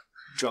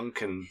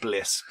drunken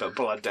bliss, but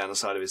blood down the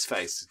side of his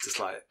face, just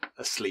like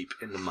asleep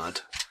in the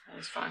mud.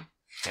 It's fine.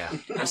 Yeah,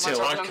 Not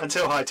my problem.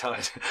 until high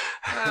tide.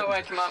 I'll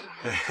wake him up.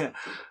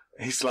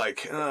 He's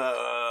like,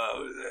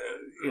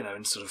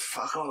 and sort of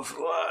fuck off.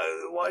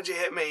 Why'd you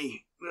hit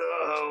me?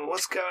 Oh,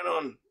 what's going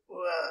on?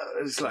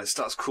 It's like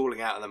starts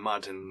crawling out of the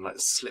mud and like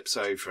slips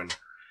over and.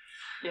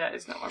 Yeah,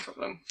 it's not my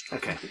problem.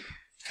 Okay,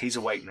 he's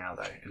awake now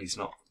though, and he's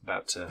not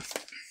about to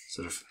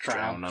sort of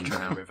drown under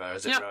the river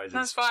as it rises.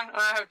 That's fine.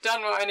 I have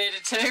done what I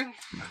needed to.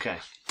 Okay.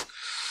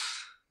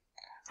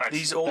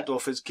 These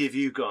Altdorfers give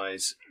you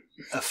guys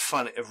a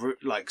fun,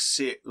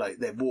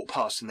 they walk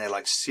past and they're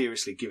like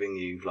seriously giving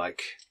you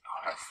like.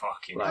 Oh,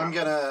 fucking. I'm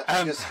gonna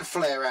just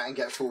flare out and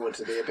get forward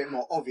to be a bit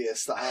more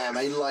obvious that I am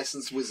a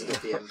licensed wizard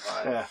of the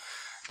Empire. Yeah.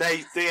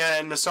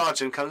 And the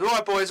sergeant comes. All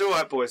right, boys.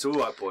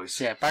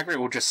 Yeah, Bagric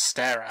will just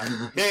stare at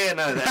him. Yeah,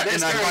 no, they're in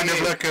that kind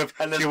of look of,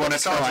 and do you want to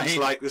try?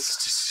 Like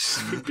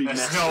this could be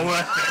It's not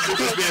worth Could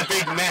just be a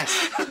big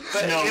mess.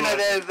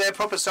 But they're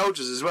proper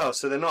soldiers as well,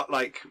 so they're not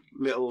like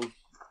little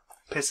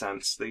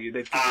pissants. They give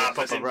you a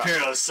but proper rap.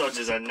 Imperial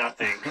soldiers are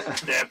nothing.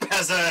 They're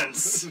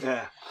peasants.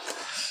 Yeah.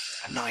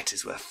 A knight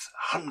is worth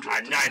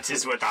 100. A knight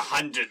is worth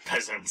 100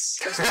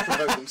 peasants. Let's not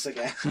provoke them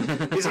again.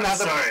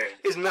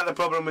 Isn't that the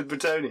problem with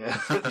Bretonia?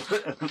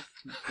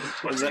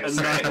 A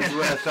knight is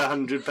worth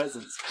 100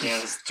 peasants. Yeah,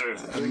 that's true.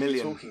 A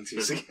million. Talking to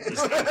you again.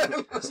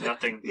 There's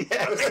nothing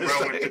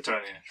wrong with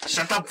Bretonia.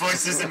 Shut up,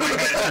 voices in my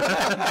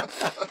head.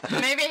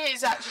 Maybe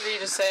he's actually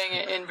just saying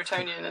it in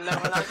Bretonian and no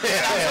one else.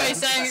 That's what he's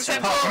saying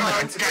except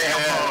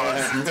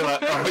for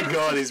Like, oh my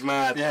god, he's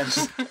mad. Yeah,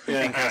 just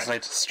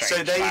translate to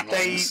strange So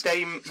landlords.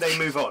 they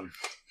move on.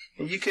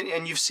 And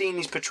you've seen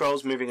these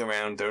patrols moving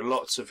around. There are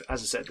lots of,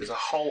 as I said, there's a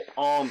whole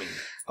army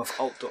of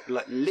Altdorf,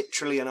 like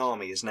literally an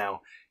army is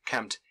now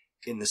camped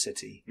in the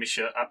city.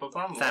 Monsieur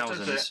Applebaum,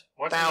 Thousands.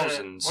 What are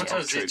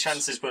the troops.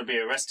 chances we'll be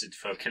arrested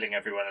for killing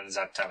everyone in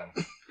that tavern?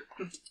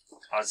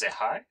 Are they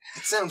high?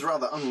 It sounds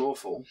rather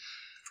unlawful.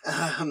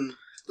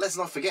 Let's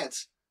not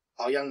forget,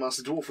 our young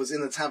Master Dwarf was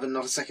in the tavern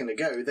not a second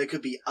ago. There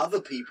could be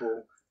other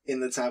people in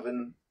the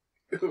tavern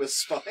who are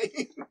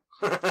spying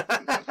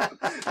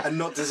and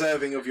not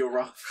deserving of your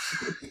wrath.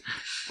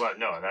 Well,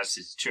 no,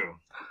 that's true.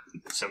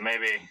 So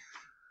maybe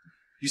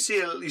You see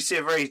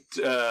a very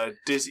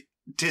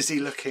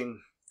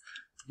dizzy-looking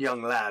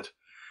young lad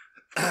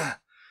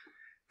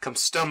come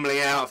stumbling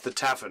out of the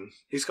tavern.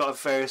 He's got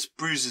various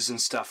bruises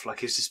and stuff, like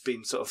he's just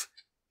been sort of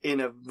in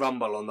a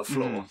rumble on the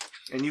floor.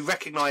 And you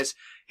recognise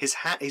his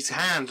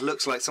hand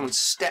looks like someone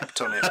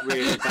stepped on it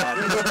really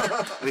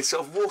badly. And he's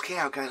sort of walking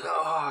out going,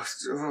 oh.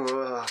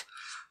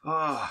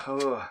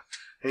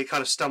 And he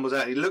kind of stumbles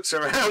out. He looks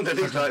around and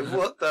he's like,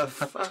 what the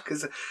fuck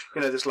is it?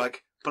 There's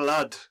like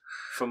blood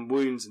from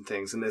wounds and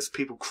things, and there's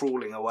people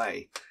crawling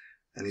away.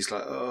 And he's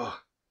like, oh.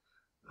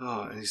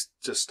 And he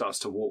just starts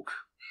to walk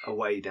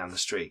away down the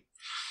street.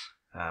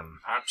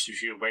 perhaps you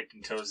should wait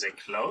until they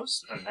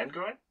close and then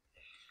go in.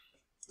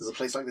 Does a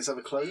place like this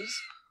ever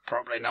close?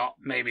 Probably not.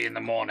 Maybe in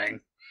the morning.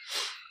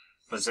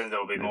 But then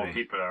there'll be more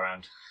people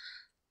around.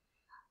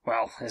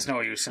 Well, there's no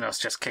use in us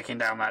just kicking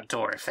down that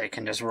door if they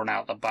can just run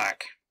out the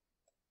back.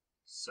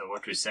 So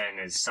what we're saying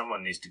is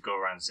someone needs to go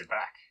around the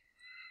back.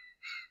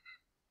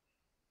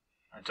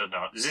 I don't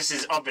know. This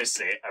is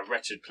obviously a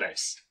wretched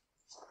place.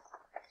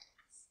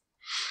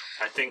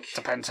 I think...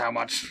 Depends how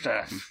much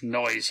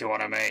noise you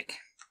want to make.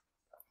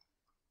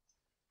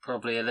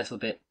 Probably a little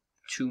bit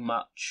too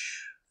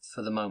much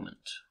for the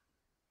moment.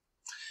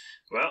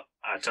 Well,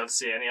 I don't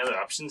see any other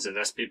options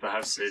unless people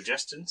have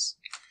suggestions.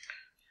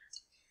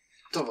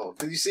 Dovel,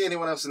 did you see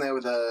anyone else in there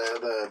with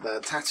the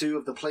tattoo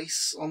of the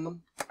place on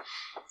them?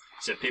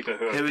 So people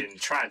who have been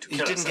trying to kill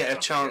You us. didn't get a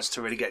chance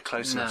to really get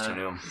close enough to No.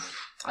 anyone.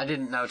 I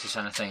didn't notice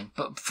anything,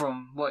 but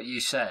from what you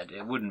said,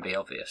 it wouldn't be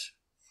obvious.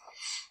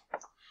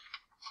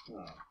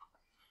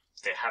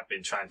 They have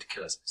been trying to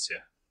kill us,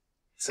 monsieur.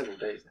 Several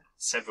days now.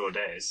 Several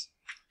days.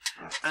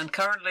 And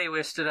currently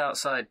we're stood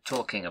outside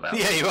talking about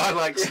Yeah, you are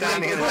like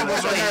standing in the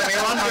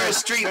under a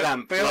street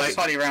lamp. We're Like,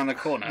 slightly around the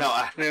corner.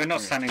 No, we were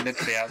not standing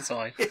literally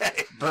outside.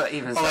 But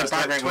even Although so,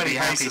 Bagric would be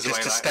happy paces just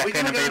away, to like, step "We in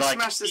can and go be like,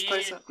 smash this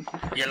place up."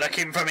 "You're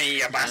looking for me,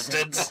 you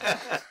bastards."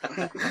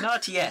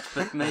 not yet,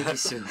 but maybe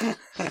soon.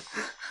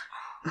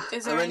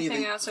 Is there Are any of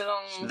anything the- else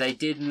along They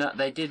did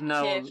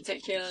know here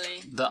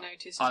particularly that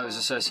noticeable I was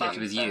associated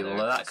from with you, further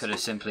although that across? could have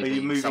simply Are you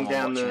been moving someone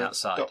down watching the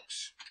outside.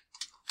 docks?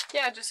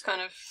 Yeah, just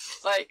kind of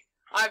like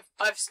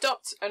I've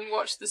stopped and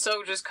watched the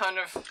soldiers kind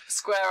of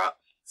square up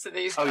to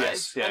these Oh,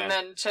 guys yes, yeah. and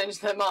then change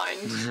their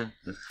mind.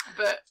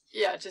 But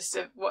yeah, just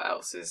what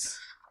else is?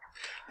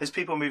 There's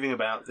people moving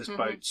about. There's Mhm.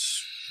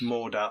 boats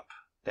moored up.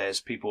 There's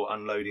people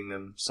unloading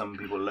them. Some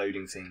people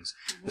loading things.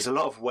 There's a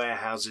lot of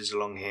warehouses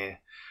along here,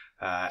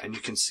 and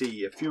you can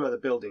see a few other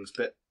buildings.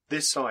 But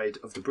this side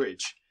of the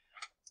bridge,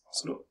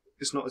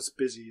 it's not as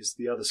busy as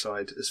the other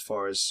side as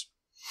far as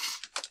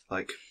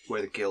like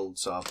where the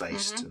guilds are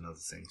based and other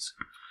things.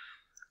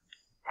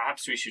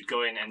 Perhaps we should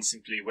go in and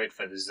simply wait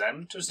for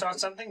them to start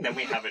something, then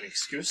we have an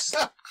excuse.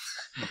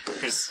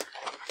 Because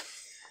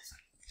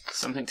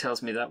Something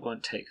tells me that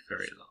won't take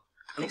very long.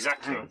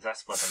 exactly,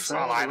 that's what I'm I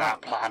saying. like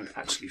that plan.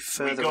 Actually, We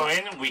further go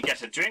up. in, we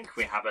get a drink,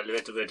 we have a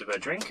little bit of a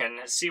drink,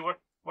 and see what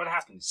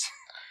happens.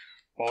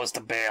 What was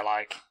the beer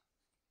like?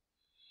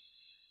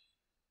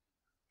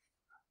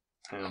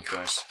 Hang on,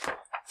 guys.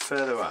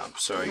 Further up,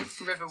 sorry,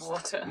 River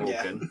water.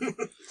 Morgan.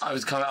 I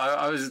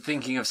was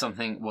thinking of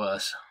something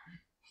worse.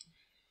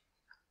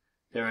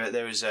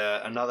 There is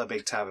another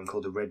big tavern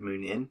called the Red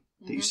Moon Inn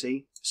that you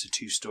see. It's a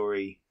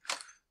 2-story,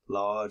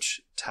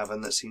 large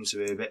tavern that seems to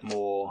be a bit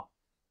more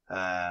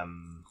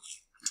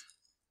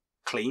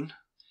clean.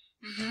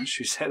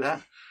 Should we say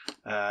that?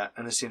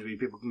 And there seem to be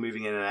people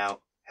moving in and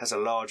out. It has a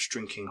large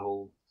drinking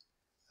hall.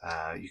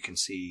 You can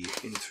see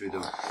in through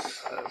the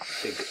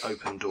big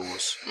open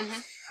doors.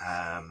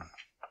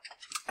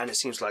 And it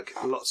seems like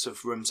lots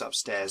of rooms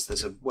upstairs.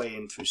 There's a way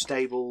in through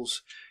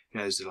stables.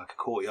 There's like a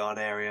courtyard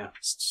area,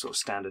 sort of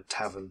standard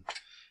tavern.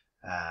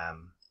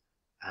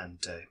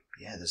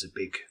 There's a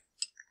big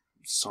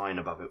sign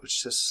above it, which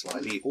says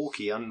slightly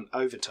orky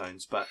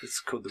overtones, but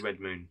it's called the Red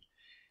Moon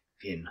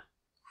Inn.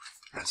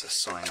 That's a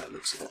sign that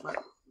looks a bit like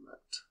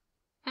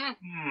that.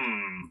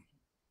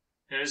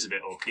 It is a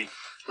bit orky.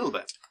 A little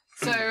bit.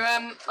 So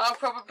I'll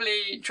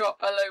probably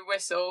drop a low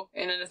whistle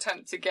in an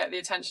attempt to get the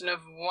attention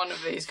of one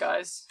of these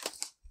guys.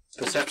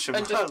 Perception.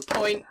 And just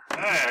point.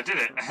 Hey, I did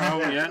it. Oh,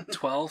 yeah.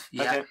 12.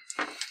 Yeah.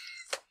 Okay.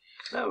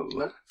 No.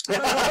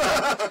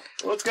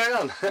 What's going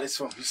on? This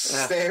one was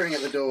staring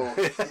at the door.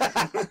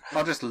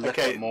 I'll just look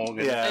at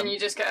Morgan. Yeah. And you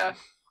just get a...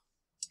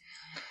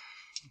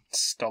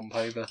 Stomp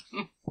over.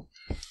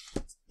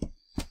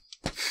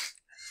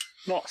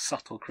 Not a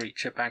subtle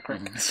creature,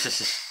 Bagric.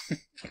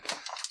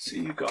 So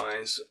you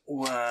guys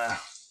were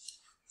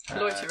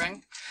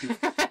loitering.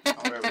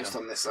 We're just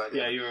on this side.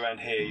 Yeah, you were around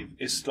here.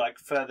 It's like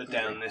further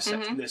down this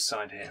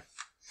side here.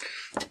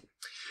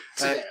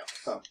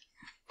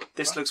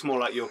 This looks more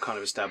like your kind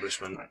of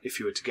establishment. If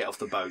you were to get off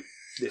the boat,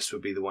 this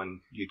would be the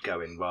one you'd go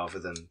in rather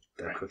than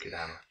the Crooked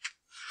Hammer.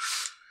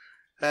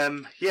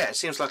 It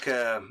seems like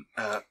a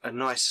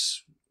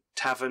nice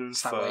tavern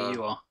Is that where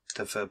you are?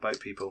 for boat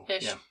people.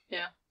 Ish.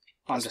 Yeah.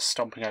 I'm just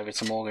stomping over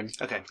to Morgan.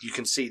 Okay, you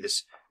can see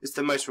this. It's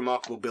the most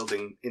remarkable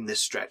building in this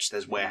stretch.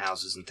 There's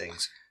warehouses and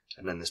things,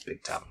 and then this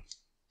big tavern.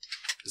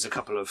 There's a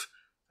couple of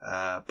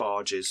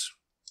barges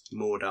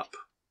moored up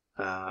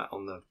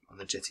on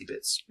the jetty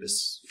bits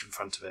in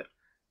front of it.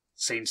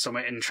 Seen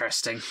something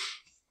interesting.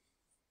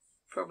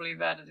 Probably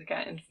better to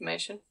get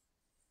information.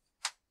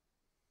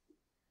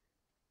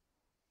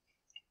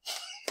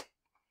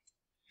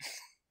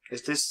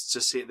 Is this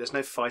to see? There's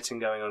no fighting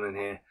going on in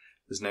here.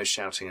 There's no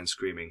shouting and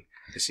screaming.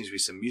 There seems to be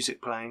some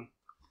music playing,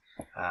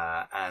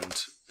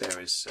 and there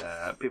is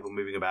people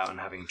moving about and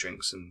having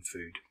drinks and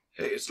food.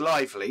 It's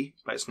lively,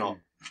 but it's not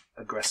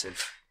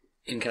aggressive.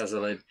 In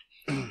Kazalid,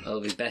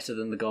 it'll be better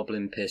than the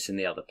goblin piss in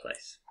the other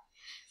place.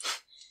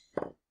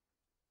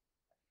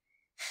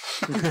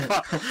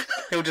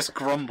 He'll just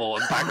grumble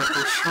and Bagric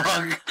will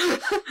shrug.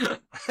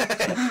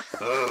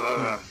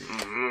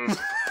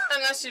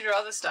 Unless you'd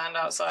rather stand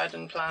outside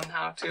and plan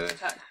how to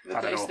attack the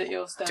I don't place know. that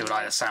you're Do standing. you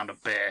like the sound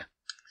of beer?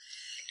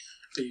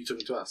 Are you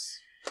talking to us?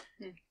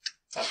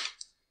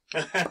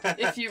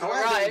 If you've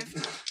However,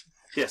 arrived,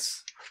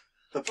 Yes.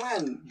 The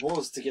plan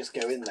was to just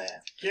go in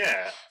there.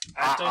 Yeah,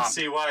 I don't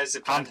see why is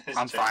the plan has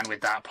I'm changed. fine with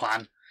that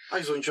plan. I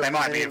just wasn't sure They if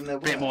might be any of a them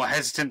bit were. more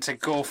hesitant to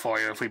go for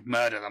you if we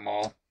murder them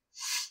all.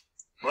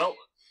 Well,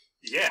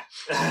 yeah.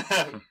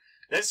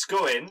 Let's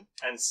go in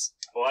and...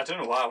 Well, I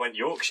don't know why I went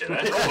Yorkshire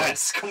then. Oh,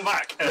 let's come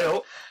back.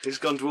 He's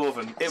gone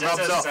dwarven. It Let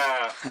rubs us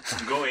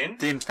off. go in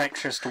The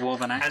infectious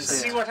dwarven and accent.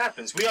 see what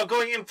happens. We are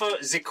going in for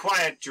the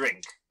quiet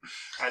drink.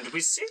 And we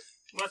see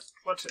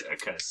what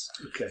occurs.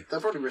 Okay. They'll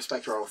probably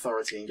respect our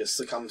authority and just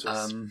succumb to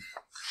us.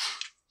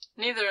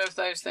 neither of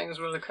those things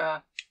will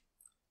occur.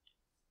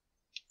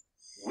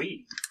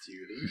 We.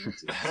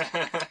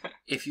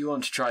 If you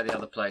want to try the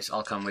other place,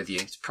 I'll come with you.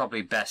 It's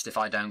probably best if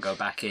I don't go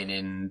back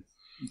in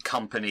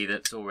company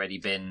that's already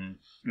been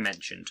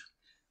mentioned.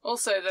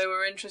 Also, they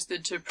were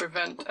interested to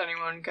prevent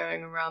anyone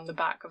going around the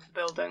back of the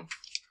building.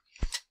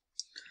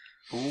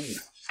 Ooh,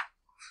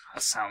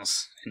 that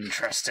sounds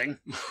interesting.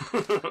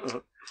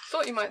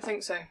 Thought you might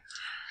think so.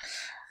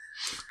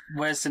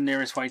 Where's the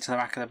nearest way to the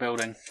back of the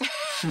building?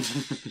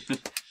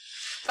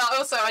 But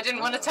also, I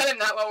didn't want to tell him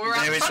that while we were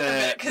out There is front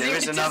of it, because there he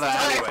is would another just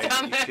alleyway dive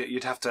down that it.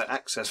 you'd have to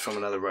access from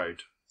another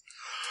road.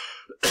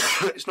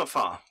 It's not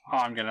far. Oh,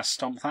 I'm going to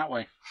stomp that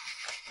way.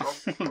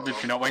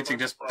 If you're not waiting,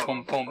 just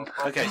pump, pump.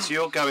 Okay, so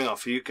you're going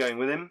off. Are you going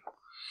with him?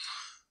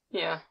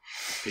 Yeah.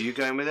 Are you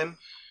going with him?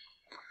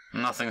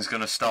 Nothing's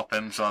going to stop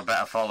him, so I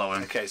better follow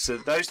him. Okay, so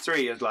those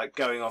three are like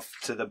going off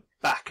to the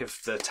back of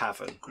the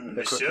tavern. The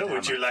Monsieur, Crooked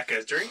would you Hammer. like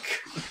a drink?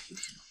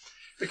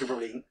 We could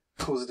probably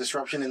cause a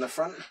disruption in the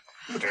front.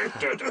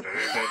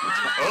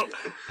 Oh,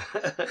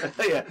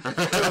 Yeah.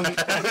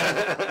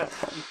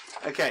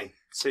 Okay,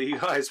 so you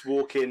guys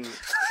walk in.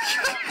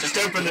 just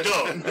open the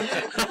door.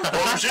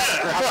 Bonjour.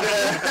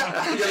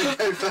 I'm going to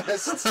go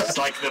first. It's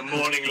like the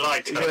morning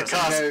light. You're going to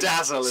cast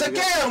Dazzle. Sir as you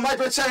go- Gale, my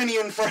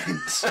Bretonian friend,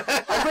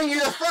 I bring you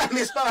the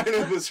finest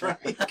bone of was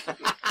right.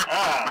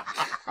 Ah.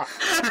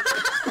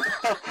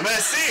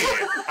 Merci.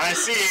 I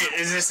see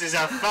this is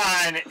a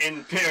fine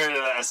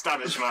imperial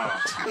establishment.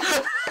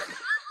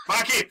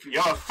 Barkeep,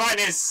 your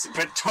finest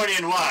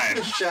Bretonnian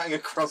wine. Shouting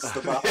across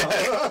the bar.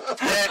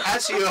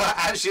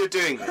 As you're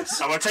doing this,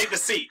 I will take the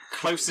seat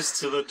closest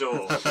to the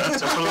door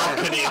to block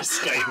any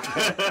escape.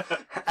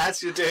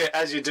 as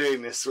you're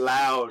doing this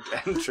loud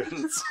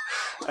entrance,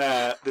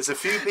 there's a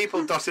few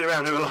people dotted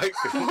around who are like,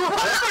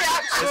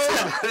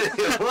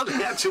 what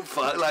the actual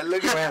fuck? Like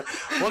looking around.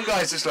 One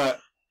guy's just like.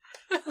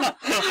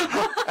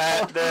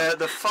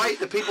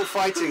 The people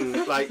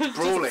fighting, like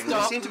brawling,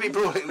 they seem to be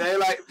brawling. They're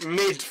like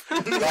mid,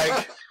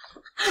 like,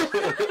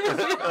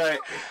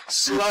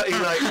 slightly,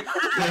 like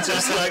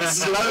just like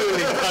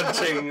slowly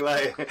punching,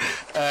 like,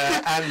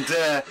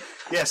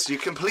 yes, you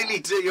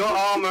completely your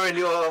armor and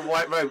your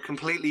white robe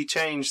completely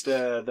changed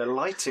the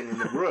lighting in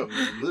the room,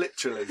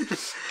 literally,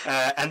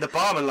 and the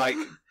barman like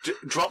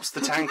drops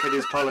the tankard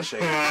he's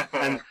polishing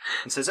and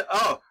says,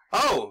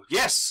 "Oh,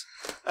 yes."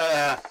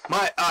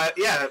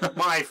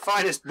 My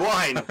finest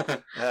wine.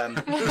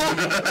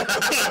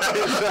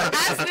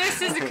 As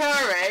this is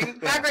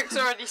occurring, Bagrick's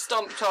already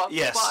stomped off.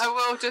 Yes. But I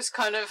will just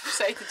kind of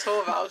say to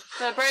Torvald,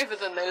 they're braver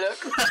than they look.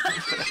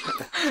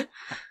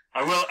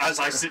 I will, as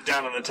I sit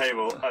down on the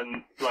table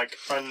and like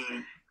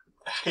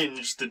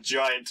unhinge the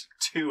giant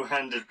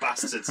two-handed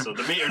bastard sword,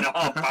 the metre and a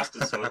half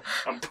bastard sword,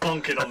 and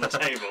plonk it on the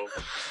table,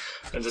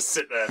 and just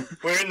sit there.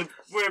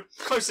 We're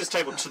closest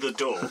table to the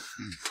door,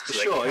 so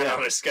Sure, they yeah.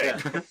 cannot escape.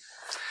 Yeah.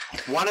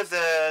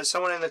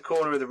 Someone in the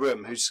corner of the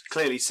room who's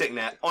clearly sitting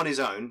there on his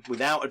own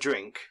without a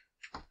drink,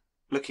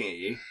 looking at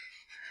you,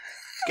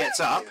 gets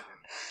up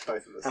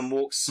Both of us. and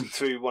walks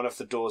through one of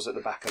the doors at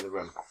the back of the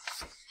room.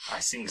 I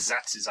think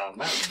that is our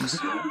man.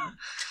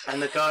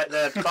 And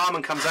the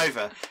barman comes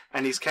over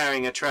and he's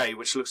carrying a tray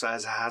which looks like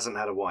it hasn't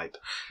had a wipe,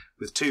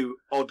 with two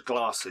odd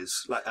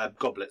glasses, like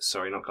goblets,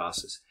 sorry, not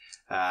glasses.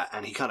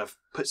 And he kind of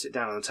puts it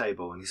down on the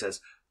table and he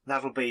says,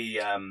 "That'll be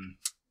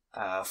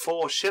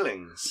 4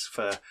 shillings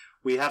for."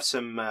 We have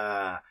some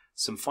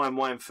fine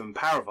wine from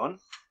Paravon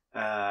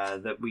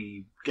that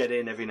we get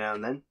in every now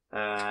and then,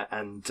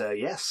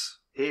 yes,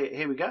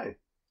 here we go.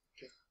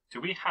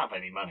 Do we have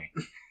any money?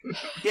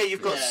 Yeah,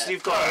 you've got some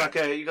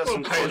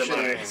pay the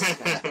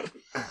caution.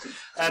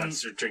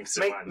 Let's drink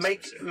some wine.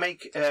 Make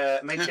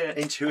an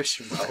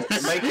intuition roll.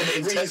 Make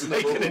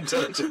an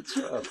intelligence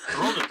roll.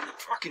 Rolled a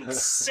fucking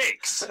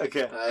 6.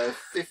 Okay.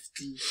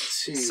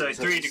 52. So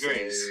 3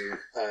 degrees.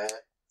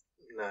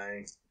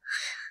 No.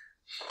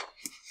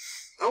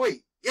 Oh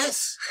wait,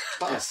 yes.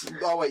 Pass.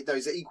 Oh wait,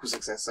 those are equal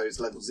success, so it's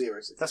level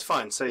 0. So That's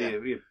fine. So Yeah.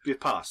 you've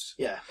passed.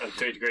 yeah. And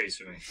 3 degrees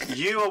for me.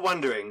 You are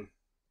wondering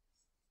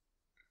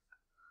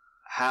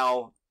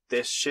how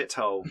this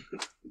shithole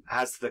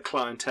has the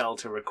clientele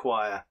to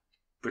require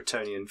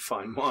Bretonnian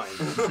fine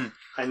wine,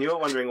 and you're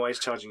wondering why he's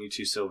charging you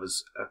 2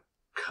 silvers a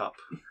cup.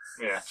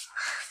 Yeah.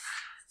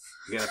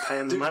 You're going to pay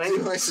him the Do money?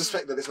 I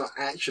suspect that it's not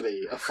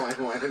actually a fine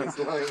wine and he's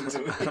lying to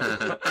me?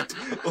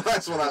 Well,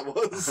 that's what that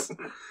was.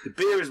 The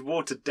beer is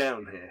watered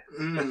down here.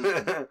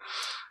 Mm.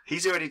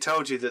 He's already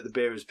told you that the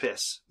beer is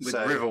piss. With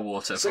so river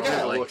water, So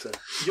probably. water.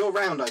 You're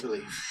round, I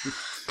believe.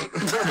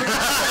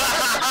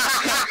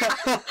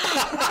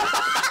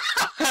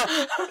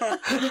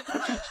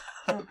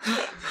 I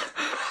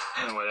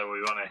don't know whether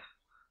we want to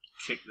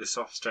kick this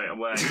off straight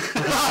away.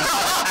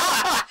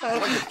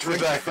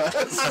 Drink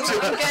first.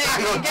 I'm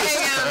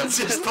getting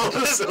Just pull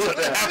the sword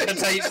out.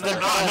 Appetites the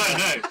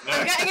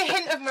I'm getting a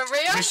hint of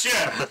Maria.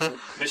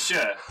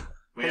 Monsieur,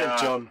 Hello,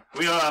 John.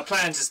 we are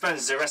planning to spend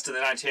the rest of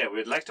the night here.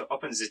 We'd like to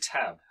open the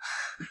tab.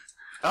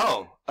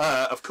 Oh,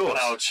 of course. And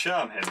I'll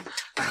charm him.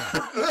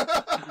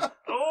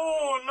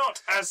 Oh,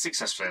 not as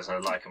successfully as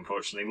I'd like,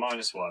 unfortunately.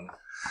 -1.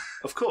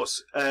 Of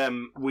course.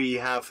 We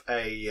have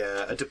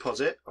a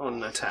deposit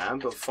on a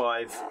tab of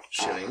 5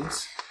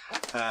 shillings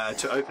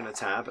to open a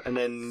tab, and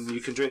then you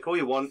can drink all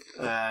you want,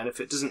 and if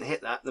it doesn't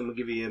hit that, then we'll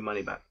give you your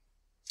money back.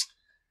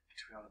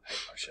 Do we want to pay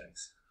 5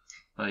 shillings?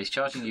 Well, he's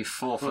charging you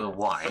 4 for the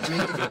wine. I mean,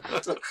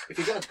 look, if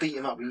you're going to beat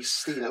him up, you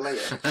steal it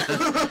later.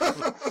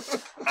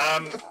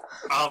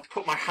 I'll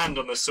put my hand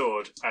on the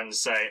sword and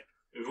say,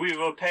 "We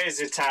will pay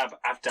the tab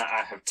after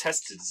I have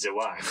tested the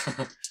wine,"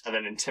 and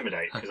then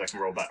intimidate because I can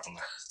roll back on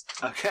that.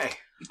 Okay,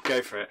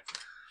 go for it.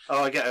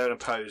 Oh, I get an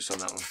opposed on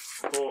that one.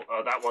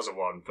 That was a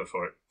 1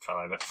 before it fell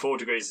over. 4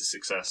 degrees of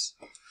success.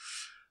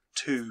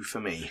 2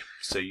 for me,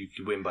 so you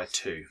could win by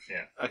 2.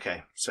 Yeah.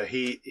 Okay, so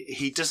he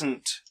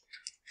doesn't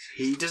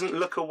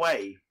look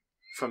away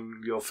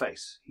from your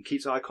face. He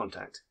keeps eye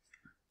contact,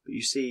 but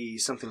you see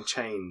something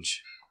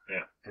change.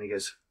 Yeah. And he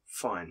goes,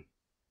 "Fine."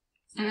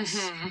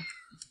 Mm-hmm.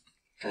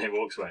 And he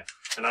walks away.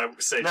 And I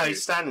say, No, to you,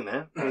 he's standing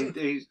there.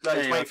 He's Yeah,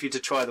 waiting yeah. for you to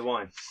try the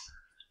wine.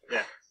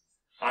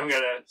 I'm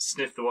going to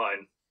sniff the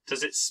wine.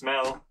 Does it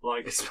smell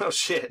like... It smells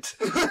shit.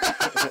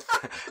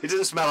 It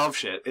doesn't smell of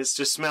shit. It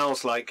just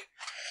smells like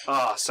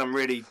some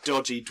really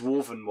dodgy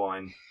dwarven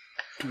wine.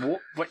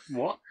 Wait,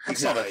 what?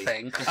 That's not a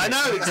thing. I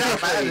know,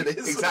 exactly. bad it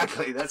is.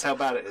 Exactly, that's how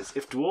bad it is.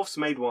 If dwarfs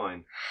made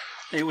wine,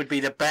 It would be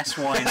the best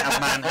wine a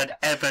man had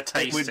ever it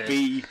tasted. would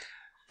be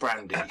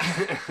brandy.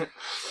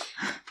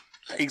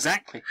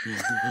 Exactly.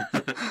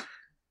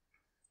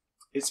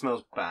 It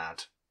smells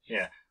bad.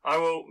 Yeah. I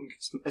will.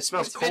 It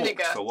smells It's corked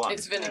vinegar. for one.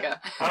 It's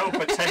vinegar. I will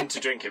pretend to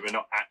drink it, but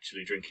not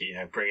actually drink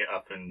it. Bring it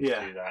up and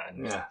Yeah. do that.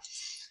 And, Yeah.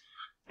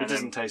 It and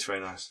doesn't taste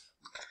very nice.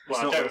 Well,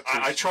 It's not I, worth don't, I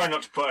tasting. try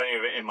not to put any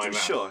of it in my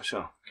mouth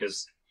Sure.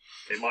 because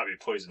it might be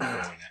poison.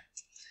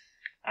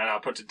 And I'll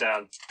put it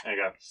down and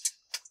go.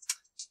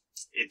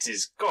 It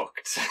is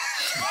cooked.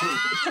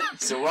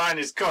 The wine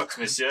is cooked,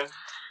 monsieur.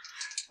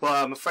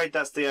 Well, I'm afraid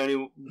that's the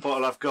only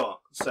bottle I've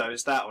got, so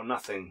it's that or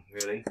nothing,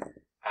 really.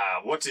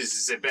 What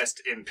is the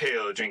best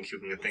imperial drink you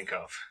can think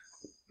of?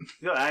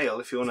 You got ale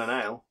if you want an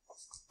ale.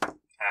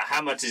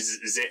 How much is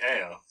the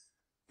ale?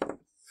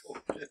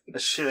 A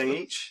shilling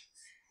each.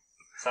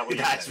 Is that what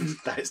you That's, said?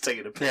 that is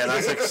taking a piss. Yeah,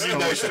 that's you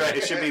know straight.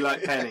 It should be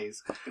like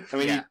pennies. I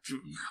mean, Yeah.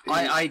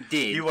 I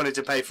did. you wanted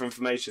to pay for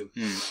information.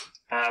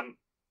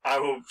 I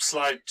will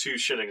slide 2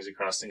 shillings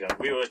across and go,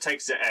 we will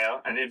take the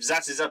ale, and if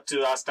that is up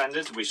to our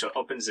standards, we shall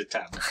open the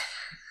tab.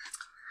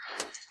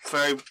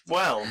 Very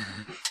well.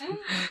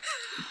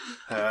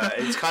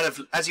 It's kind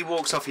of, as he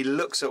walks off, he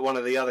looks at one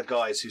of the other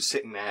guys who's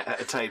sitting there at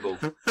a table,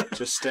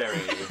 just staring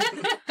at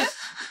him.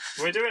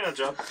 We're doing our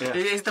job. Yeah.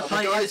 Is the The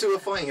plate? guys who are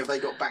fighting, have they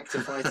got back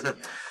to fighting yet?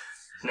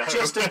 No.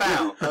 Just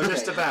about. Okay.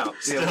 Just about.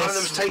 Yeah, one of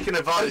them's taken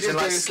advantage and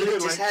like just slipped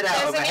going his head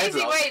out of a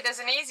headlock. There's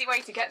an easy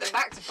way to get them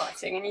back to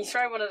fighting, and you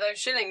throw one of those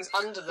shillings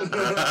under them.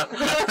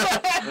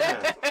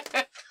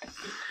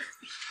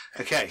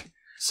 Okay,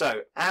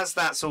 so as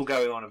that's all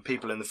going on and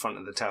people in the front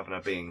of the tavern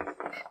are being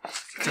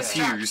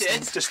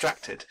Confused.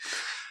 distracted,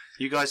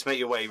 you guys make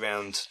your way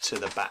round to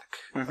the back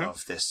Mhm.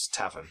 of this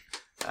tavern.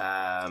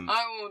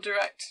 I will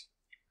direct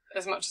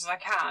as much as I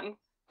can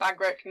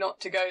Bagric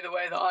not to go the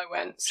way that I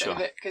went, so Sure.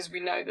 that because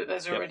we know that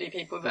there's already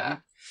people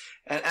there.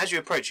 And as you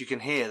approach, you can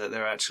hear that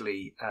there are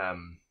actually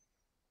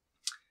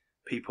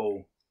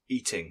people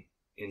eating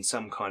in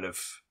some kind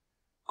of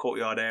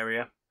courtyard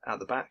area out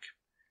the back.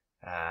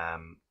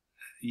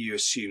 You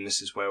assume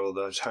this is where all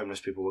those homeless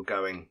people were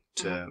going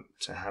to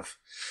have,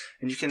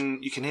 and you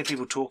can hear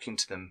people talking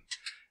to them,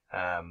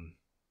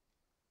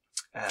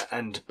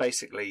 and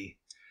basically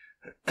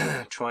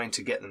trying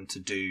to get them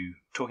to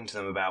talking to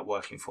them about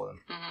working for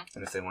them,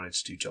 and if they wanted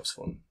to do jobs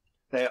for them.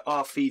 They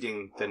are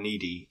feeding the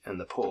needy and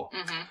the poor,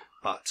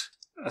 but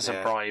As Yeah.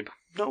 a bribe.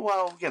 not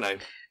well, you know.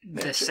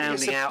 They're there's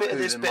sounding a out bit- who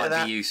there's a them bit of might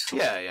that. be useful.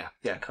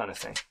 Yeah, kind of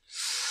thing.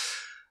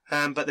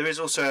 But there is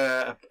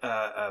also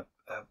a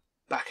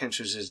back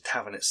entrance to the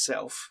tavern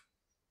itself.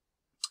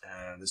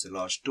 There's a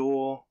large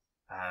door.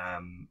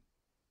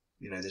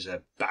 There's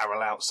a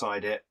barrel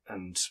outside it,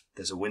 and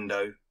there's a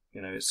window.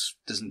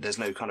 There's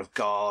no kind of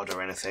guard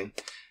or anything,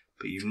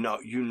 but you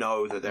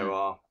know that there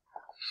are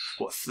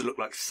what look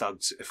like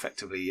thugs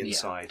effectively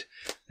inside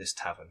this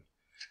tavern.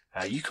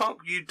 You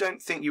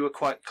don't think you were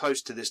quite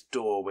close to this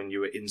door when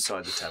you were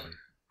inside the tavern.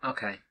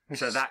 Okay.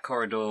 So that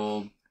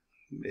corridor.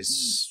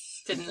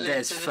 It's Didn't lead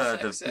There's to this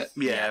further- exit.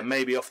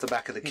 maybe off the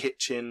back of the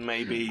kitchen,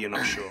 maybe, you're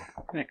not sure.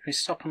 Yeah, can we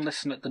stop and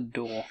listen at the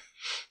door?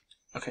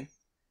 Okay.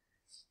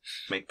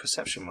 Make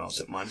perception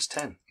rolls at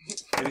 -10.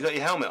 Have you got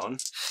your helmet on?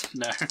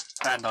 No.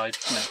 And I.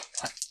 No.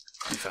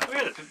 Oh,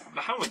 yeah,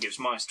 the helmet gives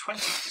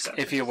 -20%.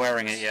 If you're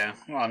wearing it, yeah.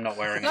 Well, I'm not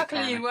wearing it.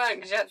 Luckily you apparently. weren't,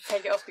 because you had to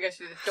take it off to go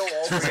through the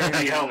door.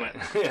 the helmet.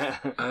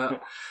 Yeah.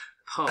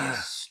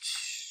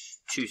 Past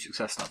 2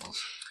 success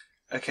levels.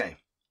 Okay.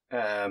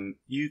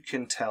 You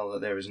can tell that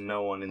there is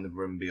no one in the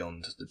room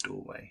beyond the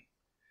doorway.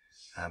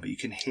 But you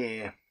can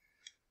hear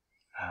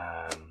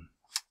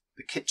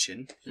the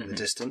kitchen in the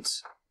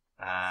distance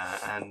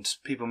and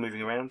people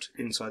moving around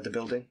inside the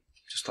building.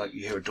 Just like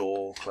you hear a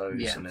door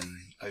close and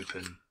then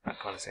open, that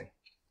kind of thing.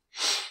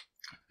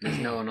 There's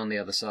no one on the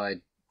other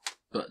side,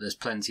 but there's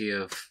plenty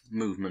of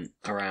movement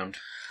around.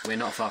 We're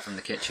not far from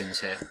the kitchens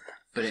here,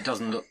 but it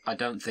doesn't look. I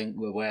don't think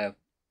we're where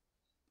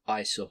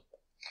I saw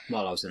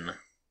while I was in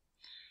there.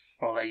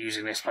 Well, they're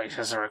using this place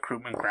as a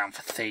recruitment ground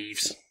for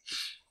thieves.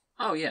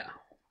 Oh yeah,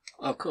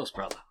 of course,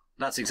 brother.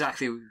 That's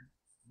exactly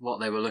what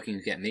they were looking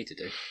to get me to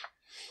do.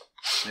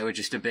 They were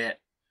just a bit,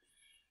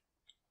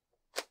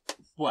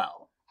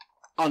 well,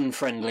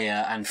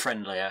 unfriendlier and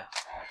friendlier.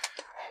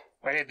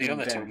 Where did the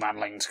other two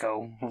manlings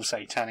go? We'll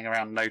say, turning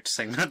around,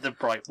 noticing the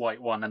bright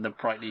white one and the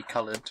brightly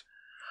coloured.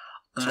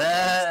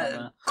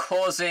 They're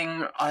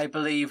causing, I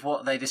believe,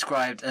 what they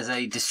described as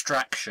a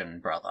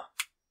distraction, brother.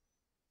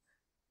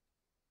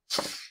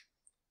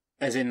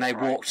 As in, they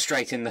walked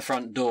straight in the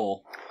front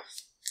door.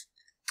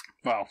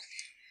 Well,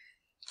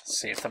 let's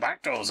see if the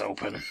back door's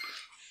open.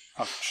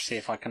 I'll see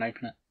if I can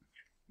open it.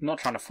 I'm not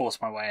trying to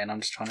force my way in, I'm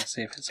just trying to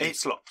see if it's...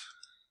 It's locked.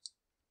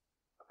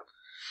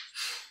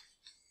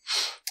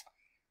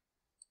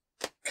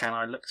 Can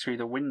I look through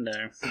the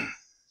window?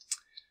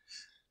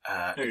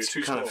 No, you're It's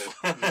too kind small.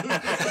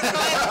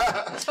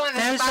 It's fine,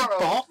 there's There's a barrel.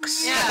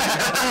 box?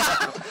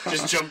 Yeah.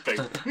 Just jumping.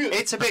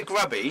 It's a bit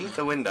grubby,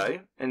 the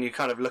window, and you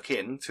kind of look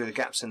in through the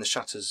gaps in the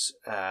shutters.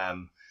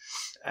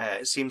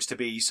 It seems to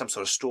be some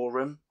sort of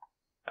storeroom,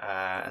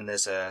 and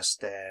there's a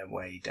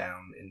stairway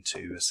down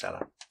into a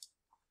cellar.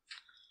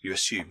 You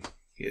assume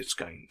there's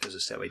a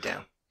stairway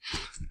down.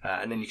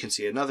 And then you can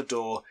see another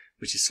door,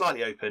 which is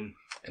slightly open,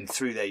 and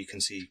through there you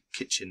can see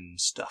kitchen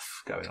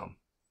stuff going on.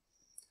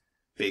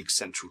 big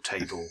central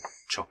table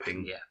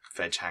chopping, Yeah.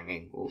 veg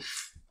hanging, or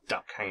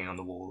duck hanging on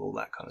the wall, all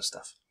that kind of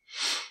stuff.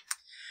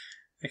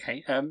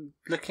 Okay.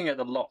 Looking at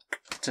the lock,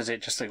 does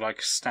it just look like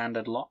a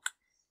standard lock?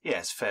 Yeah,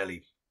 it's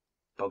fairly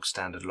bog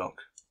standard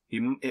lock.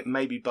 It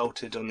may be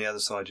bolted on the other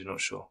side, you're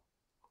not sure.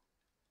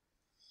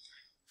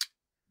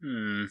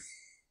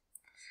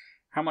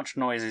 How much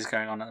noise is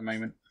going on at the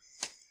moment?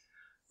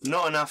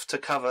 Not enough to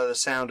cover the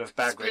sound of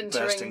Bagric Splintering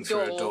bursting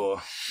through a door.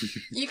 door.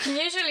 You can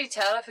usually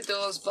tell if a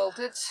door's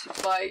bolted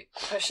by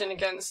pushing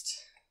against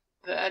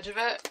the edge of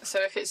it. So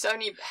if it's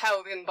only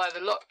held in by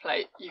the lock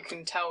plate, you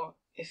can tell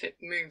if it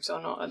moves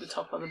or not at the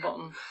top or the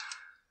bottom.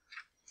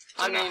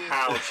 I mean,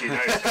 how do you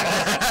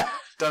know?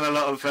 Done a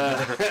lot of Some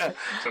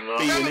lot. from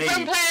B&E.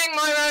 playing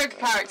my rogue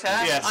character,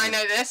 Yes. I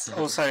know this.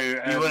 Also,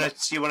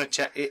 You want to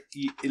check it?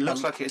 It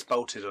looks like it's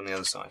bolted on the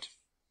other side,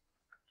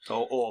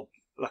 or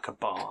like a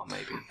bar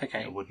maybe.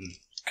 Okay. A wooden.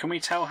 can we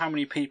tell how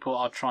many people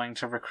are trying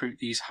to recruit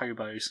these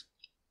hobos?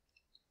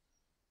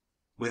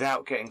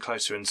 Without getting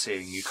closer and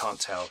seeing, you can't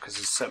tell because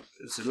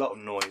there's a lot of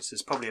noise.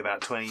 There's probably about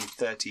 20,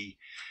 30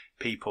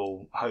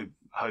 people,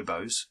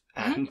 hobos,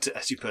 and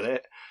as you put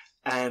it,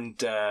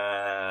 and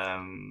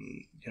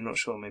you're not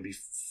sure, maybe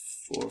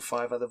 4 or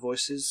 5 other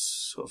voices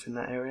sort of in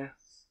that area.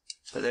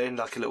 But they're in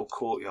like a little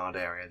courtyard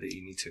area that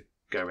you need to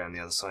go around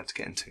the other side to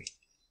get into.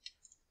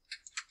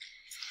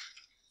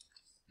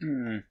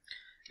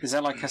 Is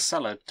there like a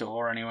cellar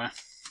door anywhere?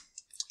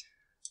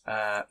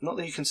 Not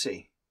that you can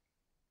see.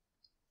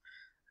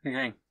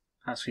 Okay,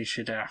 perhaps we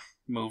should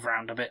move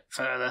around a bit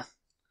further.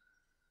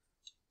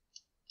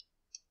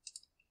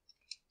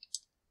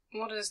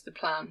 What is the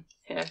plan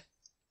here?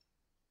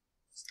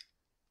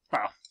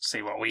 Well,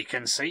 see what we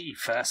can see,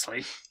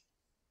 firstly.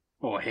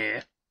 Or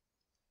hear.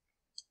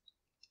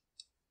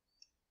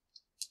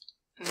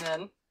 And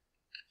then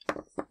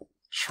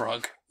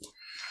Shrug.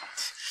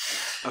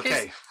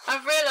 Okay.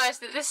 I've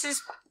realised that this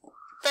is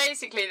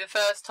basically the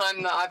first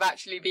time that I've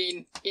actually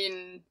been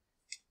in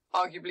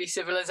arguably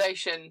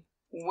civilization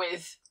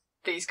with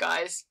these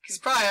guys. Because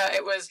prior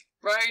it was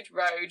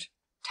road,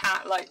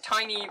 like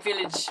tiny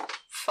village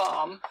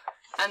farm,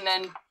 and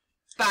then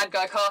bad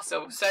guy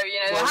castle. So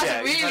there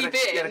hasn't really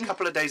been. You had a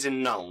couple of days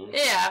in Nuln.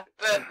 Yeah,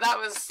 but that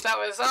was.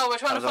 Oh, we're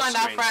trying to That was find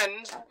our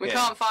off-screen. friend. We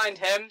can't find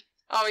him.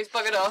 Oh, he's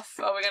buggered off.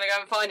 Oh, we're gonna go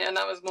and find it, and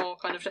that was more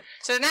kind of.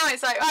 So now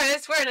it's like,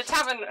 we're in a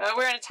tavern.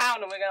 We're in a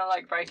town, and we're gonna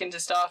like break into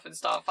stuff and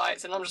start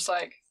fights, and I'm just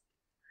like,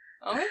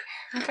 are we?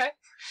 Okay.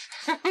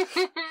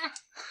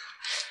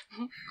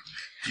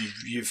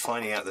 You're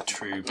finding out the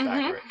true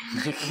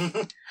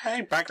Bagric.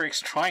 Hey, Bagric's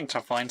trying to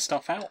find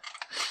stuff out.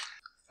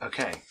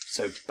 Okay,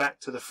 so back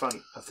to the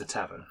front of the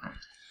tavern,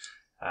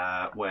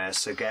 where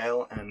Sir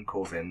Gale and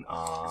Corvin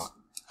are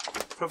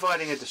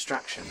providing a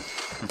distraction.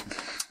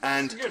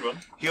 And Good one.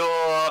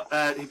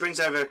 he brings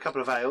over a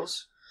couple of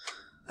ales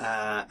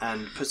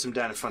and puts them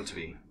down in front of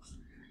you.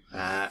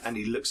 And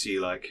he looks at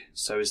you like,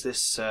 so is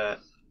this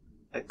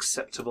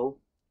acceptable?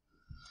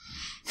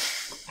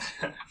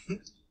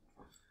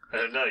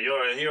 No,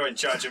 you're in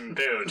charge of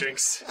Imperial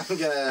drinks. I'm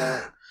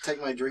gonna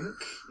take my drink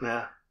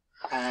Yeah.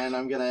 and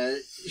I'm gonna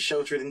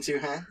shelter it in 2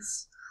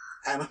 hands.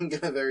 And I'm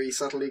gonna very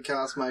subtly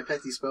cast my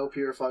petty spell,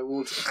 Purify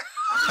Water,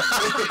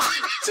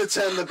 to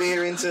turn the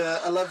beer into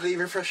a lovely,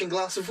 refreshing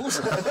glass of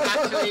water.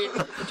 Actually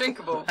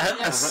drinkable.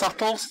 A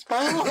subtle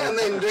spell? And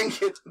then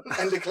drink it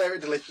and declare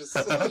it delicious.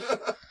 You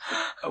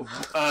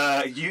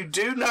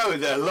do know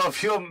that a lot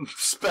of your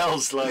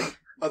spells, like,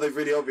 Are they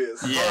really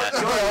obvious? you're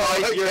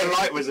a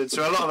light wizard,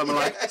 so a lot of them are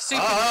like,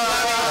 Super.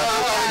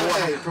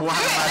 Okay. Do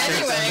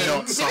it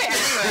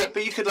anyway.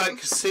 but you could like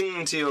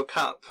sing to your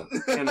cup,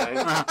 and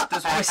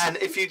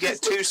if you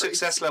get 2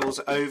 success levels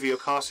over your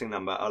casting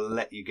number, I'll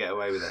let you get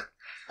away with it.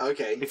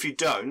 Okay. If you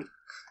don't,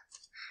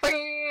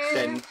 Bing.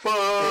 then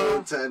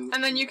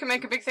And then you can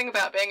make a big thing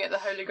about being at the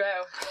Holy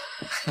Grail.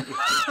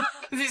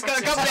 Because he's got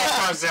a goblet.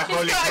 Sometimes the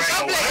Holy He's got a Grail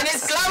goblet and works.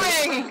 it's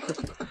glowing.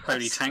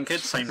 Holy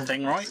tankard, same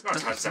thing, right?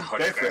 Sometimes the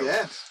Holy Go for Grail.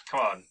 Yeah. Come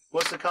on.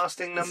 what's the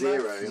casting number?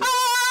 0.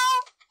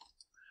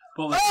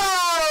 What was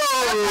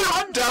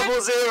Oh, 00.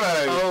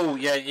 Oh,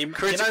 yeah, you know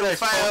Critical those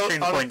fail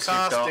fortune on a points you've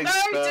got? casting. No, do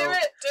Spell.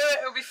 it,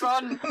 it'll be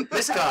fun.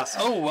 Miscast.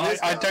 Oh,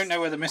 I don't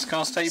know where the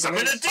miscast table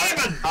Summon a is.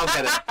 demon!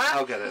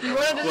 I'll get it. You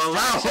wanted to Well,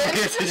 now distract I'll it.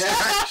 get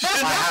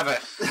distraction. I have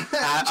it.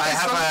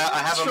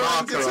 I have a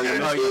marker on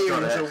it. Oh, you've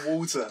got it. into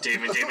water.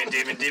 Demon,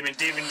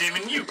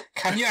 you!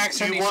 Can you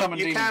accidentally summon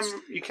You demons?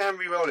 can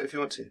re-roll it if you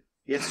want to.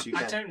 Yes, you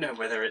I can. don't know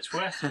whether it's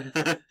worth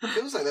it.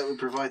 Feels like that would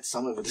provide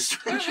some of a It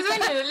distraction. was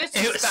only a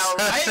little It spell,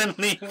 right?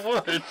 certainly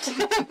would.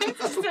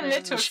 Just a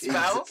little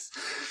spell. Jesus.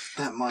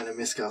 That minor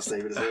miscast,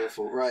 David, is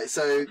awful. Right,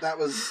 so that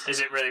was... Is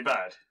it really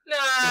bad?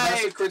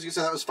 That's No. a critical,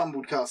 so that was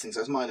fumbled casting,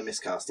 so it's minor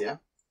miscast, yeah?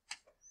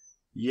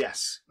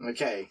 Yes.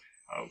 Okay.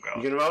 Oh You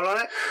god. gonna roll on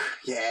it?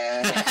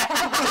 Yeah.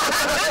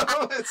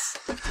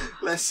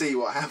 let's see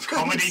what happens.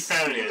 Comedy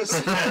failures.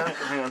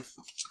 Hang on.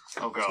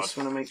 Oh god. Just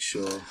want to make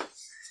sure.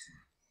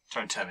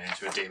 Don't turn me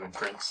into a demon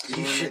prince.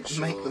 You should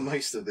make the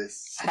most of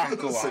this.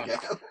 Go on. So, yeah.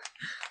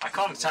 I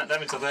can't attack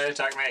them until they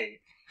attack me.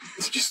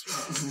 Just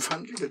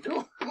run through the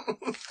door.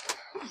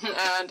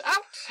 And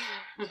out.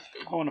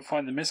 I want to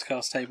find the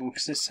miscast table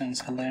because this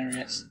sounds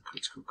hilarious.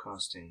 Critical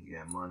casting,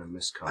 yeah, minor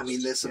miscast. I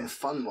mean, there's some yeah.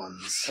 fun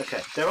ones.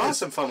 Okay, there are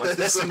some fun ones.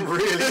 There's some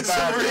really really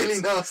bad really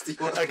ones. nasty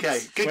ones.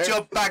 Okay, good Where-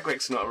 job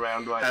Bagrick's not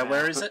around right now.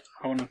 Where is it?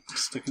 I want to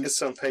stick it.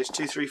 It's on page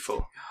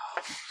 234.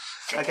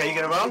 Okay, you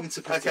gonna roll? Leave it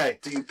to petty, Okay.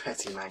 Do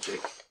petty magic.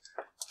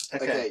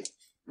 Okay. Okay.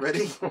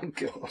 Ready? Oh,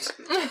 God.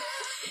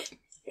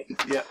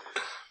 Yep.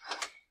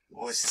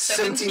 Oh, it's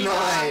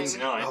 79.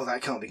 79. Oh,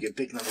 that can't be good.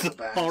 Big numbers are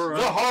bad. Horror.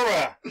 The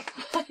horror!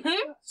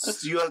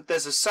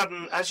 There's a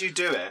sudden, as you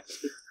do it,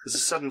 there's a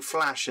sudden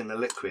flash in the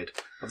liquid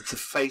of the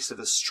face of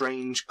a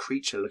strange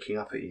creature looking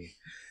up at you.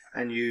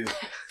 And you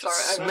Throw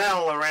it over.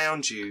 smell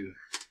around you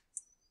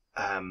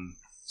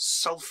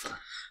sulphur,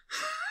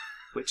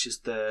 which is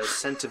the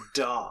scent of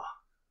Dar,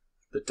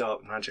 the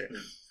dark magic.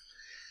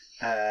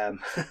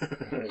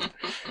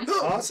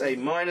 Pass a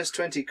minus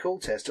 20 cool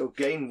test or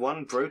gain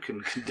 1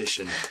 broken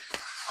condition.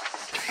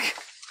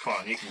 Come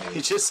on, you can do He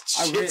it. just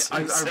shits I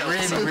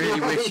himself.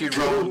 really wish you'd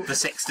rolled the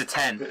 6 to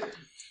 10.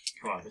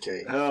 Come on.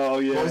 Okay. Oh,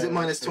 yeah. What was it,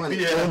 minus 20?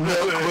 Yeah.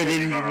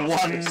 Within Alright.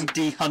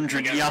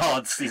 1d100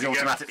 yards, he's You get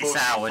automatically 40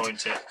 soured.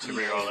 Point it to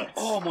reroll it.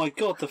 Oh my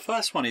god, the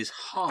first one is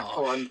hard.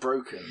 Oh, I'm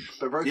broken.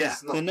 But broken Yeah.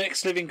 is not... The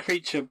next living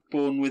creature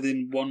born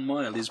within 1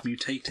 mile is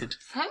mutated.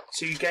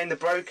 So you gain the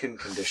broken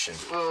condition.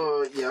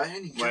 Oh, yeah, I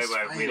only just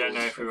Wait, we don't failed.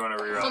 know if we want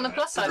to reroll On the it.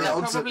 plus side, The that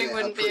odds of probably it are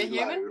wouldn't be a pretty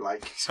human. low,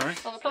 like... Sorry?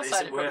 On the plus Is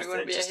side, it it probably worth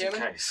wouldn't it be a just in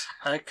human. case?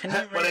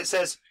 Well, it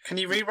says Can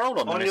you re-roll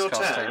on the on your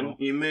miscast turn, table?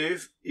 you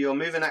move. Your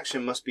move and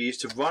action must be used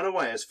to run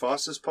away as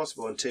fast as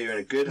possible until you're in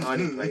a good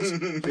hiding place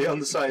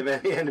beyond the sight of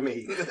any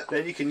enemy.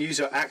 Then you can use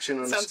your action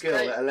on a Sounds skill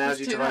great. that allows Let's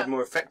you do to hide that.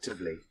 more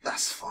effectively.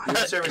 That's fine. You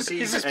also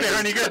receive Is this beer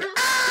any good?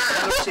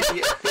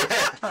 penalty.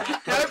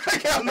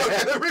 I'm not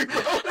going to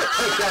re-roll it.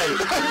 Okay,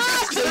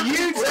 so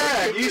you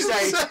turn, you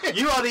say,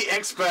 you are the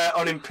expert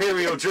on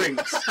imperial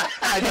drinks,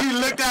 and you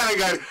look down and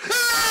go,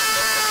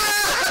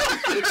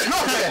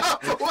 drop it!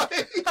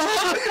 Away.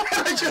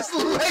 And I just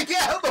leg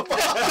out the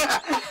bar.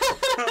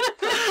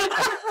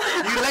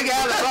 You leg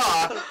out of the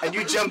bar, and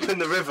you jump in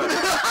the river.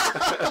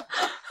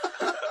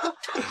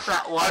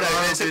 That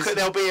Oh, no,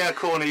 there'll be a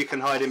corner you can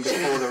hide in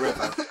before the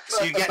river.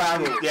 So you get,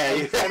 yeah,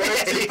 you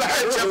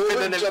jump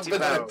in an empty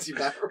barrel.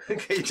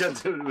 Okay, you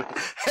jump in the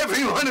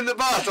everyone in the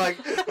bar's like,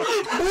 what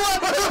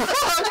the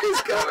fuck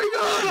is going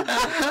on?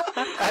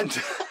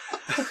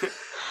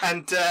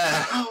 And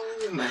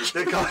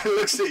the guy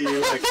looks at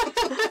you like,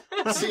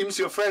 seems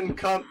your friend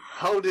can't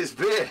hold his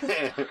beer.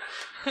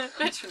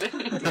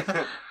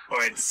 Literally.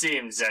 Or it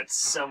seems that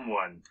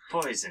someone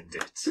poisoned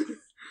it. What are you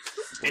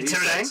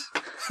Intimidate.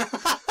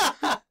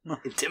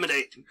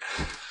 Intimidate.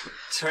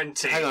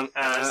 20. Hang on,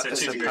 So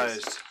 2 degrees.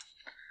 opposed.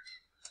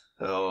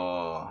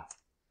 Oh.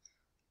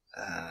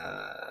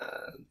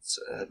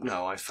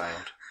 No, I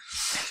failed.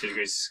 2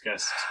 degrees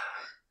disgust.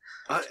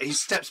 He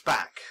steps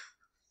back.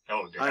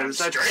 Oh,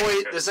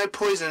 There's no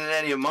poison in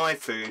any of my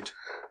food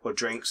or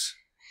drinks.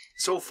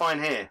 It's all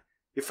fine here.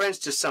 Your friend's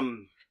just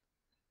some,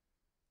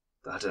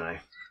 I don't know,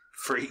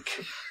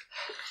 freak.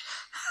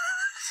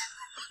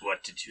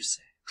 What did you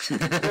say?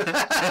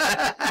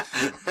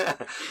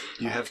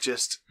 You have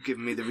just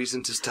given me the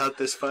reason to start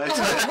this fight.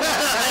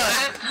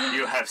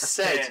 You have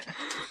Said said.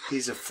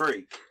 he's a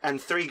freak. And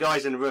 3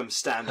 guys in the room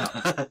stand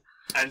up.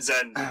 And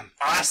then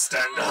I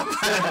stand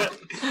up.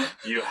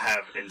 You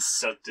have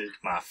insulted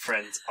my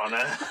friend's honor.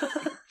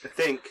 I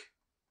think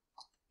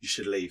you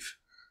should leave.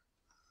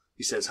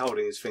 He says,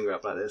 holding his finger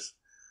up like this.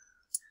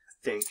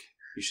 I think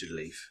you should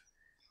leave.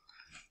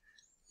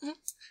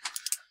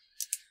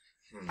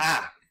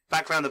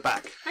 Back round the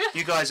back.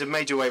 You guys have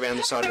made your way around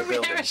the side of the We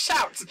hear building. a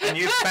shout. And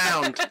you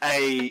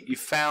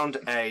found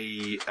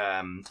a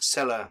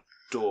cellar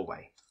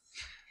doorway,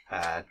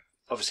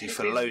 obviously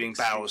for loading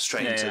barrels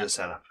straight into the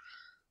cellar.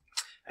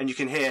 And you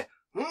can hear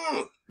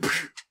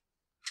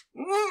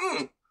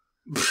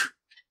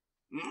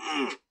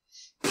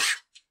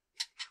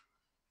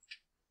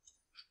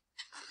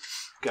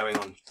going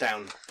on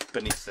down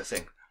beneath the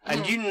thing.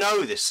 And you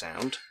know this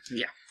sound.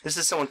 Yeah. This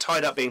is someone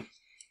tied up being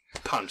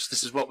punched.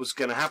 This is what was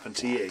going to happen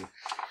to you.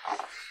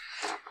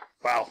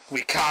 Well,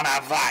 we can't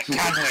have that,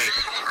 can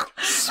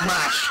we?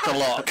 Smash the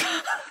lock.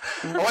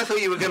 Oh, I thought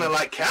you were going to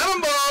like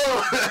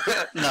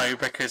cannonball! No,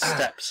 because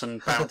steps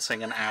and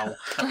bouncing an owl.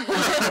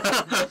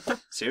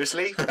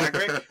 Seriously,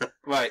 Bagrick?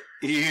 Right,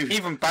 you.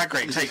 Even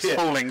Bagrick takes Yeah.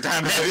 falling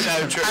damage.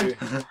 No, true.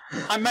 And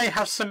I may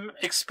have some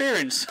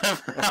experience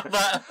of how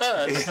that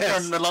hurt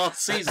Yes. from the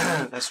last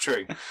season. That's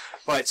true.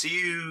 Right, so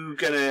you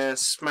gonna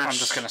smash? I'm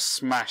just going to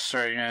smash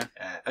through, yeah.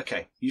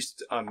 Okay,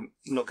 I'm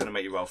not gonna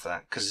make you roll for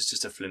that because it's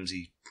just a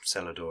flimsy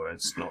cellar door.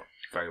 It's not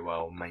very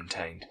well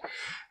maintained,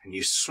 and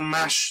you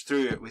smash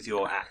through it with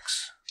your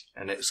axe,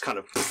 and it's kind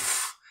of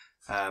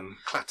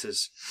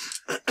clatters,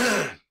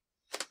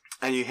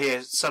 and you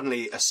hear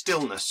suddenly a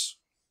stillness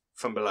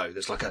from below.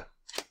 There's like a.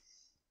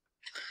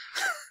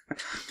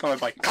 Followed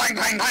by clang,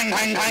 clang, clang,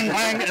 clang, clang,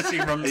 clang as he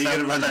runs Are you down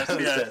gonna run the down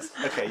the stairs.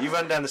 stairs? Okay, you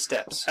run down the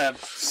steps.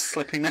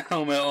 Slipping the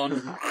helmet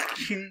on.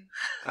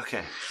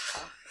 Okay.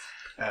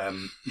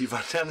 You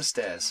run down the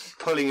stairs,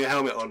 pulling your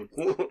helmet on,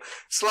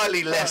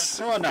 slightly less.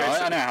 Well, no,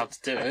 I know how to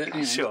do it.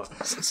 You know. Sure.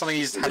 Something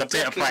he's had a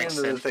bit of practice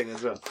into the in. thing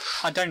as well.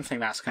 I don't think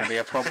that's going to be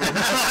a problem.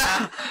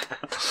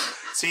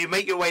 So you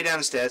make your way down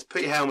the stairs,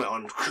 put your helmet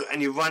on,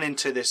 and you run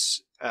into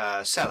this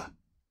cellar.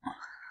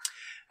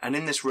 And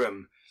in this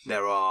room,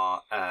 there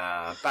are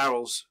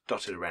barrels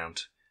dotted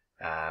around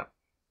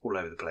all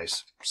over the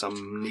place.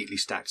 Some neatly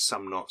stacked,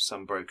 some not,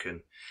 some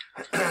broken.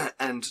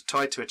 And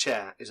tied to a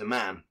chair is a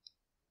man.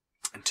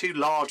 And two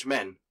large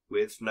men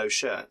with no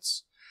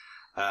shirts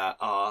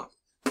are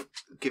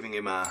giving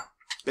him a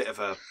bit of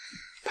a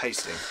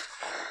pasting.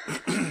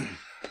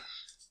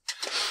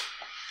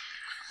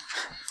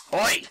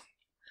 Oi!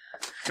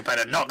 You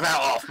better knock that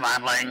off,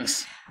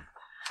 manlings.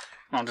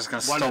 I'm just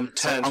going to One of them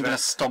turns I'm going to round.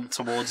 stomp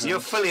towards You're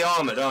them. fully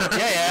armoured, aren't you?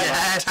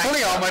 Yeah, fully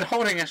tank armoured,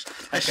 holding a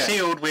Okay.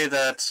 shield with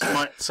some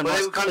Well, nice they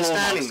were kind of claw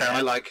standing marks down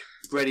there, it. like,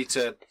 ready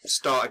to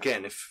start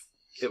again if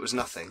it was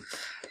nothing.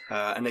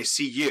 And they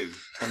see you,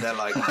 and they're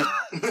like,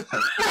 what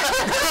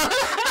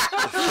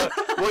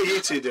are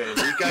you two doing?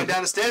 Are you going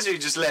down the stairs, or are you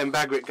just letting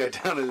Bagric go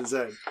down on his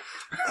own?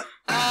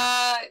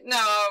 No,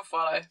 I'll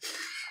follow.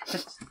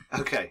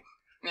 Okay,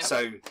 Yep.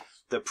 so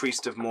the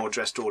priest of Moor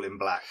dressed all in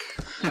black.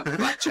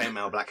 Black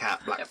chainmail, black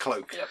hat, black Yep.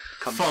 cloak. Yep.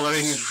 Comes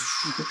Following.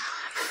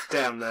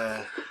 down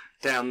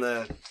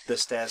the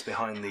stairs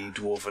behind the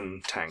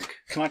dwarven tank.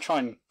 Can I try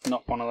and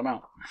knock one of them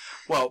out?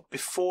 Well,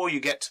 before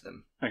you get to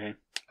them, Okay.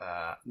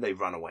 they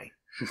run away.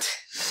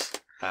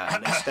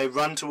 And they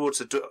run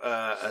towards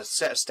a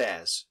set of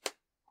stairs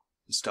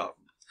and start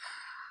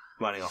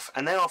running off.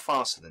 And they are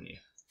faster than you,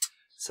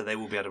 so they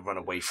will be able to run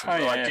away from Oh,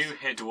 you. yeah. I do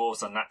hear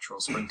dwarves are natural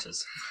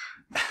sprinters.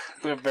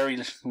 We're very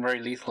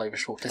lethal over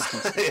short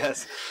distance.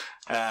 Yes.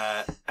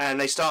 And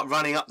they start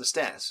running up the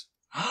stairs.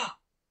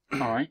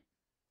 Alright.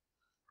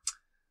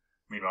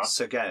 Meanwhile,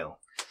 So, Gale,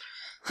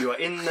 you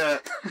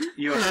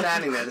are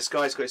standing there. This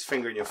guy's got his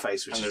finger in your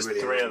face, which and is there's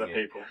really three annoying other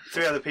you. people.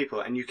 Three other people,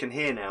 and you can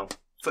hear now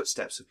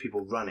footsteps of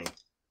people running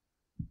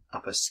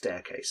up a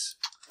staircase.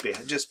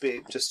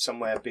 Just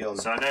somewhere beyond.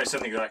 So I know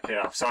something like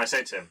that. So I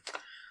say to him,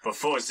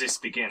 before this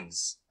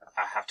begins,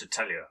 I have to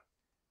tell you,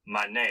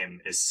 my name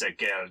is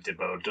Sergel de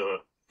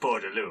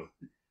Bordelou.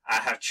 I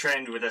have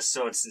trained with a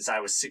sword since I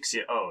was 6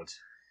 years old.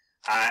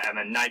 I am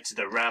a knight to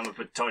the realm of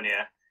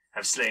Bretonia,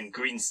 have slain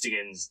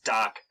greenskins,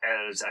 dark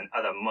elves, and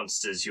other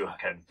monsters you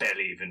can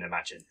barely even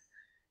imagine.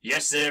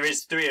 Yes, there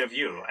is 3 of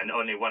you, and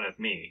only 1 of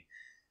me.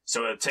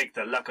 So it'll take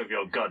the luck of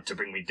your god to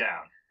bring me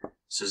down.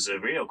 So the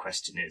real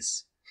question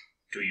is,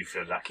 do you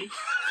feel lucky?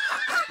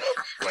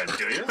 Well,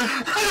 do you?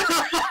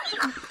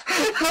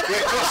 Yeah,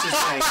 of course it's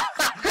saying,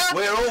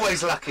 we're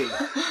always lucky.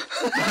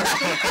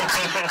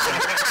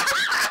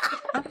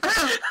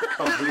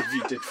 Can't believe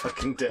you did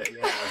fucking dirty.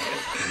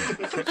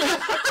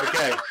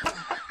 Okay.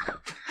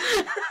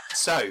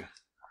 So,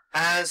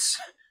 as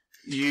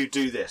you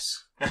do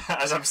this,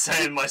 As I'm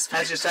saying my as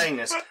speech. you're saying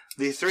this,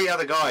 the 3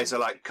 other guys are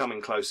like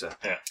coming closer,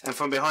 Yeah. and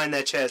from behind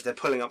their chairs, they're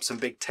pulling up some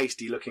big,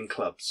 tasty-looking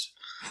clubs.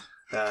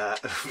 They're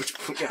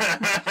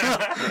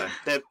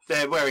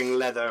wearing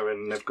leather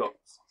and they've got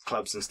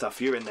clubs and stuff.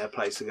 You're in their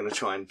place. They're going to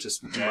try and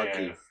just mug Yeah.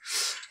 you.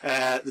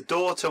 The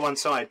door to one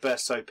side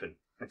bursts open,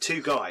 and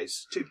 2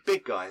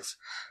 big guys,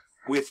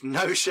 with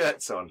no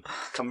shirts on,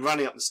 come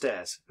running up the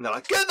stairs, and they're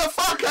like, "Get the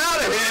fuck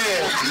out of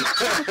here!"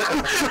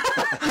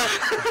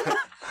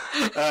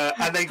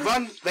 And they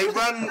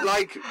run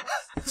like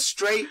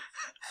straight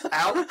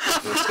out the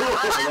door.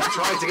 They're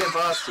trying to get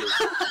past you.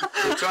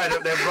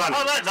 They're running.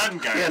 Oh, let them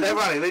go. Yeah, they're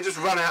running. They just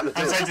run out the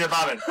I'm door. saying to the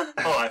barman,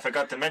 oh, I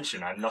forgot to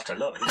mention I'm not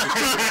alone.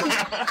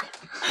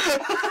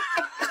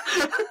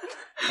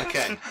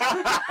 Okay.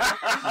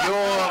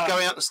 You're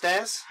going up the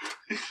stairs?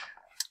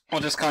 I'll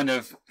just kind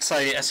of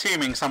say,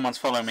 assuming someone's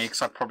following me,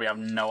 because I probably have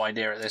no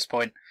idea at this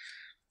point,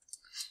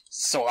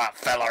 sort that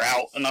fella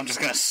out, and I'm just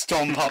going to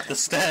stomp up the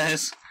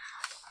stairs.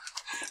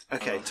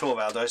 Okay,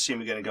 Torvald, I assume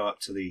you're going to go up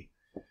to the...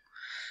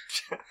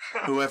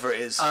 whoever it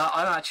is.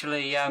 I'm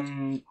actually,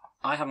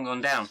 I haven't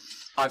gone down.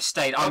 I've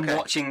stayed. I'm Okay.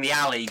 watching the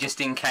alley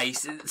just in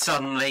case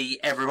suddenly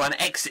everyone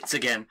exits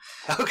again.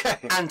 Okay.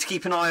 And to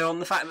keep an eye on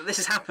the fact that this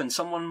has happened.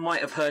 Someone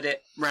might have heard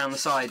it round the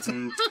sides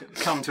and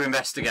come to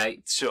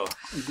investigate. Sure.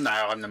 No,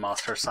 I'm the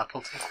master of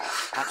subtlety.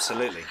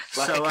 Absolutely.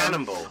 Like So, a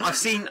cannonball. I've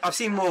seen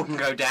Morgan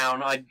go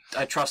down. I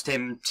trust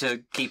him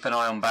to keep an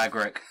eye on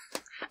Bagric.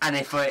 And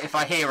if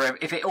I hear him,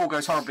 if it all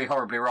goes horribly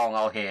wrong,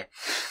 I'll hear.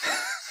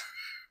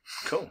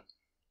 Cool.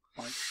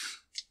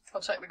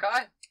 I'll check the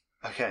guy.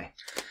 Okay.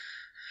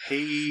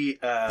 He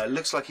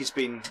looks like he's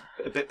been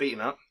a bit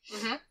beaten up.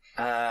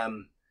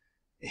 Mm-hmm.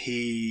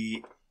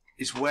 He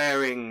is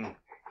wearing...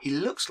 He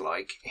looks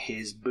like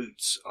his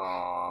boots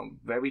are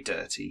very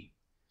dirty.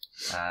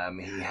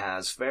 He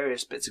has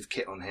various bits of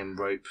kit on him,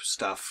 rope,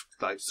 stuff,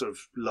 like sort of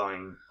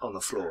lying on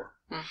the floor.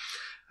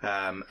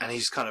 And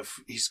he's got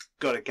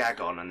a gag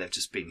on, and they've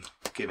just been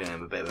giving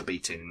him a bit of a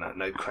beating,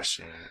 no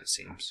questioning, it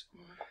seems.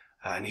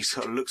 And he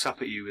sort of looks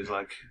up at you with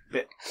like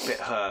bit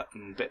hurt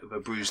and bit of a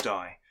bruised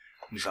eye.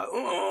 And he's like,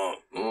 oh.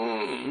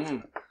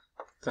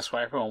 That's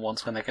what everyone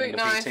wants when they're getting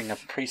Boot a knife. beating. A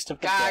priest of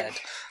the Gag.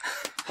 dead.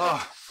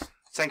 Oh,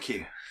 thank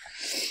you.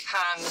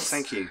 Hands.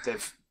 Thank you.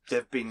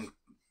 They've been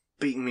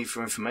beating me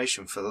for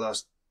information for the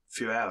last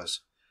few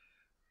hours.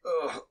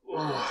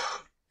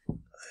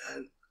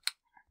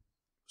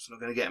 It's not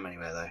going to get him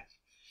anywhere,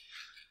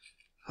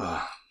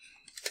 though.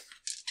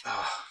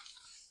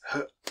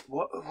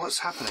 What's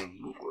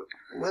happening?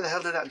 Where the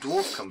hell did that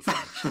dwarf come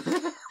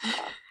from?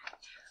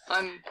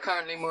 I'm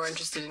currently more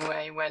interested in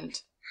where he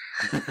went.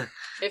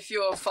 If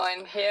you're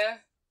fine here,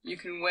 you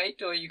can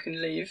wait or you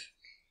can leave.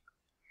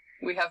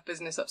 We have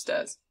business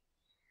upstairs.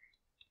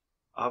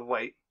 I'll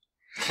wait.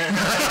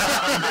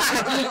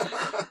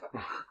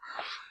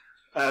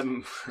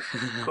 Corbin,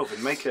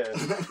 make a...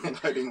 I'm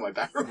holding my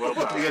barrel. Well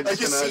done. You're I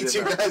just see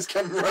two guys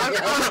come running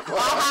out.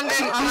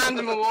 I'll hand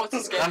him a water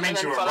skin That and means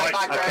then you were follow right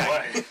back to go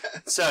round. away.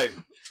 So,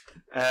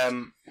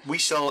 we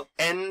shall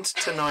end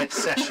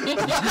tonight's session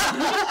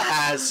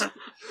as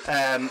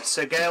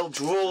Sir Gale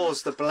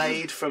draws the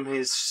blade from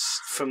the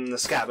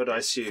scabbard, I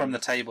assume. From the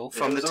table.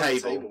 From It the was on the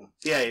table. table.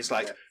 Yeah, he's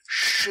like, Yeah.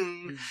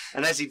 shing,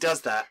 and as he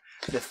does that,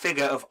 the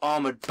figure of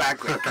armoured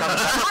Bagric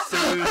comes out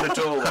through the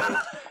doorway,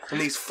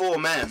 and these four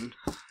men,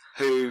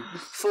 who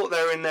thought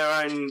they were in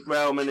their own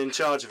realm and in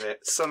charge of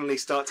it, suddenly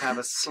start to have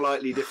a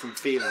slightly different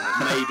feeling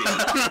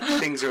that maybe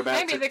things are about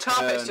Maybe to the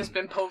carpet's turn. just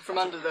been pulled from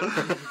under them.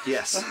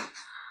 Yes.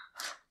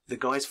 The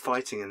guys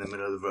fighting in the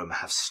middle of the room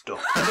have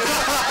stopped.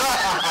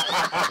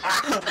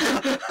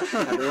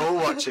 And they're all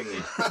watching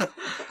you.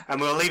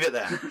 And we'll leave it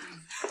there.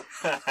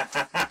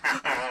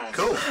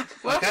 Cool.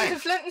 Welcome Okay. to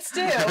Flint and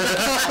Steel. Yay.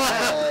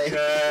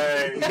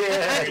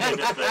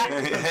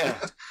 Yeah.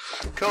 Yeah.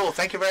 Cool.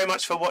 Thank you very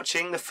much for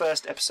watching the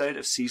first episode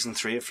of Season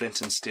 3 of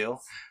Flint and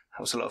Steel.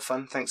 That was a lot of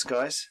fun. Thanks,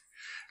 guys.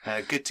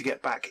 Good to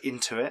get back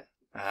into it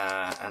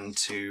and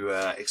to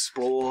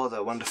explore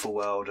the wonderful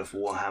world of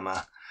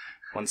Warhammer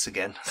once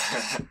again.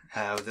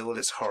 With all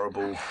its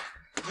horrible,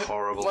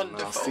 Wonderful.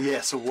 nasty...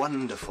 Yes,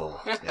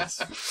 wonderful.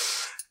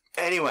 Yes.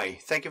 Anyway,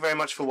 thank you very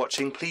much for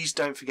watching. Please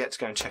don't forget to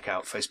go and check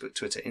out Facebook,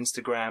 Twitter,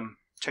 Instagram.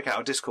 Check out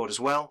our Discord as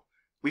well.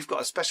 We've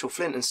got a special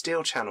Flint and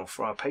Steel channel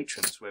for our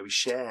patrons where we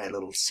share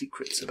little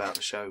secrets about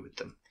the show with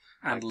them.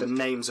 And, Like the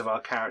names of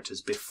our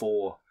characters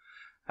before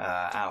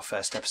our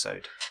first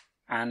episode.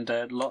 and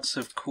lots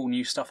of cool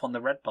new stuff on the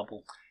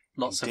Redbubble.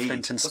 Lots Indeed. of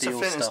Flint and Lots Steel of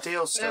Flint stuff. and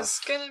Steel stuff. There's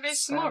going to be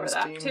some more of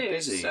Sam's that been too.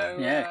 busy. So,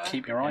 Yeah,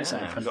 keep your eyes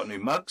Yeah. open. We've got new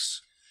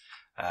mugs.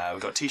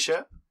 We've got a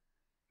t-shirt.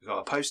 We've got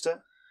a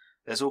poster.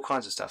 There's all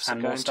kinds of stuff. So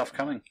And go more stuff check-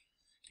 coming.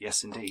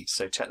 Yes, indeed.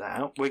 So check that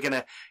out. We're going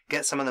to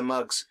get some of the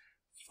mugs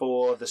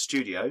for the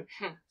studio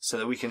so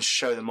that we can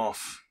show them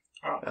off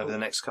Oh, over the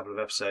next couple of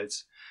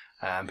episodes.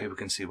 People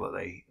can see what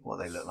they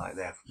look like.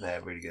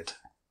 They're really good.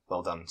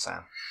 Well done,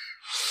 Sam.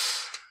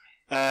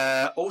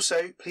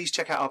 Also, please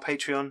check out our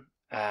Patreon.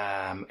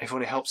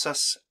 Everybody helps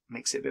us,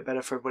 makes it a bit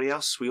better for everybody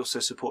else. We also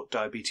support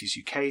Diabetes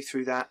UK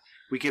through that.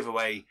 We give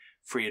away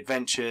free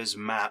adventures,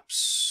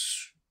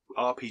 maps,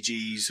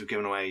 RPGs. We've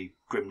given away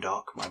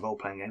Grimdark, my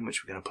role-playing game,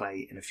 which we're going to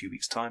play in a few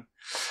weeks' time.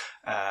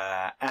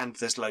 And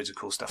there's loads of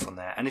cool stuff on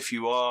there. And if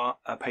you are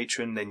a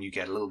patron, then you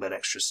get a little bit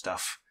extra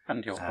stuff.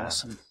 And you're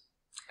awesome.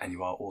 And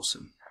you are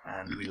awesome.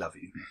 And we love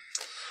you.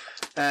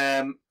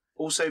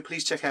 Also,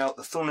 please check out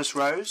The Thornless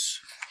Rose,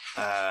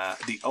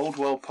 the Old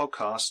World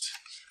podcast,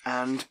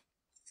 and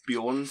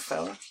Bjorn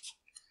Fella,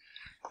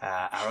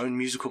 our own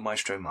musical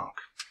maestro Mark,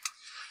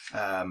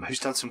 who's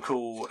done some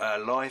cool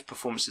live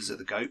performances at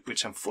the Goat,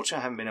 which unfortunately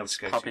I haven't been able to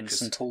go Pub to. in 'cause-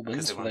 St 'cause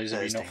Albans, they're for on those of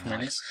you Thursday not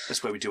familiar. nights.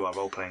 That's where we do our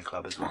role-playing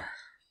club as well.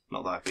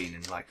 Not that I've been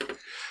in like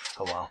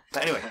a while.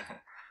 But anyway.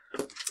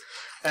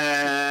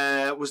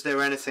 Was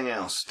there anything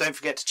else? Don't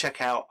forget to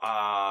check out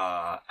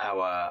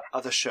our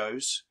other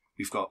shows.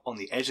 We've got On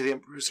the Edge of the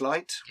Emperor's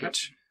Light,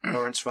 which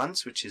Lawrence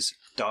runs, which is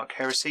Dark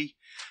Heresy.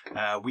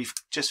 We've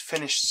just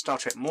finished Star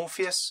Trek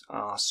Morpheus,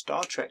 our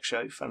Star Trek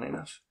show, funnily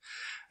enough.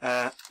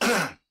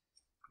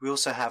 We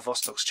also have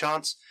Vostok's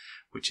Chance,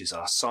 which is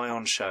our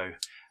Scion show.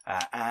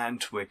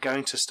 And we're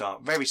going to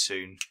start very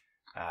soon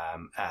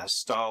a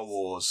Star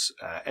Wars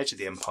Edge of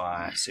the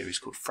Empire series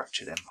called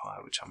Fractured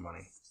Empire, which I'm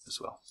running as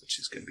well, which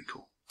is going to be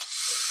cool.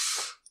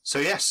 So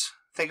yes,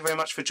 thank you very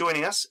much for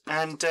joining us,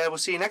 and we'll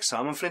see you next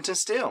time on Flint and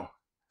Steel.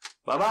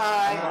 Bye-bye.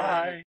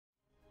 Bye.